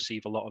so I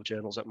receive a lot of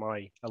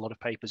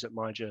papers at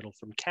my journal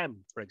from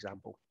Chem, for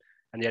example,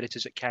 and the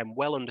editors at Chem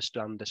well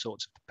understand the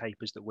sorts of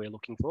papers that we're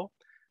looking for.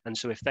 And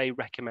so if they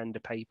recommend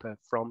a paper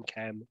from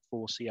Chem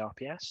for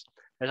CRPS,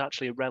 there's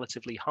actually a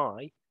relatively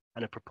high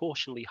and a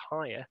proportionally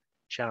higher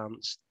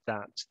chance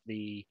that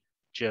the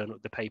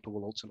paper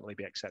will ultimately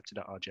be accepted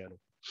at our journal.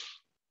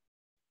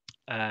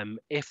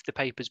 If the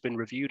paper's been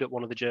reviewed at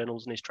one of the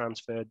journals and is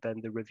transferred,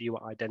 then the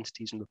reviewer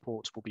identities and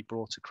reports will be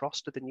brought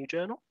across to the new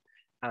journal.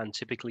 And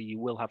typically you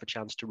will have a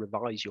chance to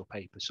revise your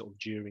paper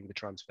during the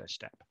transfer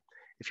step.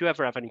 If you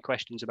ever have any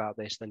questions about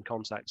this, then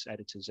contact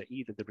editors at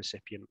either the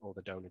recipient or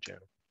the donor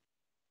journal.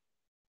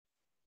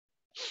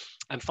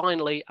 And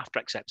finally, after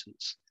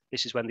acceptance,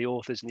 this is when the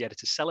authors and the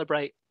editors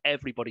celebrate.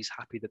 Everybody's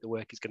happy that the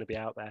work is going to be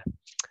out there.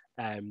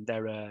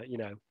 There are,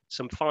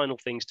 some final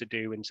things to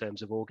do in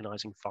terms of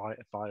organizing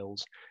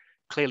files,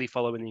 clearly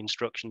following the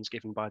instructions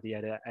given by the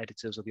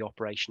editors or the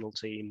operational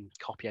team,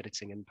 copy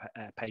editing and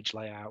page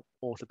layout,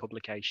 author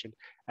publication.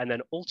 And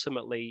then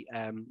ultimately,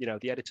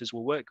 the editors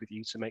will work with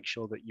you to make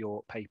sure that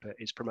your paper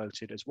is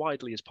promoted as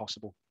widely as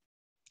possible,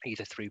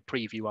 either through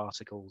preview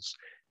articles,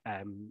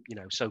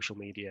 social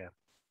media,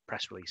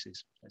 press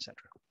releases, etc.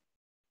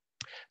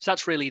 So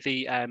that's really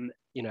the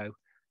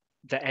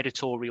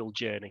editorial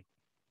journey.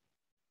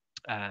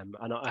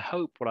 And I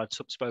hope what I've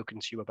spoken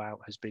to you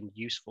about has been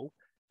useful.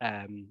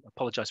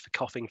 Apologize for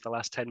coughing for the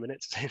last 10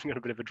 minutes. I've got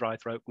a bit of a dry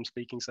throat from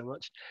speaking so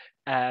much.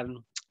 For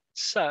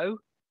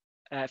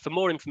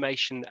more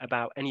information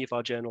about any of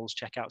our journals,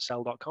 check out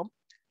cell.com.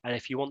 And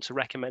if you want to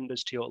recommend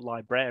us to your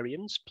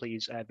librarians,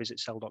 please visit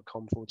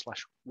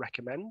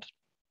cell.com/recommend.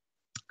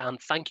 And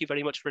thank you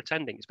very much for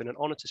attending. It's been an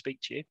honor to speak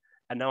to you.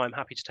 And now I'm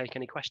happy to take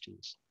any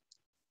questions.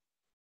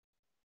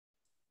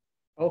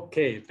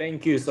 Okay,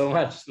 thank you so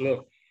much,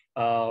 Luke,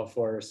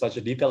 for such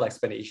a detailed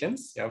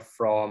explanations,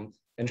 from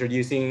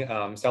introducing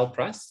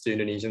CellPress to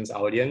Indonesians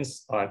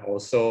audience, and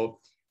also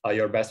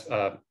your best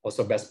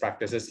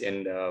practices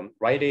in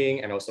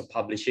writing and also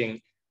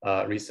publishing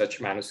research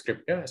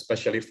manuscript,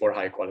 especially for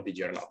high quality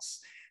journals.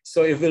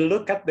 So if we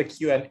look at the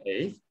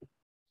Q&A,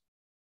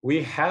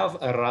 we have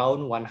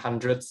around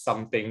 100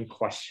 something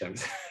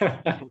questions,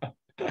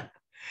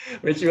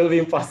 which will be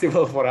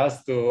impossible for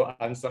us to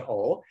answer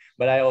all,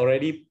 but I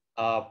already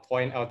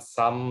point out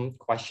some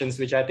questions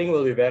which I think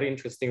will be very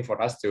interesting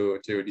for us to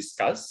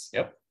discuss.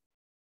 Yep.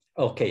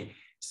 Okay,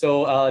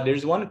 so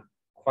there's one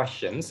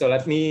question. So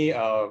let me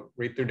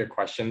read through the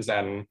questions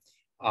and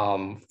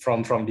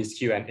from this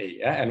Q&A.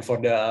 Yeah? And for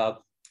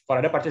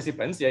other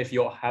participants, if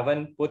you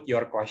haven't put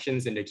your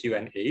questions in the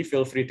Q&A,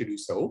 feel free to do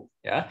so.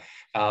 Yeah,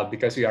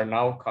 because we are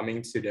now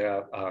coming to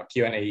the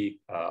Q&A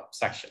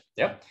section.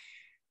 Yeah.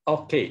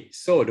 Okay,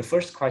 so the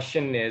first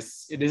question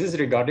is, this is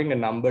regarding the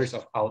numbers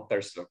of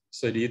authors.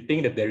 So do you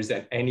think that there is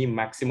any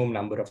maximum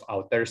number of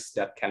authors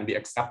that can be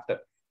accepted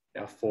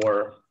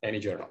for any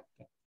journal?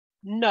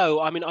 No,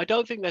 I mean, I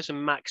don't think there's a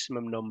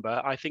maximum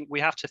number. I think we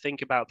have to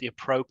think about the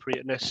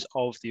appropriateness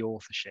of the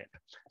authorship.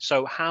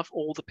 So have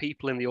all the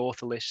people in the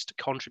author list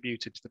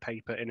contributed to the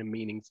paper in a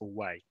meaningful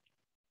way?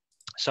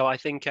 So I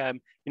think,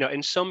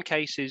 in some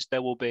cases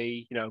there will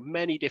be,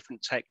 many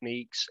different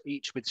techniques,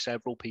 each with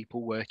several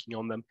people working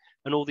on them,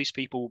 and all these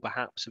people will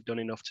perhaps have done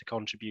enough to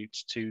contribute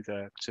to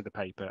the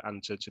paper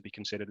and to be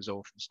considered as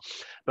authors.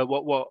 But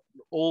what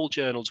all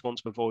journals want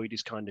to avoid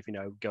is kind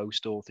of,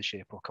 ghost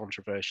authorship or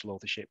controversial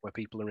authorship, where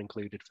people are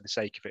included for the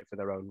sake of it for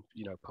their own,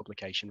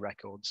 publication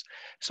records.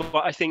 So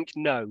I think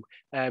no.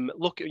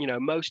 Look,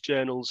 most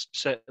journals,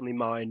 certainly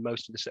mine,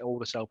 all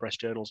the CellPress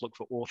journals look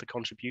for author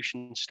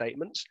contribution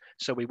statements.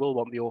 So we will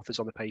want the authors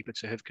on the paper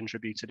to have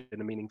contributed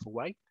in a meaningful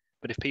way.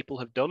 But if people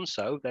have done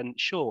so, then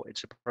sure,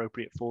 it's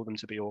appropriate for them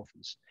to be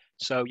authors.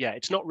 So yeah,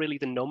 it's not really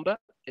the number,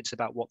 it's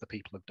about what the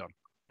people have done.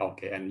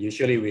 Okay, and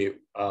usually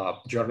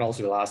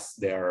journals will ask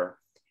their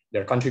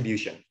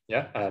contribution.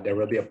 Yeah, there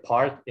will be a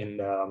part in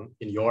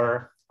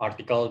your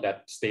article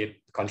that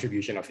state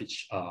contribution of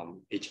each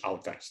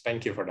author.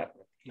 Thank you for that.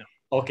 No.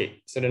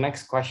 Okay, so the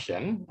next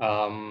question.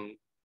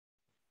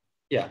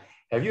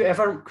 Have you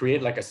ever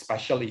created like a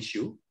special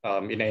issue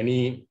in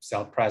any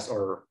CellPress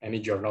or any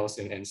journals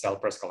in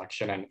CellPress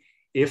collection? And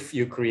if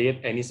you create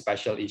any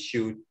special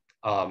issue,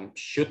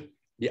 should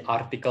the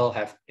article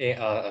have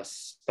a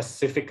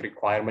specific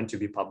requirement to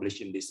be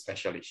published in this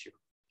special issue?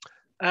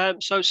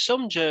 So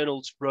some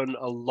journals run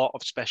a lot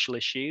of special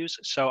issues.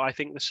 So I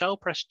think the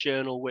CellPress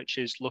journal, which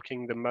is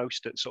looking the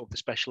most at sort of the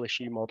special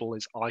issue model,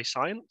 is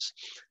iScience.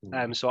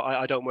 So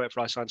I don't work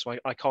for iScience, so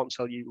I can't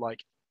tell you like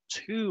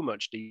too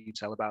much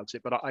detail about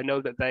it, but I know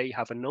that they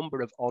have a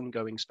number of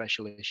ongoing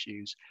special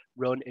issues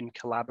run in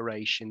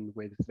collaboration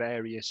with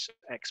various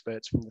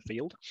experts from the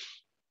field.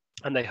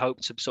 And they hope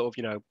to sort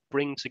of,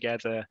 bring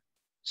together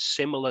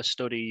similar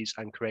studies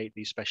and create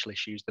these special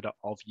issues that are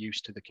of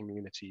use to the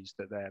communities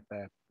that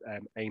they're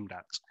aimed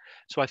at.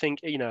 So I think,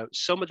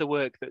 some of the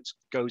work that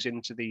goes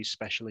into these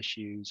special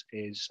issues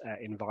is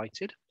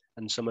invited,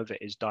 and some of it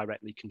is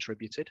directly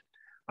contributed.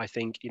 I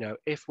think,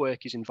 if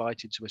work is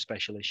invited to a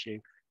special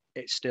issue,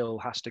 it still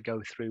has to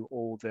go through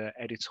all the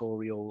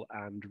editorial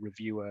and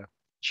reviewer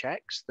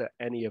checks that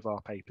any of our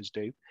papers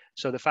do.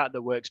 So the fact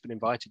that work's been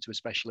invited to a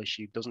special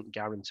issue doesn't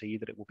guarantee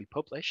that it will be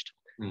published.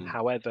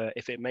 However,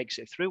 if it makes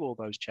it through all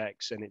those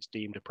checks and it's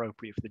deemed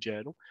appropriate for the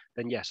journal,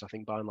 then yes, I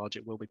think by and large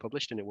it will be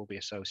published and it will be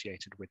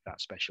associated with that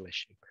special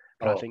issue.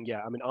 But I think,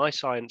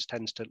 iScience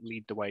tends to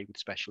lead the way with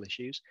special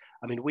issues.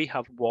 I mean, we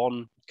have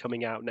one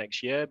coming out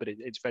next year, but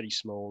it's very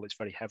small, it's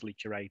very heavily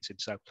curated,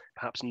 so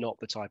perhaps not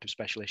the type of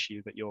special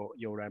issue that your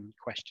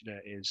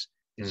questioner is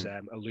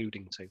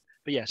alluding to.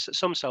 But yes,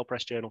 some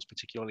CellPress journals,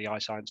 particularly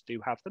iScience,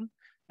 do have them,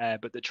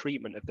 but the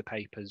treatment of the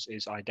papers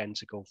is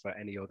identical for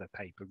any other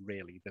paper,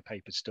 really. The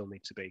papers still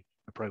need to be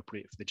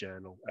appropriate for the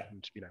journal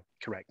and,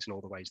 correct in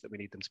all the ways that we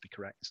need them to be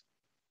correct.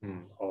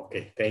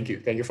 Okay, thank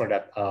you for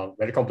that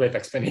very complete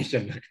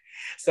explanation.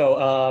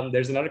 So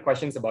there's another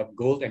questions about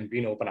gold and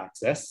green open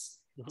access.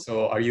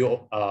 So are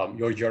you,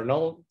 your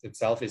journal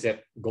itself, is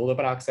it gold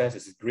open access,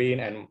 is it green?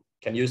 And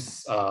can you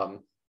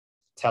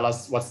tell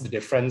us what's the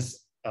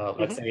difference?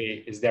 Let's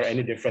say, is there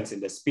any difference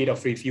in the speed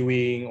of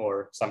reviewing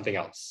or something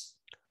else?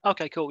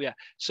 Okay, cool. Yeah.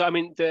 So, I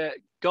mean, the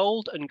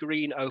gold and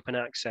green open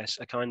access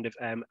are kind of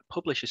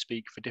publisher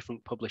speak for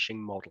different publishing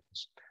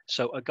models.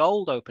 So a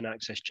gold open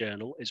access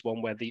journal is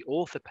one where the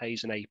author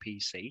pays an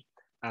APC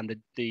and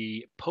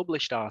the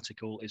published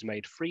article is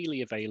made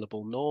freely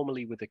available,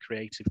 normally with a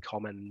Creative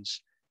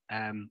Commons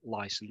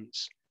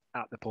license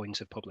at the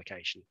point of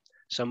publication.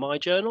 So my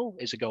journal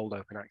is a gold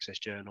open access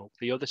journal.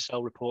 The other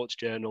Cell Reports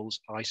journals,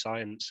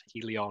 iScience,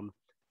 Helion,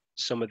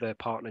 some of the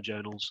partner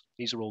journals,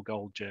 these are all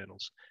gold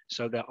journals.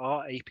 So there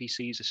are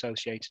APCs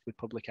associated with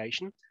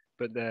publication,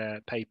 but the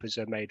papers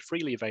are made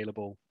freely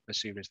available as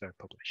soon as they're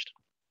published.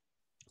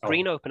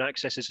 Green open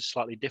access is a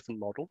slightly different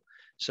model.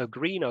 So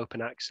green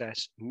open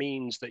access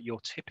means that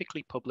you're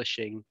typically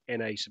publishing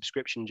in a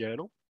subscription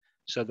journal.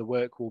 So the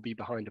work will be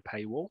behind a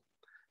paywall.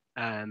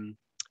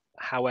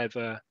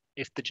 However,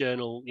 if the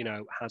journal,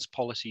 has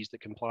policies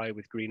that comply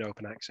with green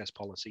open access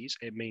policies,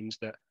 it means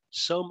that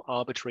some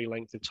arbitrary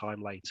length of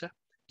time later,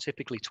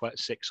 typically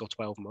 6 or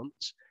 12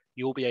 months,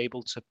 you'll be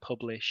able to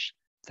publish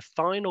the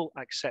final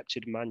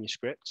accepted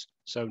manuscript.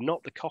 So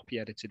not the copy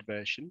edited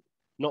version,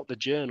 not the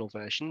journal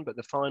version, but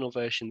the final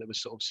version that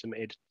was sort of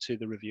submitted to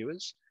the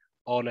reviewers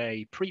on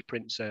a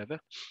preprint server.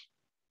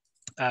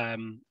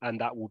 And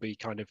that will be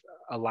kind of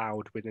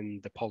allowed within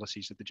the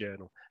policies of the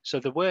journal. So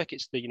the work,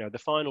 it's the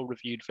final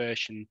reviewed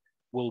version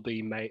will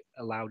be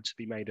allowed to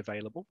be made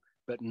available,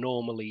 but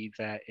normally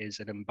there is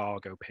an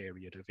embargo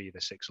period of either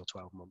 6 or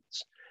 12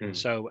 months.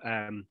 So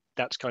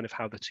that's kind of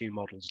how the two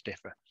models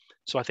differ.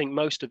 So I think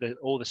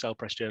all the Cell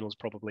Press journals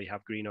probably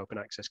have green open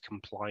access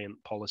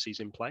compliant policies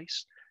in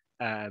place.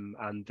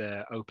 And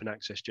the open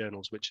access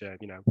journals, which are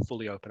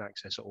fully open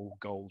access, are all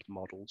gold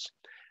models.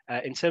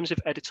 In terms of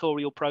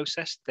editorial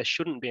process, there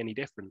shouldn't be any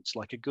difference.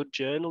 Like, a good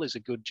journal is a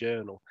good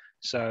journal.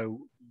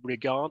 So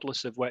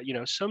regardless of where,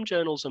 some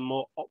journals are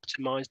more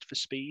optimized for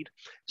speed.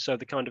 So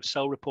the kind of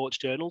Cell Reports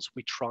journals,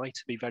 we try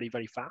to be very,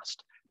 very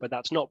fast, but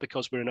that's not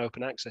because we're an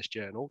open access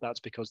journal. That's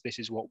because this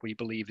is what we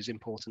believe is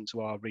important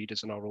to our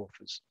readers and our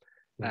authors.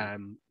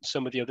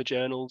 Some of the other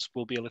journals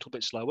will be a little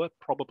bit slower,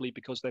 probably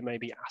because they may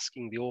be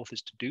asking the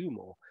authors to do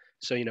more.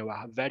 So,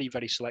 a very,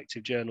 very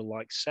selective journal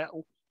like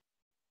Cell,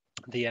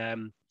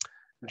 the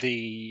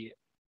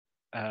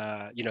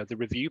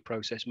review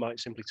process might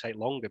simply take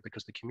longer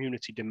because the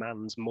community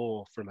demands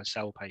more from a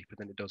Cell paper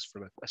than it does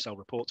from a Cell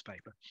Reports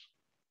paper.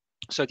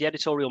 So the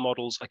editorial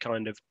models are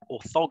kind of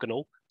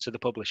orthogonal to the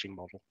publishing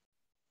model.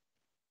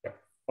 Yeah.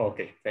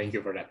 Okay, thank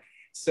you for that.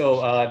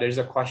 So there's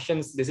a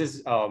question. This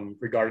is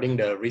regarding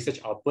the research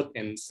output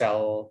in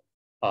Cell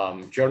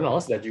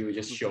journals that you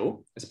just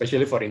showed,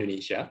 especially for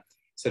Indonesia.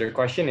 So the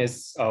question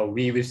is,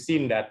 we've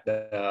seen that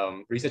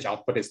the research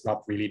output is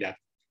not really that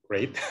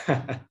great,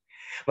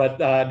 but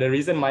the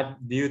reason might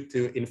be due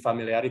to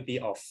infamiliarity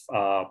of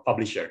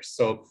publishers.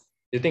 So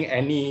do you think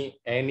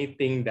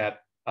anything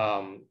that,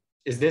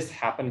 is this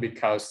happen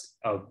because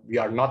we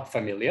are not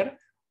familiar,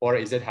 or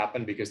is it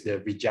happen because the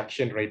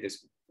rejection rate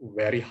is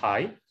very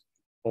high?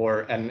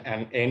 Or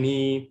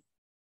any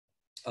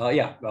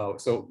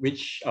so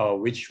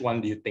which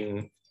one do you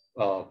think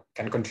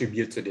can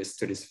contribute to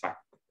this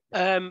fact?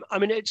 I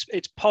mean,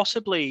 it's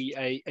possibly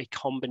a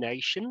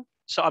combination.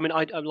 So I mean,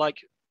 I like,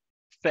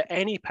 for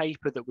any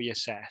paper that we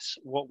assess,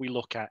 what we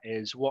look at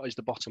is, what is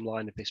the bottom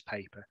line of this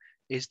paper?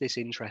 Is this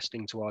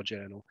interesting to our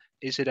journal?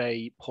 Is it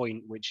a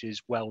point which is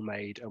well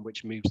made and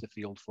which moves the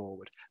field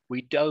forward?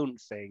 We don't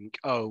think,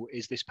 oh,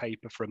 is this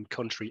paper from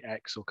country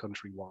X or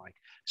country Y?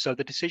 So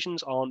the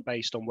decisions aren't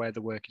based on where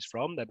the work is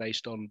from. They're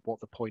based on what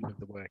the point of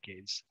the work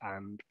is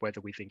and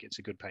whether we think it's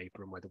a good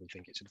paper and whether we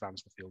think it's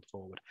advanced the field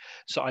forward.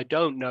 So I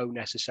don't know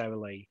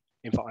necessarily.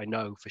 In fact, I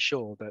know for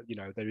sure that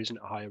there isn't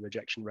a higher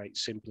rejection rate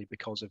simply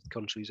because of the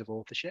countries of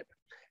authorship.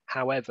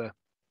 However,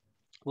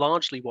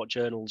 largely what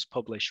journals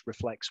publish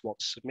reflects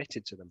what's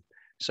submitted to them.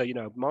 So,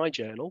 my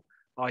journal,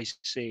 I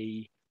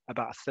see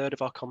about a third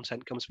of our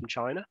content comes from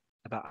China,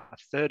 about a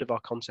third of our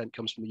content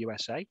comes from the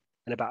USA,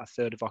 and about a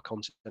third of our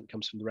content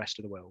comes from the rest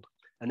of the world.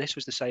 And this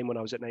was the same when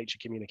I was at Nature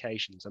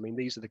Communications. I mean,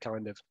 these are the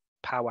kind of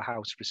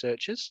powerhouse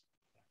researchers.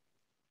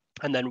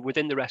 And then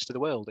within the rest of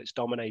the world, it's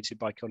dominated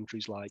by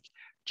countries like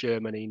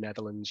Germany,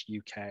 Netherlands,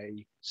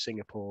 UK,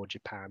 Singapore,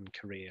 Japan,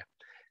 Korea.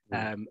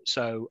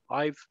 So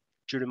I've,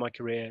 during my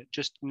career,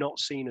 just not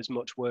seen as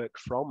much work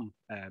from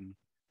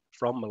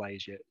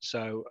Malaysia,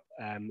 so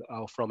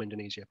or from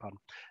Indonesia,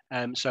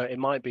 pardon. So it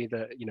might be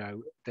that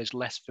there's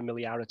less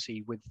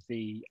familiarity with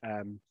the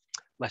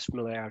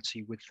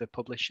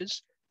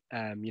publishers.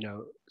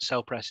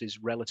 Cell Press is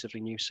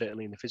relatively new,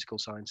 certainly in the physical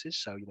sciences.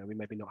 So we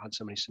maybe not had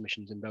so many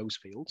submissions in those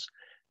fields,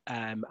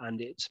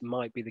 and it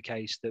might be the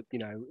case that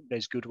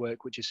there's good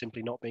work which is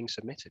simply not being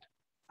submitted.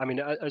 I mean,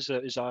 as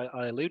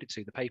I alluded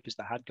to, the papers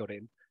that had got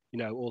in,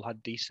 all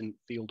had decent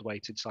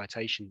field-weighted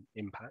citation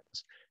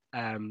impacts.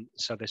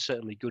 So there's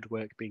certainly good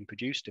work being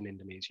produced in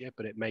Indonesia,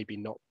 but it may be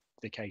not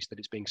the case that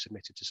it's being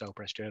submitted to Cell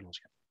Press journals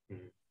yet.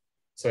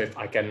 So if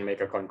I can make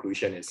a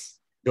conclusion, is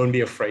don't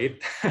be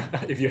afraid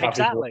if you have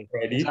it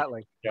ready.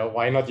 Exactly.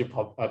 Why not you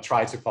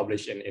try to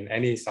publish in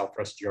any Cell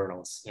Press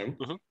journals?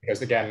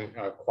 Because again,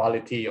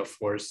 quality, of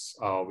course,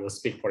 will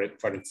speak for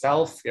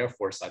itself.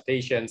 For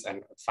citations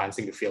and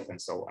advancing the field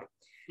and so on.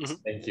 So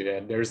thank you.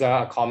 There's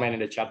a comment in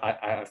the chat. I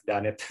have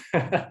done it.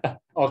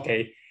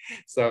 Okay.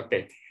 So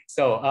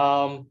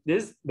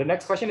the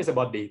next question is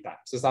about data.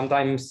 So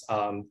sometimes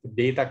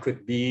data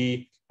could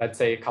be, let's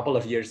say, a couple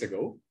of years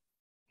ago,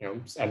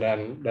 and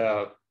then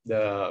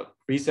the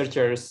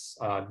researchers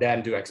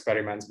then do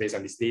experiments based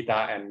on this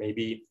data, and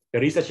maybe the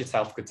research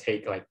itself could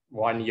take like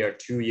 1 year,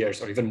 2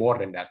 years, or even more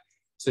than that.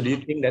 So do you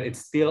think that it's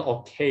still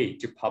okay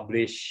to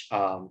publish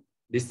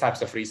these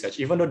types of research,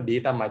 even though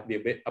data might be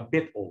a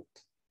bit old?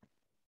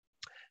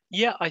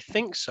 Yeah, I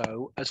think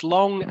so. As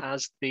long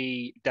as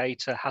the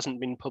data hasn't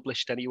been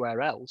published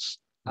anywhere else.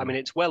 I mean,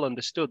 it's well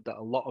understood that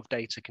a lot of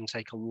data can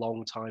take a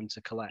long time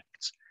to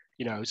collect.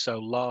 So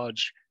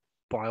large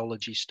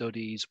biology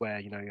studies where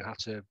you have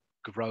to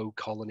grow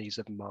colonies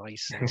of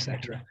mice,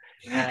 etc.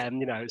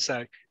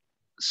 So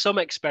some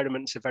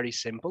experiments are very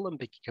simple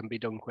and can be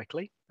done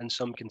quickly, and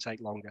some can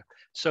take longer.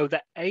 So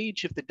the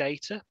age of the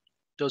data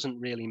doesn't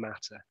really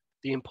matter.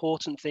 The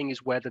important thing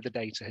is whether the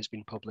data has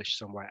been published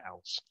somewhere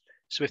else.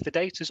 So if the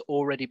data's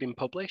already been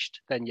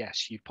published, then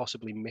yes, you've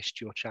possibly missed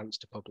your chance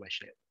to publish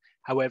it.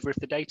 However, if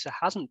the data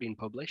hasn't been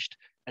published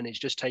and it's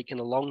just taken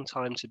a long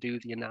time to do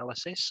the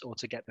analysis or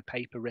to get the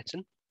paper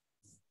written,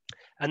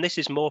 and this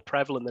is more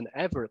prevalent than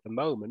ever at the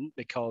moment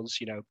because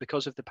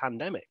of the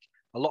pandemic,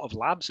 a lot of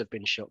labs have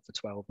been shut for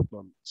 12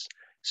 months.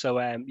 So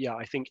yeah,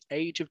 I think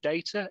age of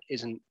data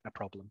isn't a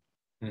problem.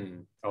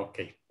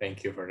 Okay,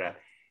 thank you for that.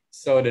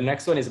 So the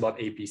next one is about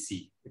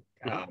APC.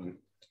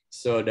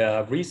 So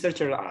the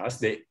researcher asked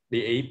the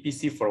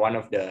APC for one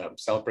of the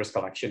cell press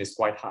collection is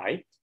quite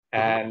high,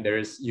 and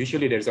there's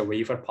a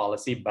waiver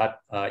policy, but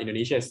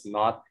Indonesia is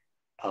not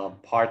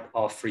part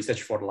of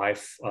Research for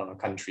Life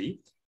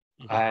country.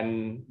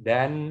 And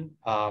then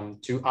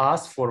to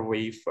ask for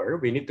waiver,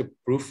 we need to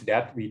prove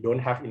that we don't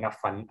have enough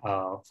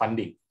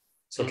funding.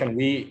 So can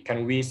we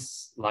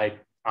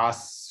like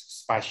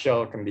ask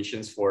special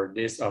conditions for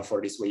this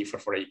waiver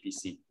for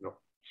APC? No.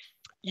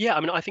 Yeah,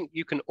 I mean, I think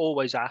you can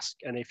always ask,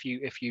 and if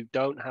you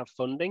don't have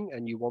funding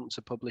and you want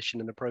to publish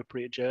in an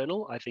appropriate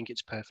journal, I think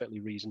it's perfectly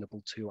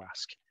reasonable to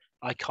ask.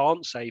 I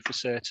can't say for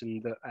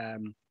certain that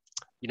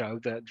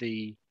that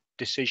the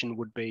decision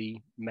would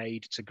be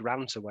made to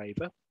grant a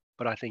waiver,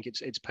 but I think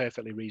it's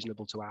perfectly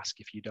reasonable to ask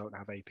if you don't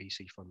have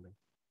APC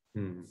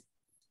funding.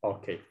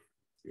 Okay.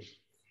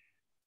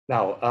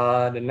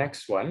 Now, the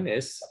next one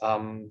is,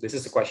 this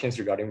is the questions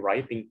regarding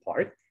writing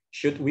part.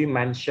 Should we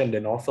mention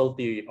the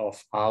novelty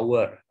of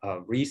our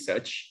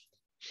research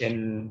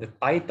in the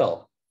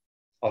title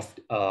of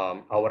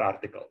our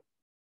article?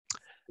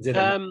 Is it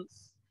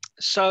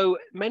so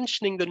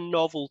mentioning the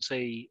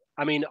novelty,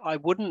 I mean, I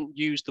wouldn't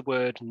use the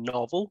word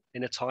novel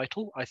in a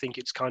title. I think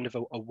it's kind of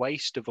a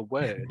waste of a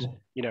word.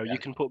 You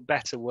can put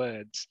better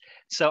words.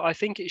 So I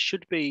think it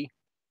should be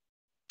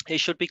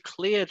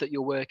clear that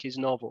your work is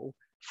novel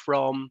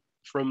from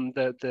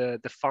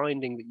the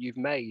finding that you've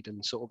made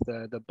and sort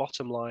of the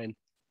bottom line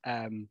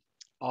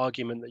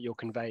argument that you're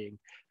conveying.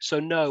 So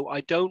no,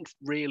 I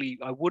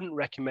wouldn't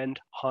recommend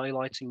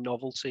highlighting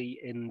novelty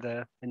in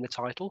the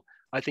title.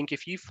 I think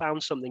if you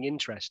found something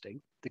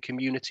interesting, the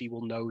community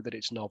will know that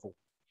it's novel.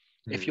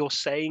 If you're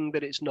saying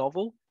that it's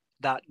novel,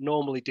 that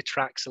normally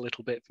detracts a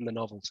little bit from the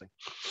novelty.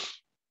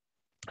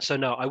 So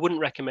no, I wouldn't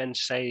recommend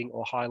saying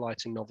or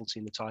highlighting novelty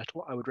in the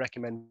title. I would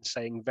recommend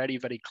saying very,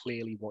 very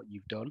clearly what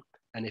you've done.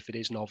 And if it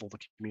is novel, the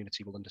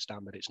community will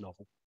understand that it's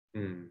novel.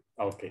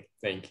 Okay,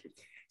 thank you.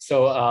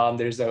 So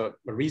there's a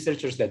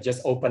researchers that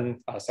just opened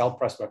a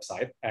CellPress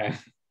website, and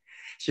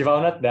she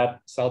found out that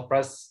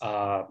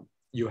CellPress,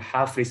 you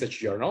have research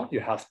journal,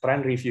 you have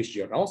trend reviews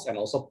journals, and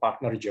also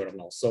partner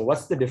journals. So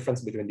what's the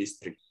difference between these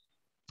three?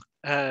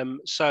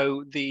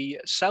 So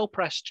the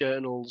CellPress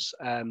journals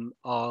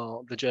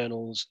are the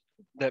journals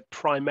that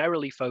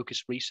primarily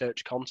focus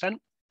research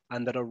content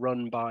and that are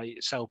run by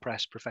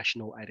CellPress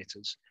professional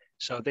editors.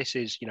 So this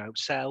is,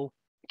 Cell,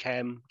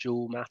 Chem,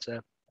 Joule,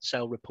 Matter,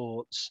 Cell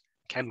Reports,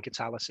 Chem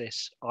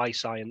Catalysis,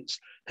 iScience.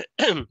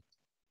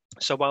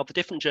 So while the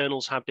different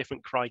journals have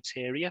different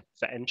criteria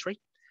for entry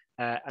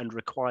and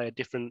require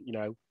different,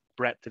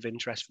 breadth of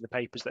interest for the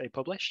papers that they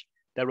publish,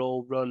 they're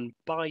all run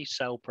by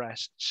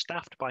CellPress,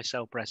 staffed by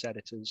CellPress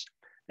editors,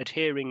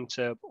 adhering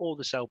to all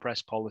the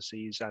CellPress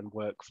policies and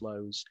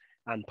workflows,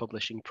 and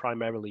publishing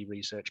primarily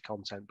research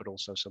content, but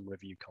also some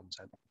review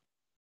content.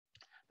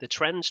 The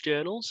Trends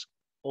journals,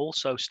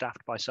 also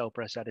staffed by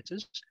CellPress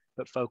editors,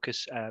 but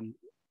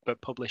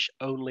publish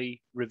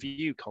only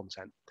review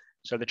content.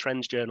 So the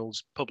Trends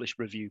journals publish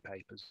review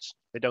papers.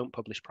 They don't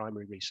publish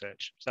primary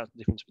research. So that's the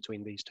difference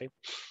between these two.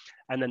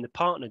 And then the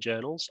partner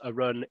journals are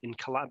run in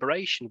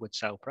collaboration with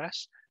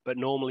CellPress, but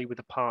normally with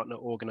a partner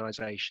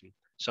organization.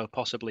 So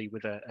possibly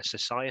with a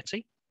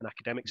society, an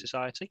academic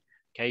society,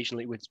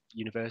 occasionally with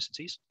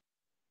universities.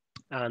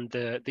 And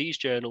these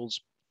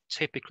journals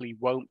typically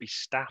won't be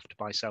staffed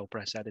by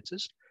CellPress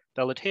editors.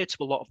 They'll adhere to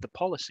a lot of the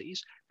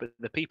policies, but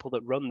the people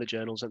that run the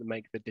journals and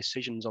make the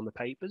decisions on the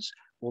papers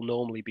will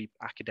normally be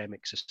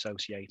academics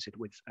associated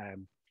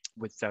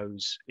with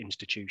those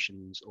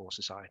institutions or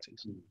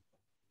societies.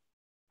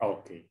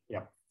 Okay,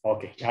 yeah,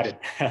 okay, got it.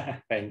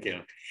 Thank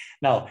you.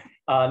 Now,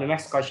 the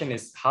next question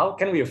is, how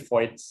can we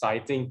avoid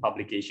citing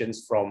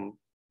publications from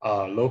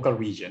a local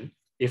region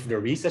if the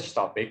research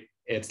topic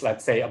is,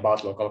 let's say,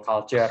 about local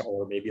culture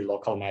or maybe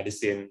local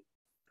medicine?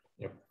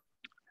 Yep.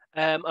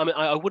 I mean,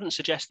 I wouldn't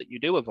suggest that you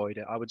do avoid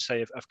it. I would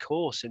say, of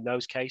course, in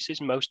those cases,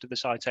 most of the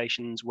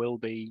citations will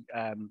be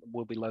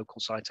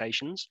local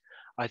citations.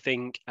 I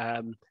think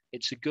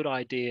it's a good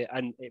idea,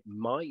 and it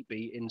might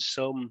be in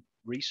some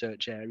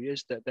research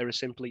areas that there are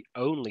simply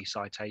only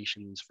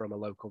citations from a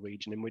local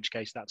region, in which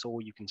case that's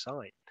all you can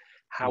cite.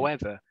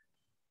 However,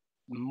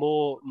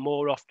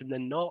 more often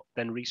than not,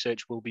 then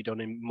research will be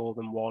done in more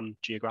than one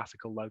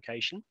geographical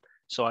location.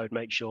 So I would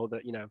make sure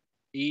that,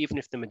 even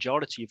if the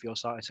majority of your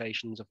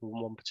citations are from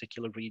one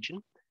particular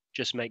region,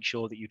 just make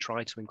sure that you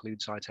try to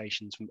include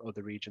citations from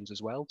other regions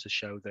as well to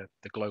show the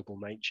global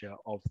nature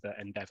of the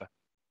endeavor.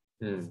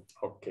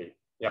 Okay,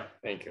 yeah,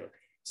 thank you.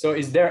 So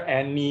is there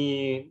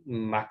any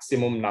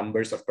maximum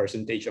numbers of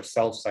percentage of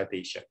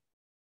self-citation?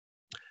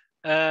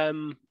 I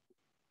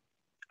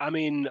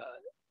mean,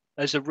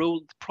 as a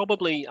rule,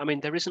 probably,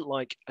 there isn't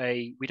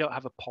we don't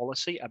have a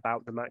policy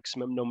about the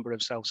maximum number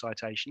of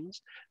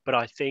self-citations, but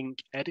I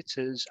think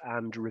editors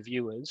and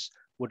reviewers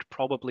would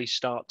probably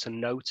start to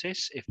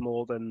notice if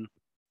more than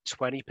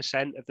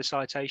 20% of the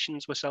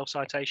citations were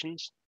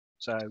self-citations.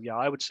 So yeah,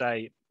 I would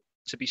say,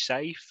 to be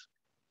safe,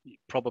 you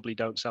probably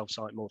don't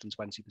self-cite more than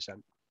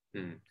 20%.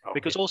 Okay.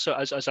 Because also,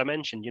 as I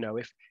mentioned,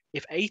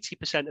 if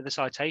 80% of the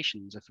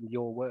citations are from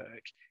your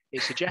work,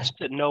 it suggests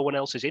that no one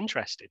else is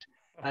interested.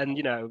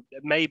 And,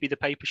 maybe the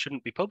paper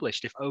shouldn't be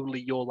published if only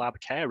your lab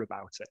care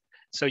about it.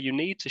 So you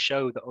need to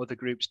show that other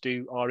groups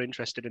are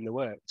interested in the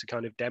work to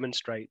kind of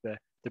demonstrate the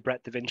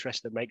breadth of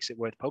interest that makes it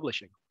worth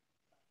publishing.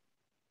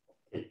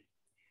 Okay.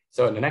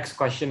 So the next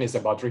question is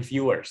about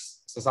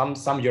reviewers. So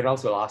some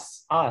journals will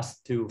ask us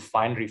to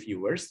find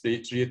reviewers. Do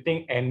you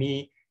think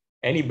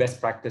any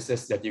best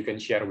practices that you can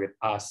share with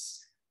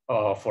us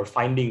for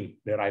finding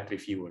the right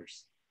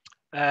reviewers?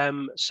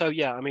 So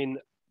yeah,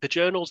 the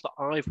journals that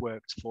I've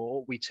worked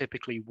for, we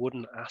typically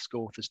wouldn't ask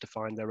authors to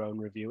find their own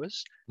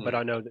reviewers, but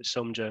I know that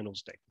some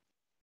journals do.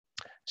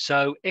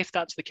 So if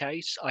that's the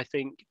case, I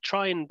think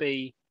try and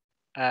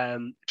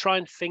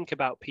think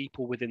about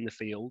people within the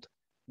field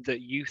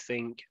that you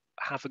think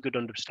have a good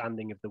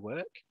understanding of the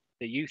work,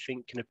 that you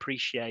think can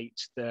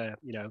appreciate the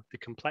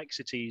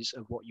complexities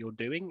of what you're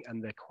doing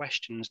and the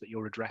questions that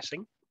you're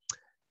addressing,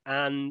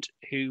 and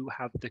who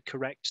have the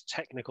correct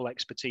technical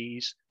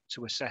expertise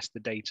to assess the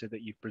data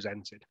that you've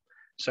presented.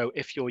 So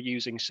if you're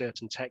using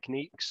certain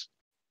techniques,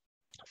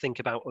 think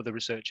about other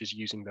researchers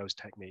using those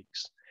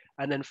techniques.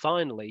 And then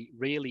finally,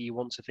 really, you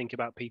want to think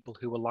about people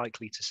who are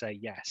likely to say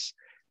yes.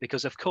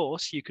 Because of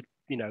course, you could,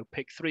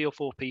 pick 3 or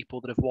 4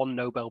 people that have won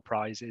Nobel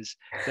Prizes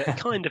that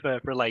kind of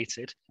are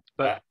related,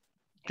 but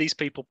these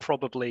people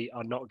probably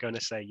are not going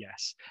to say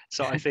yes.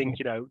 So I think,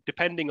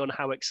 depending on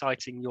how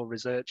exciting your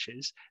research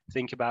is,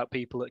 think about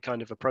people at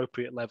kind of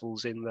appropriate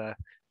levels in the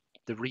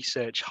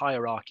research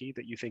hierarchy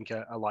that you think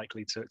are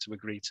likely to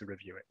agree to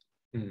review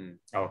it.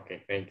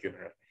 Okay, thank you.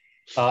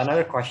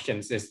 Another question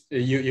is,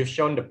 you've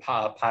shown the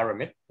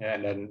pyramid,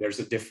 and then there's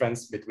a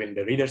difference between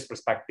the reader's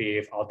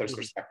perspective, author's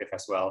perspective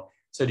as well.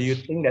 So do you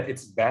think that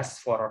it's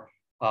best for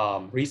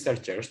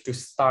researchers to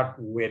start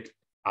with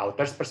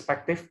author's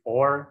perspective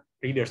or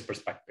reader's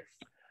perspective?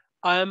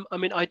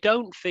 I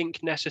don't think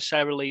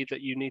necessarily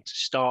that you need to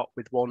start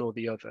with one or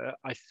the other.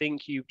 I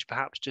think you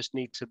perhaps just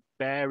need to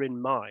bear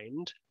in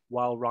mind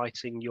while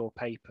writing your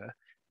paper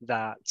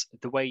that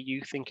the way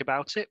you think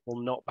about it will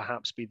not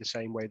perhaps be the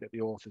same way that the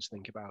authors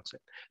think about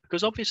it.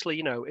 Because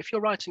obviously, if you're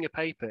writing a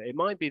paper, it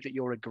might be that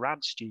you're a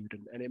grad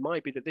student, and it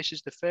might be that this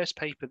is the first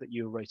paper that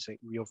you've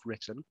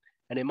written,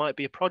 and it might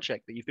be a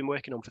project that you've been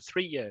working on for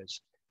 3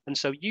 years. And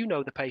so you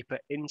know the paper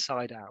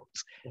inside out.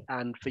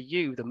 And for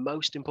you, the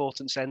most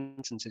important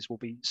sentences will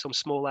be some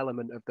small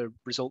element of the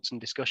results and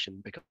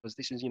discussion, because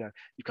this is, you've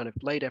kind of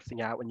laid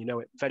everything out and you know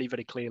it very,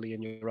 very clearly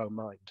in your own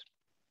mind.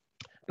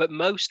 But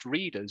most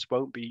readers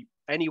won't be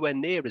anywhere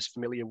near as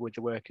familiar with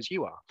the work as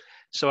you are.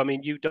 So,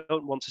 you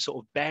don't want to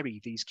sort of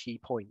bury these key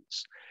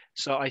points.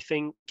 So I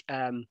think,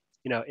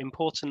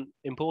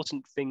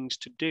 important things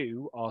to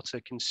do are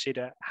to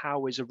consider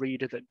how is a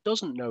reader that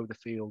doesn't know the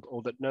field,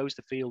 or that knows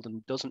the field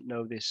and doesn't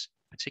know this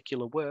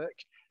particular work,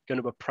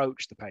 going to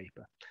approach the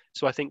paper.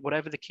 So I think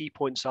whatever the key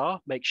points are,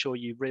 make sure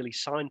you really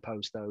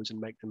signpost those and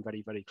make them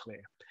very, very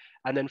clear.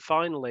 And then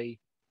finally,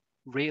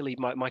 really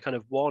my kind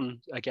of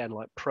one, again,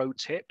 like pro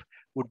tip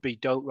would be,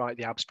 don't write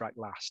the abstract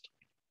last.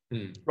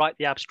 Write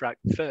the abstract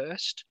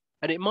first.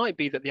 And it might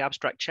be that the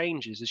abstract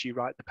changes as you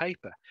write the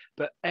paper,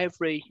 but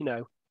every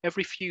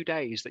few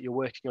days that you're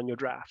working on your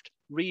draft,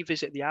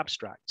 revisit the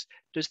abstract.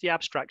 Does the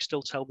abstract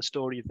still tell the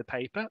story of the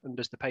paper? And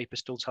does the paper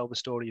still tell the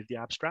story of the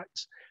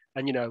abstract?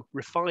 And,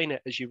 refine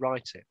it as you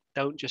write it.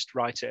 Don't just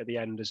write it at the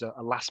end as a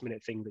last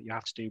minute thing that you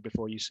have to do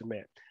before you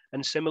submit.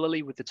 And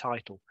similarly with the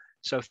title.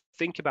 So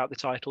think about the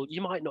title.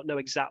 You might not know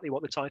exactly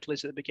what the title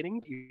is at the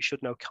beginning. You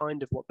should know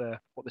kind of what the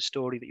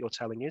story that you're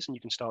telling is, and you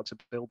can start to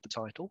build the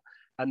title.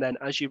 And then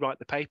as you write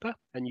the paper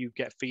and you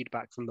get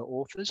feedback from the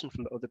authors and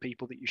from the other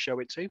people that you show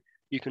it to,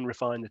 you can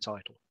refine the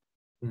title.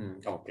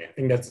 Okay, I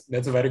think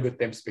that's a very good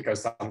tips,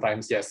 because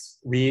sometimes, yes,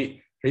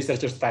 we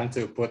researchers tend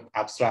to put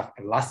abstract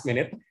at last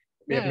minute,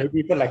 maybe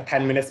even like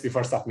 10 minutes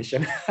before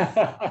submission.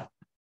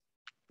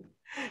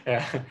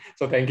 Yeah,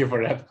 so thank you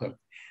for that.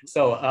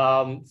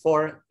 So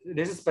for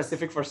this is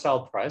specific for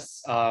Cell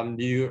Press, do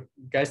you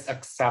guys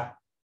accept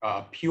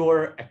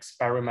pure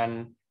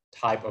experiment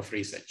type of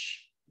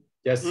research?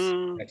 Just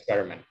an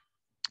experiment?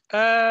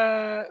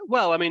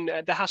 Well, I mean,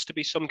 there has to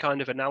be some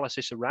kind of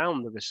analysis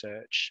around the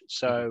research.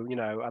 So, you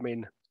know, I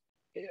mean,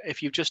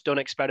 if you've just done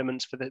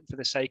experiments for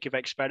the sake of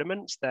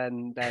experiments,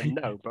 then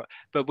no.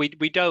 But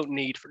we don't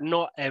need,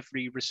 not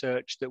every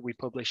research that we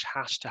publish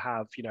has to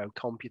have, you know,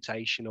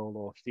 computational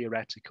or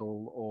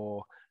theoretical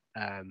or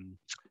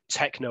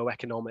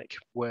techno-economic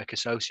work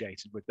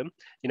associated with them.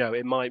 You know,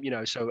 it might, you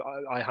know, so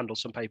I handle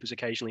some papers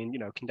occasionally in, you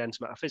know, condensed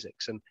matter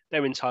physics, and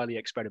they're entirely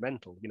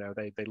experimental. You know,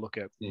 they look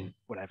at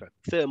whatever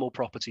thermal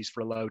properties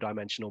for a low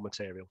dimensional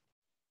material.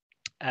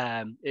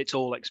 It's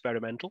all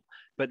experimental,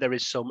 but there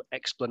is some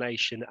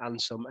explanation and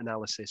some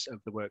analysis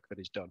of the work that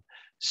is done.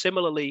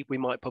 Similarly, we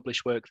might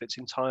publish work that's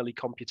entirely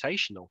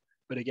computational,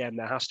 but again,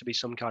 there has to be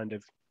some kind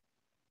of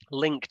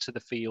link to the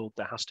field.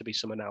 There has to be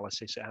some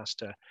analysis. It has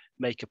to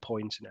make a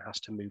point, and it has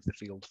to move the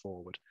field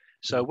forward.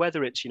 So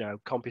whether it's, you know,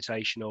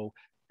 computational,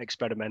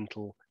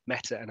 experimental,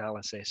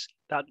 meta-analysis,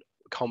 that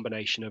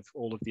combination of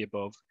all of the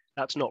above,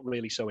 that's not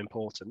really so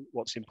important.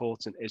 What's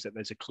important is that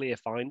there's a clear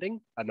finding,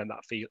 and then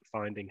that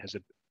finding has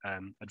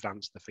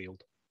advanced the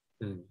field.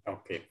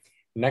 Okay.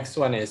 Next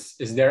one is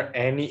there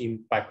any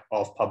impact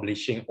of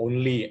publishing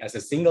only as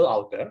a single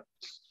author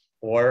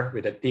or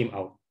with a team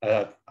of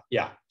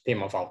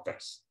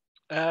authors?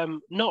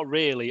 Not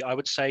really. I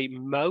would say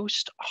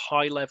most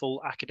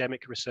high-level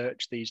academic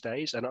research these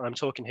days, and I'm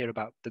talking here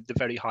about the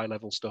very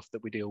high-level stuff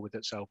that we deal with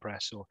at Cell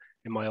Press or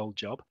in my old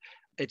job,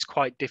 it's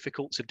quite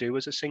difficult to do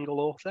as a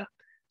single author.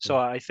 So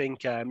I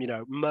think, you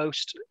know,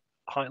 most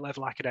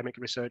high-level academic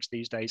research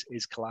these days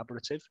is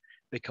collaborative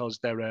because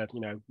there are, you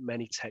know,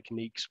 many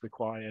techniques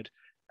required.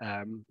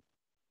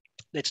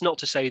 It's not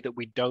to say that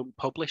we don't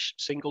publish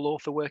single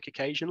author work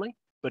occasionally,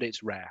 but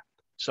it's rare.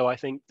 So I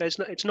think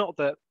it's not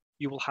that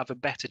you will have a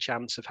better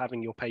chance of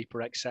having your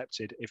paper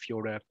accepted if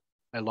you're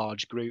a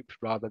large group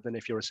rather than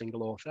if you're a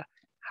single author.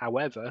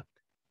 However,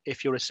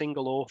 if you're a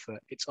single author,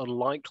 it's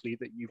unlikely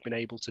that you've been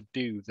able to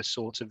do the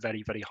sort of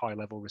very, very high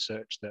level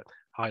research that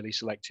highly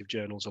selective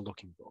journals are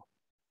looking for.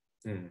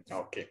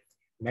 Okay.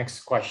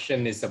 Next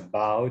question is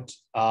about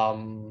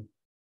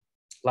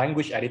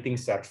language editing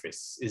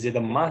service. Is it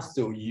a must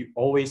to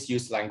always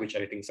use language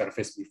editing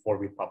service before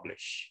we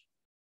publish?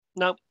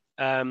 No.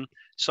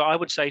 So I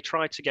would say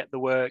try to get the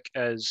work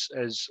as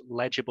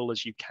legible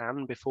as you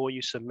can before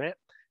you submit.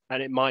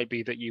 And it might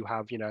be that you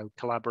have, you know,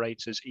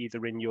 collaborators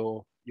either in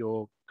your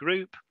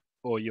group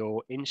or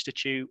your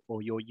institute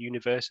or your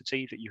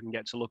university that you can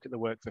get to look at the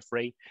work for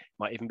free. It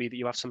might even be that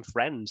you have some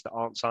friends that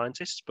aren't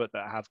scientists, but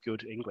that have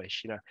good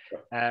English, you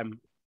know.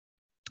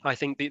 I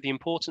think the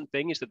important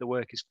thing is that the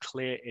work is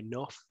clear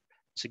enough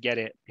to get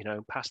it, you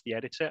know, past the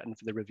editor and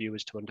for the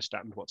reviewers to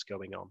understand what's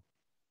going on.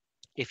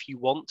 If you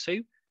want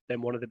to,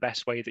 then one of the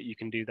best way that you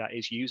can do that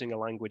is using a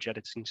language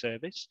editing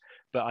service.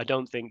 But I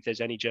don't think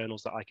there's any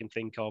journals that I can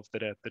think of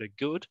that are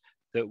good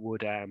that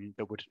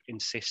would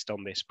insist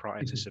on this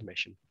prior to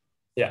submission.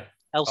 Yeah,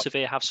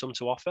 Elsevier have some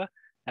to offer,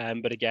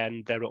 but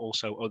again, there are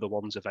also other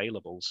ones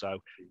available. So,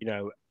 you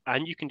know,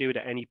 and you can do it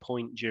at any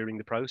point during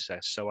the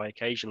process. So I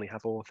occasionally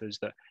have authors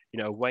that,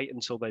 you know, wait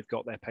until they've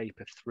got their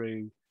paper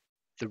through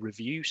the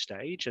review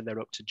stage and they're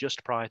up to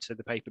just prior to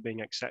the paper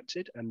being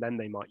accepted, and then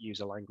they might use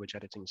a language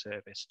editing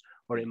service.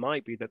 Or it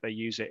might be that they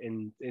use it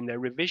in their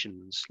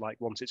revisions, like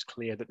once it's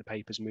clear that the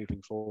paper's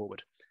moving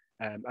forward.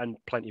 And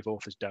plenty of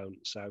authors don't.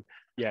 So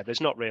yeah, it's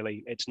not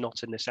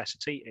a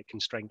necessity. It can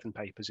strengthen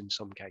papers in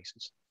some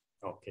cases.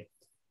 Okay.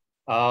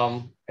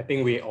 I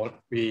think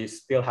we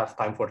still have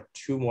time for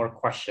 2 more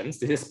questions.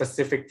 This is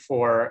specific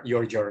for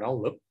your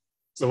journal, Luke.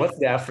 So what's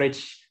the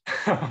average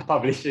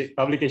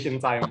publication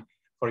time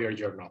for your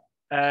journal?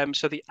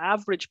 So the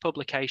average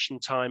publication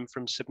time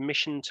from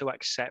submission to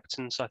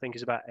acceptance, I think,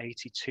 is about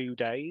 82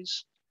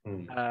 days.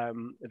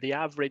 The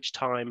average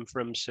time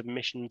from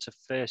submission to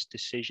first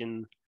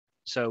decision,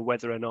 so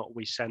whether or not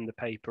we send the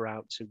paper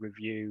out to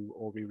review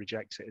or we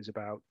reject it, is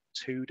about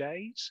 2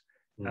 days.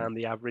 And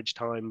the average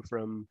time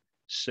from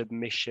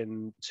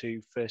submission to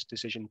first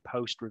decision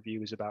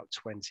post-review is about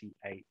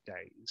 28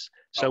 days.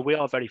 So we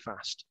are very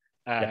fast.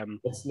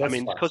 That's I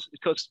mean, fast.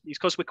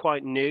 because we're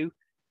quite new,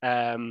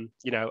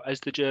 you know, as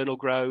the journal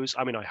grows,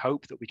 I mean, I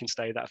hope that we can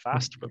stay that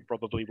fast, but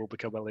probably will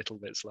become a little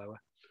bit slower.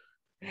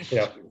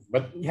 Yeah,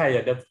 but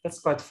that's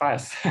quite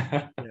fast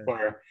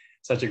for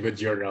such a good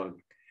journal.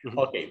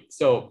 Okay,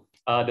 so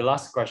the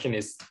last question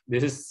is,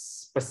 this is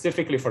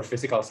specifically for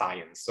physical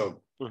science.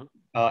 So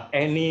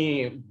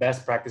any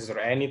best practices or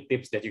any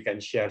tips that you can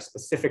share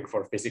specific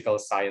for physical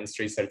science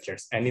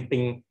researchers,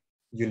 anything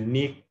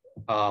unique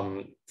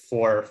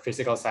for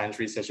physical science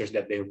researchers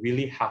that they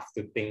really have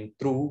to think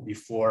through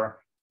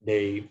before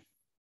they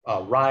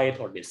write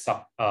or they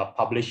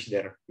publish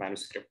their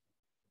manuscript?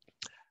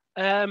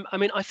 I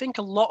mean, I think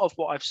a lot of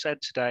what I've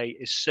said today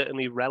is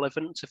certainly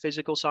relevant to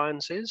physical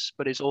sciences,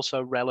 but is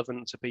also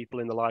relevant to people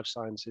in the life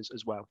sciences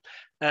as well.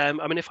 I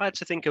mean, if I had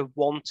to think of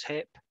one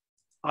tip,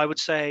 I would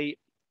say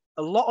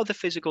a lot of the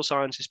physical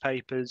sciences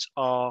papers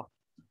are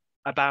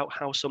about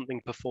how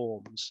something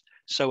performs.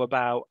 So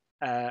about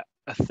a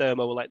a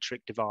thermoelectric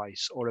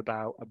device or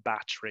about a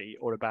battery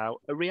or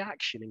about a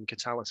reaction in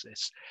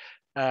catalysis.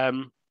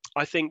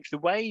 I think the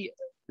way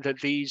that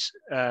these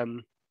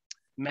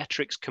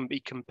metrics can be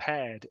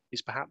compared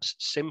is perhaps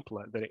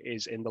simpler than it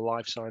is in the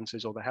life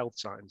sciences or the health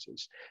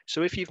sciences.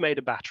 So if you've made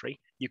a battery,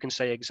 you can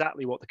say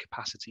exactly what the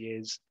capacity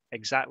is,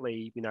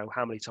 exactly, you know,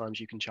 how many times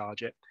you can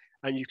charge it,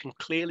 and you can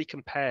clearly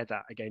compare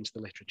that against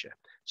the literature.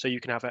 So you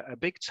can have a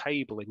big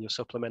table in your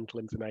supplemental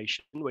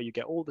information where you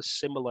get all the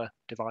similar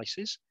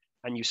devices,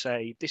 and you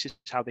say, this is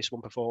how this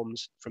one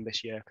performs from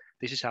this year.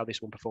 This is how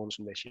this one performs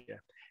from this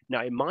year.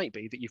 Now, it might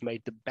be that you've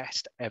made the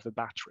best ever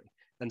battery.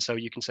 And so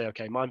you can say,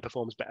 okay, mine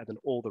performs better than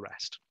all the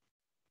rest.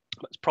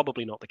 That's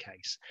probably not the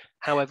case.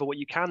 However, what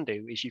you can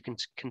do is you can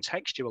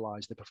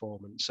contextualize the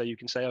performance. So you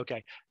can say,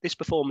 okay, this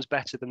performs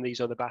better than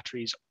these other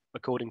batteries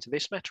according to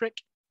this metric,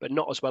 but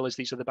not as well as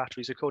these other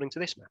batteries according to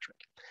this metric.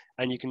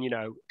 And you can, you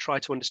know, try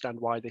to understand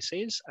why this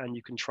is, and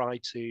you can try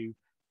to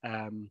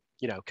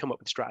you know, come up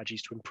with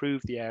strategies to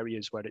improve the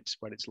areas where it's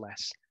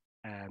less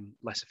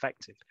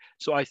effective.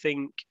 So I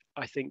think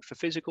for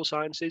physical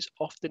sciences,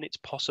 often it's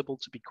possible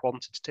to be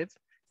quantitative,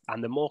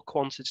 and the more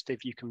quantitative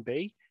you can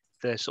be,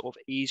 the sort of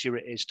easier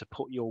it is to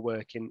put your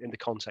work in the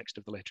context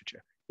of the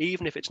literature.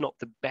 Even if it's not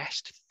the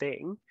best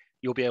thing,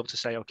 you'll be able to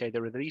say, okay,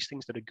 there are these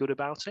things that are good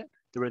about it.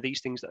 There are these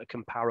things that are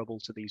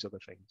comparable to these other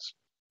things.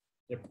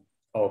 Yep.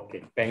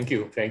 Okay. Thank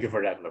you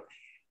for that, Luke.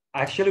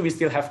 Actually, we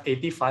still have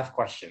 85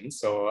 questions,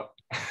 so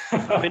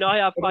I mean, I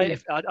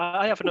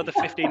have another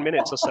 15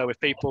 minutes or so. If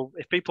people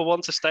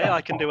want to stay,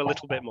 I can do a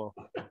little bit more.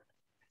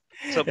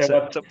 It's up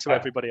to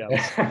everybody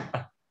else.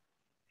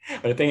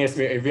 But the thing is,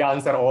 if we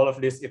answer all of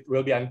this, it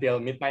will be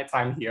until midnight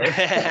time here.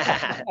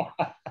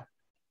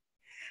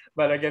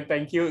 But again,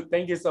 thank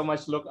you so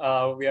much, Luke.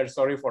 We are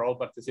sorry for all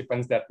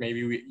participants that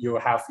maybe you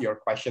have your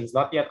questions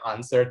not yet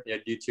answered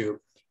due to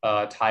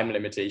time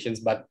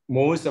limitations, but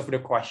most of the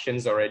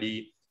questions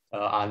already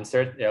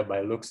answered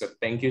by Luke. So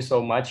thank you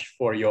so much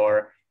for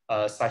your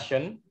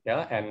session,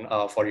 and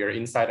for your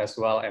insight as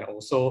well, and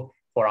also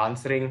for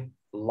answering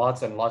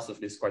lots and lots of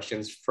these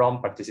questions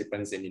from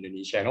participants in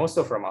Indonesia and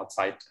also from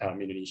outside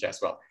Indonesia as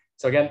well.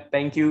 So again,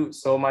 thank you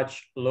so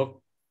much, Luke,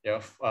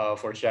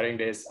 for sharing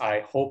this.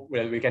 I hope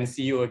we can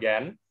see you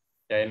again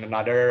in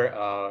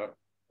another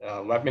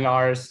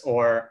webinars,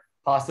 or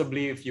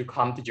possibly if you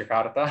come to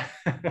Jakarta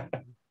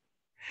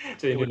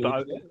to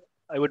Indonesia.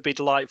 It would be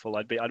delightful.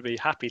 I'd be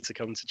happy to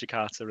come to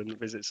Jakarta and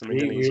visit some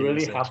Indonesian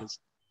researchers.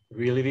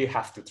 We really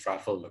have to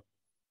travel, Luke.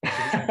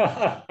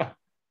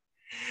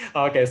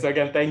 Okay, so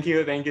again, thank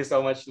you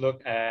so much,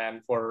 Luke,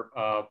 and for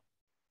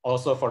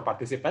also for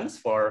participants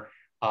for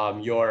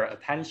your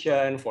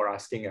attention, for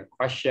asking your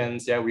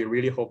questions. Yeah, we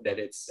really hope that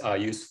it's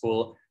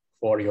useful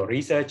for your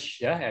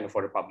research, and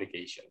for the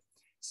publication.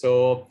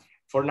 So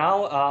for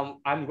now,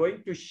 I'm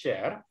going to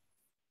share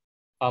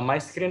my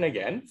screen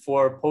again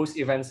for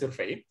post-event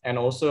survey. And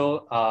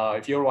also,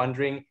 if you're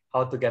wondering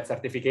how to get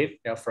certificate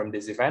from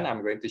this event,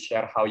 I'm going to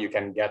share how you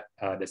can get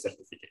the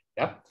certificate.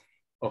 Yeah.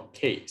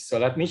 Okay, so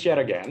let me share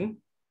again.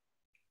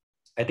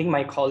 I think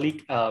my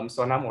colleague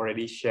Sonam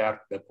already shared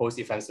the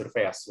post-event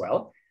survey as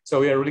well. So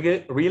we are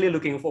really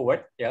looking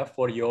forward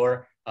for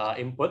your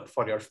input,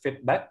 for your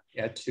feedback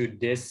to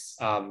this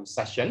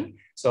session.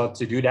 So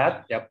to do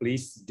that,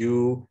 please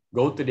do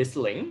go to this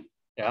link,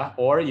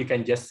 or you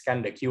can just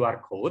scan the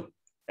QR code,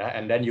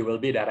 and then you will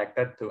be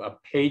directed to a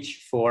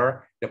page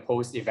for the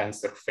post-event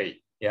survey.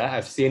 Yeah,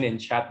 I've seen in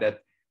chat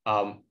that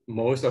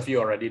most of you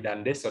already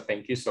done this, so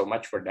thank you so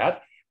much for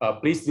that.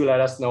 Please do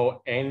let us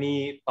know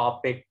any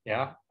topic,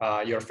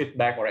 your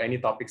feedback or any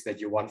topics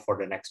that you want for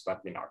the next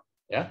webinar.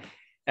 Yeah,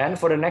 and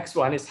for the next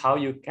one is how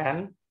you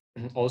can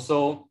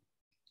also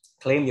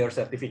claim your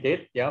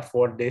certificate,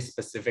 for this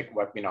specific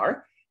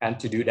webinar. And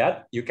to do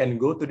that, you can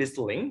go to this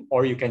link,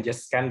 or you can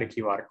just scan the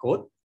QR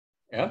code.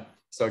 Yeah.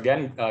 So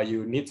again,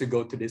 you need to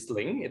go to this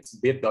link. It's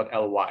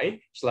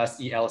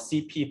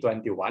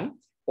bit.ly/ELCP21,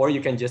 or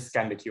you can just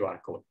scan the QR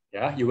code.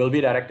 Yeah, you will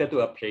be directed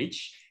to a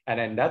page, and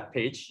in that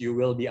page, you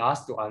will be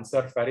asked to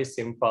answer very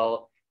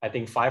simple, I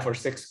think 5 or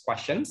 6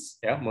 questions,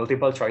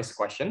 multiple choice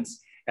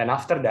questions. And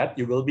after that,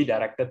 you will be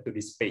directed to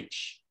this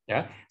page.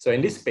 Yeah, so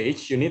in this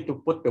page, you need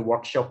to put the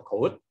workshop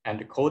code, and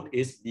the code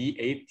is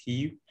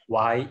BATYEI.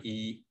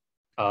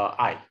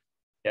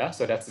 Yeah,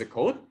 so that's the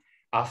code.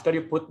 After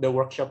you put the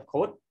workshop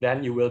code,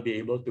 then you will be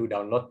able to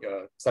download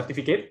a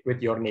certificate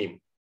with your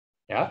name.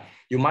 Yeah,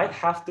 you might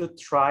have to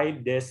try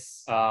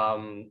this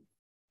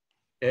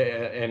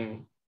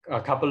in a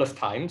couple of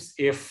times.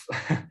 If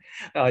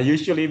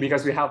usually,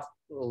 because we have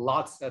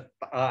lots of,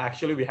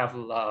 actually we have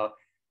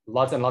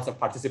lots and lots of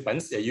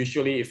participants.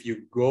 Usually, if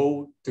you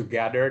go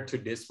together to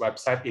this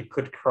website, it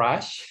could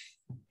crash.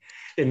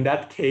 In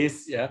that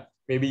case,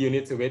 maybe you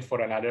need to wait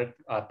for another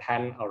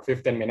 10 or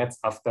 15 minutes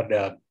after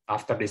the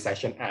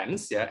session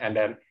ends, and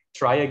then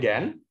try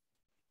again,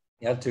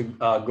 to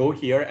go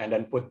here and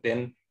then put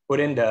in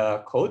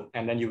the code,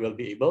 and then you will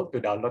be able to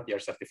download your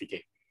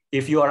certificate.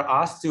 If you are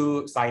asked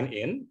to sign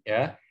in,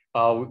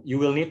 you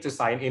will need to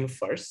sign in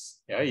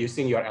first, yeah,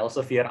 using your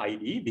Elsevier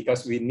ID,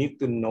 because we need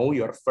to know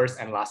your first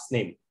and last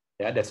name.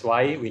 Yeah, that's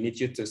why we need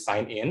you to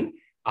sign in.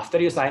 After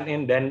you sign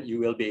in, then you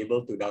will be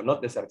able to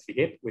download the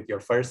certificate with your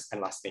first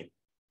and last name.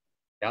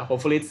 Yeah,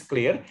 hopefully it's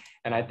clear.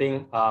 And I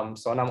think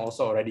Sonam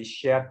also already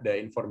shared the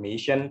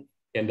information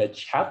in the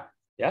chat.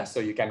 Yeah, so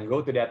you can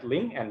go to that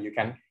link and you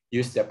can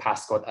use the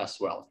passcode as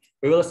well.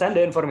 We will send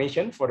the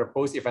information for the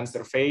post-event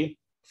survey,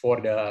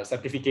 for the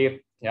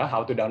certificate, yeah,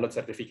 how to download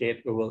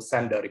certificate. We will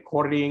send the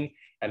recording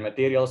and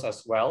materials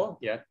as well,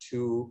 yeah,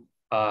 to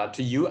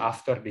you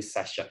after this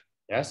session.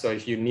 Yeah, so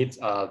if you need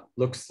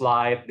look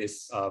slide,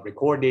 this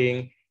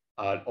recording,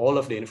 all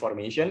of the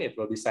information, it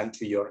will be sent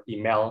to your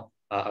email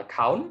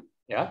account,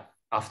 yeah,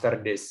 after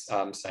this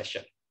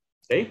session.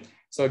 Okay,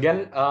 so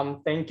again,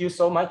 thank you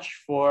so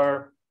much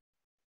for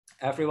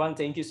everyone.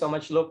 Thank you so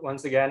much, Luke,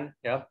 once again,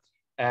 yeah,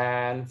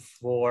 and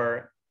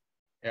for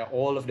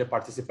all of the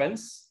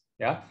participants,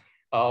 yeah.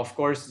 Of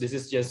course, this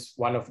is just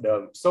one of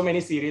the so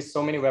many series,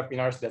 so many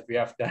webinars that we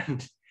have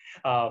done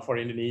for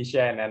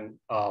Indonesia, and then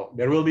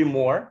there will be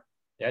more.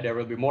 Yeah, there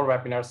will be more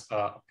webinars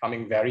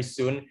coming very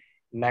soon.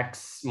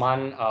 Next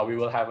month, we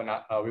will have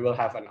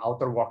an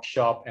outdoor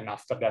workshop, and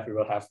after that, we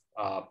will have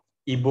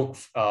ebook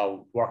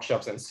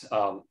workshops and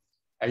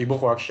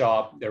ebook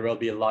workshop. There will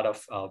be a lot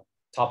of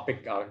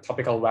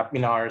topical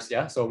webinars.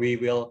 Yeah, so we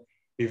will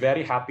be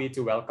very happy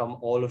to welcome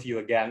all of you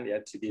again, yeah,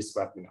 to these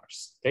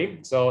webinars. Okay,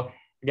 so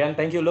again,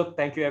 thank you, Luke.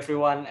 Thank you,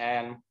 everyone,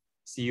 and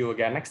see you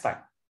again next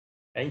time.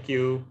 Thank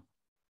you.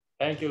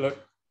 Thank you,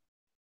 Luke.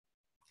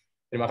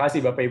 Terima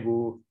kasih, Bapak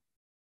Ibu.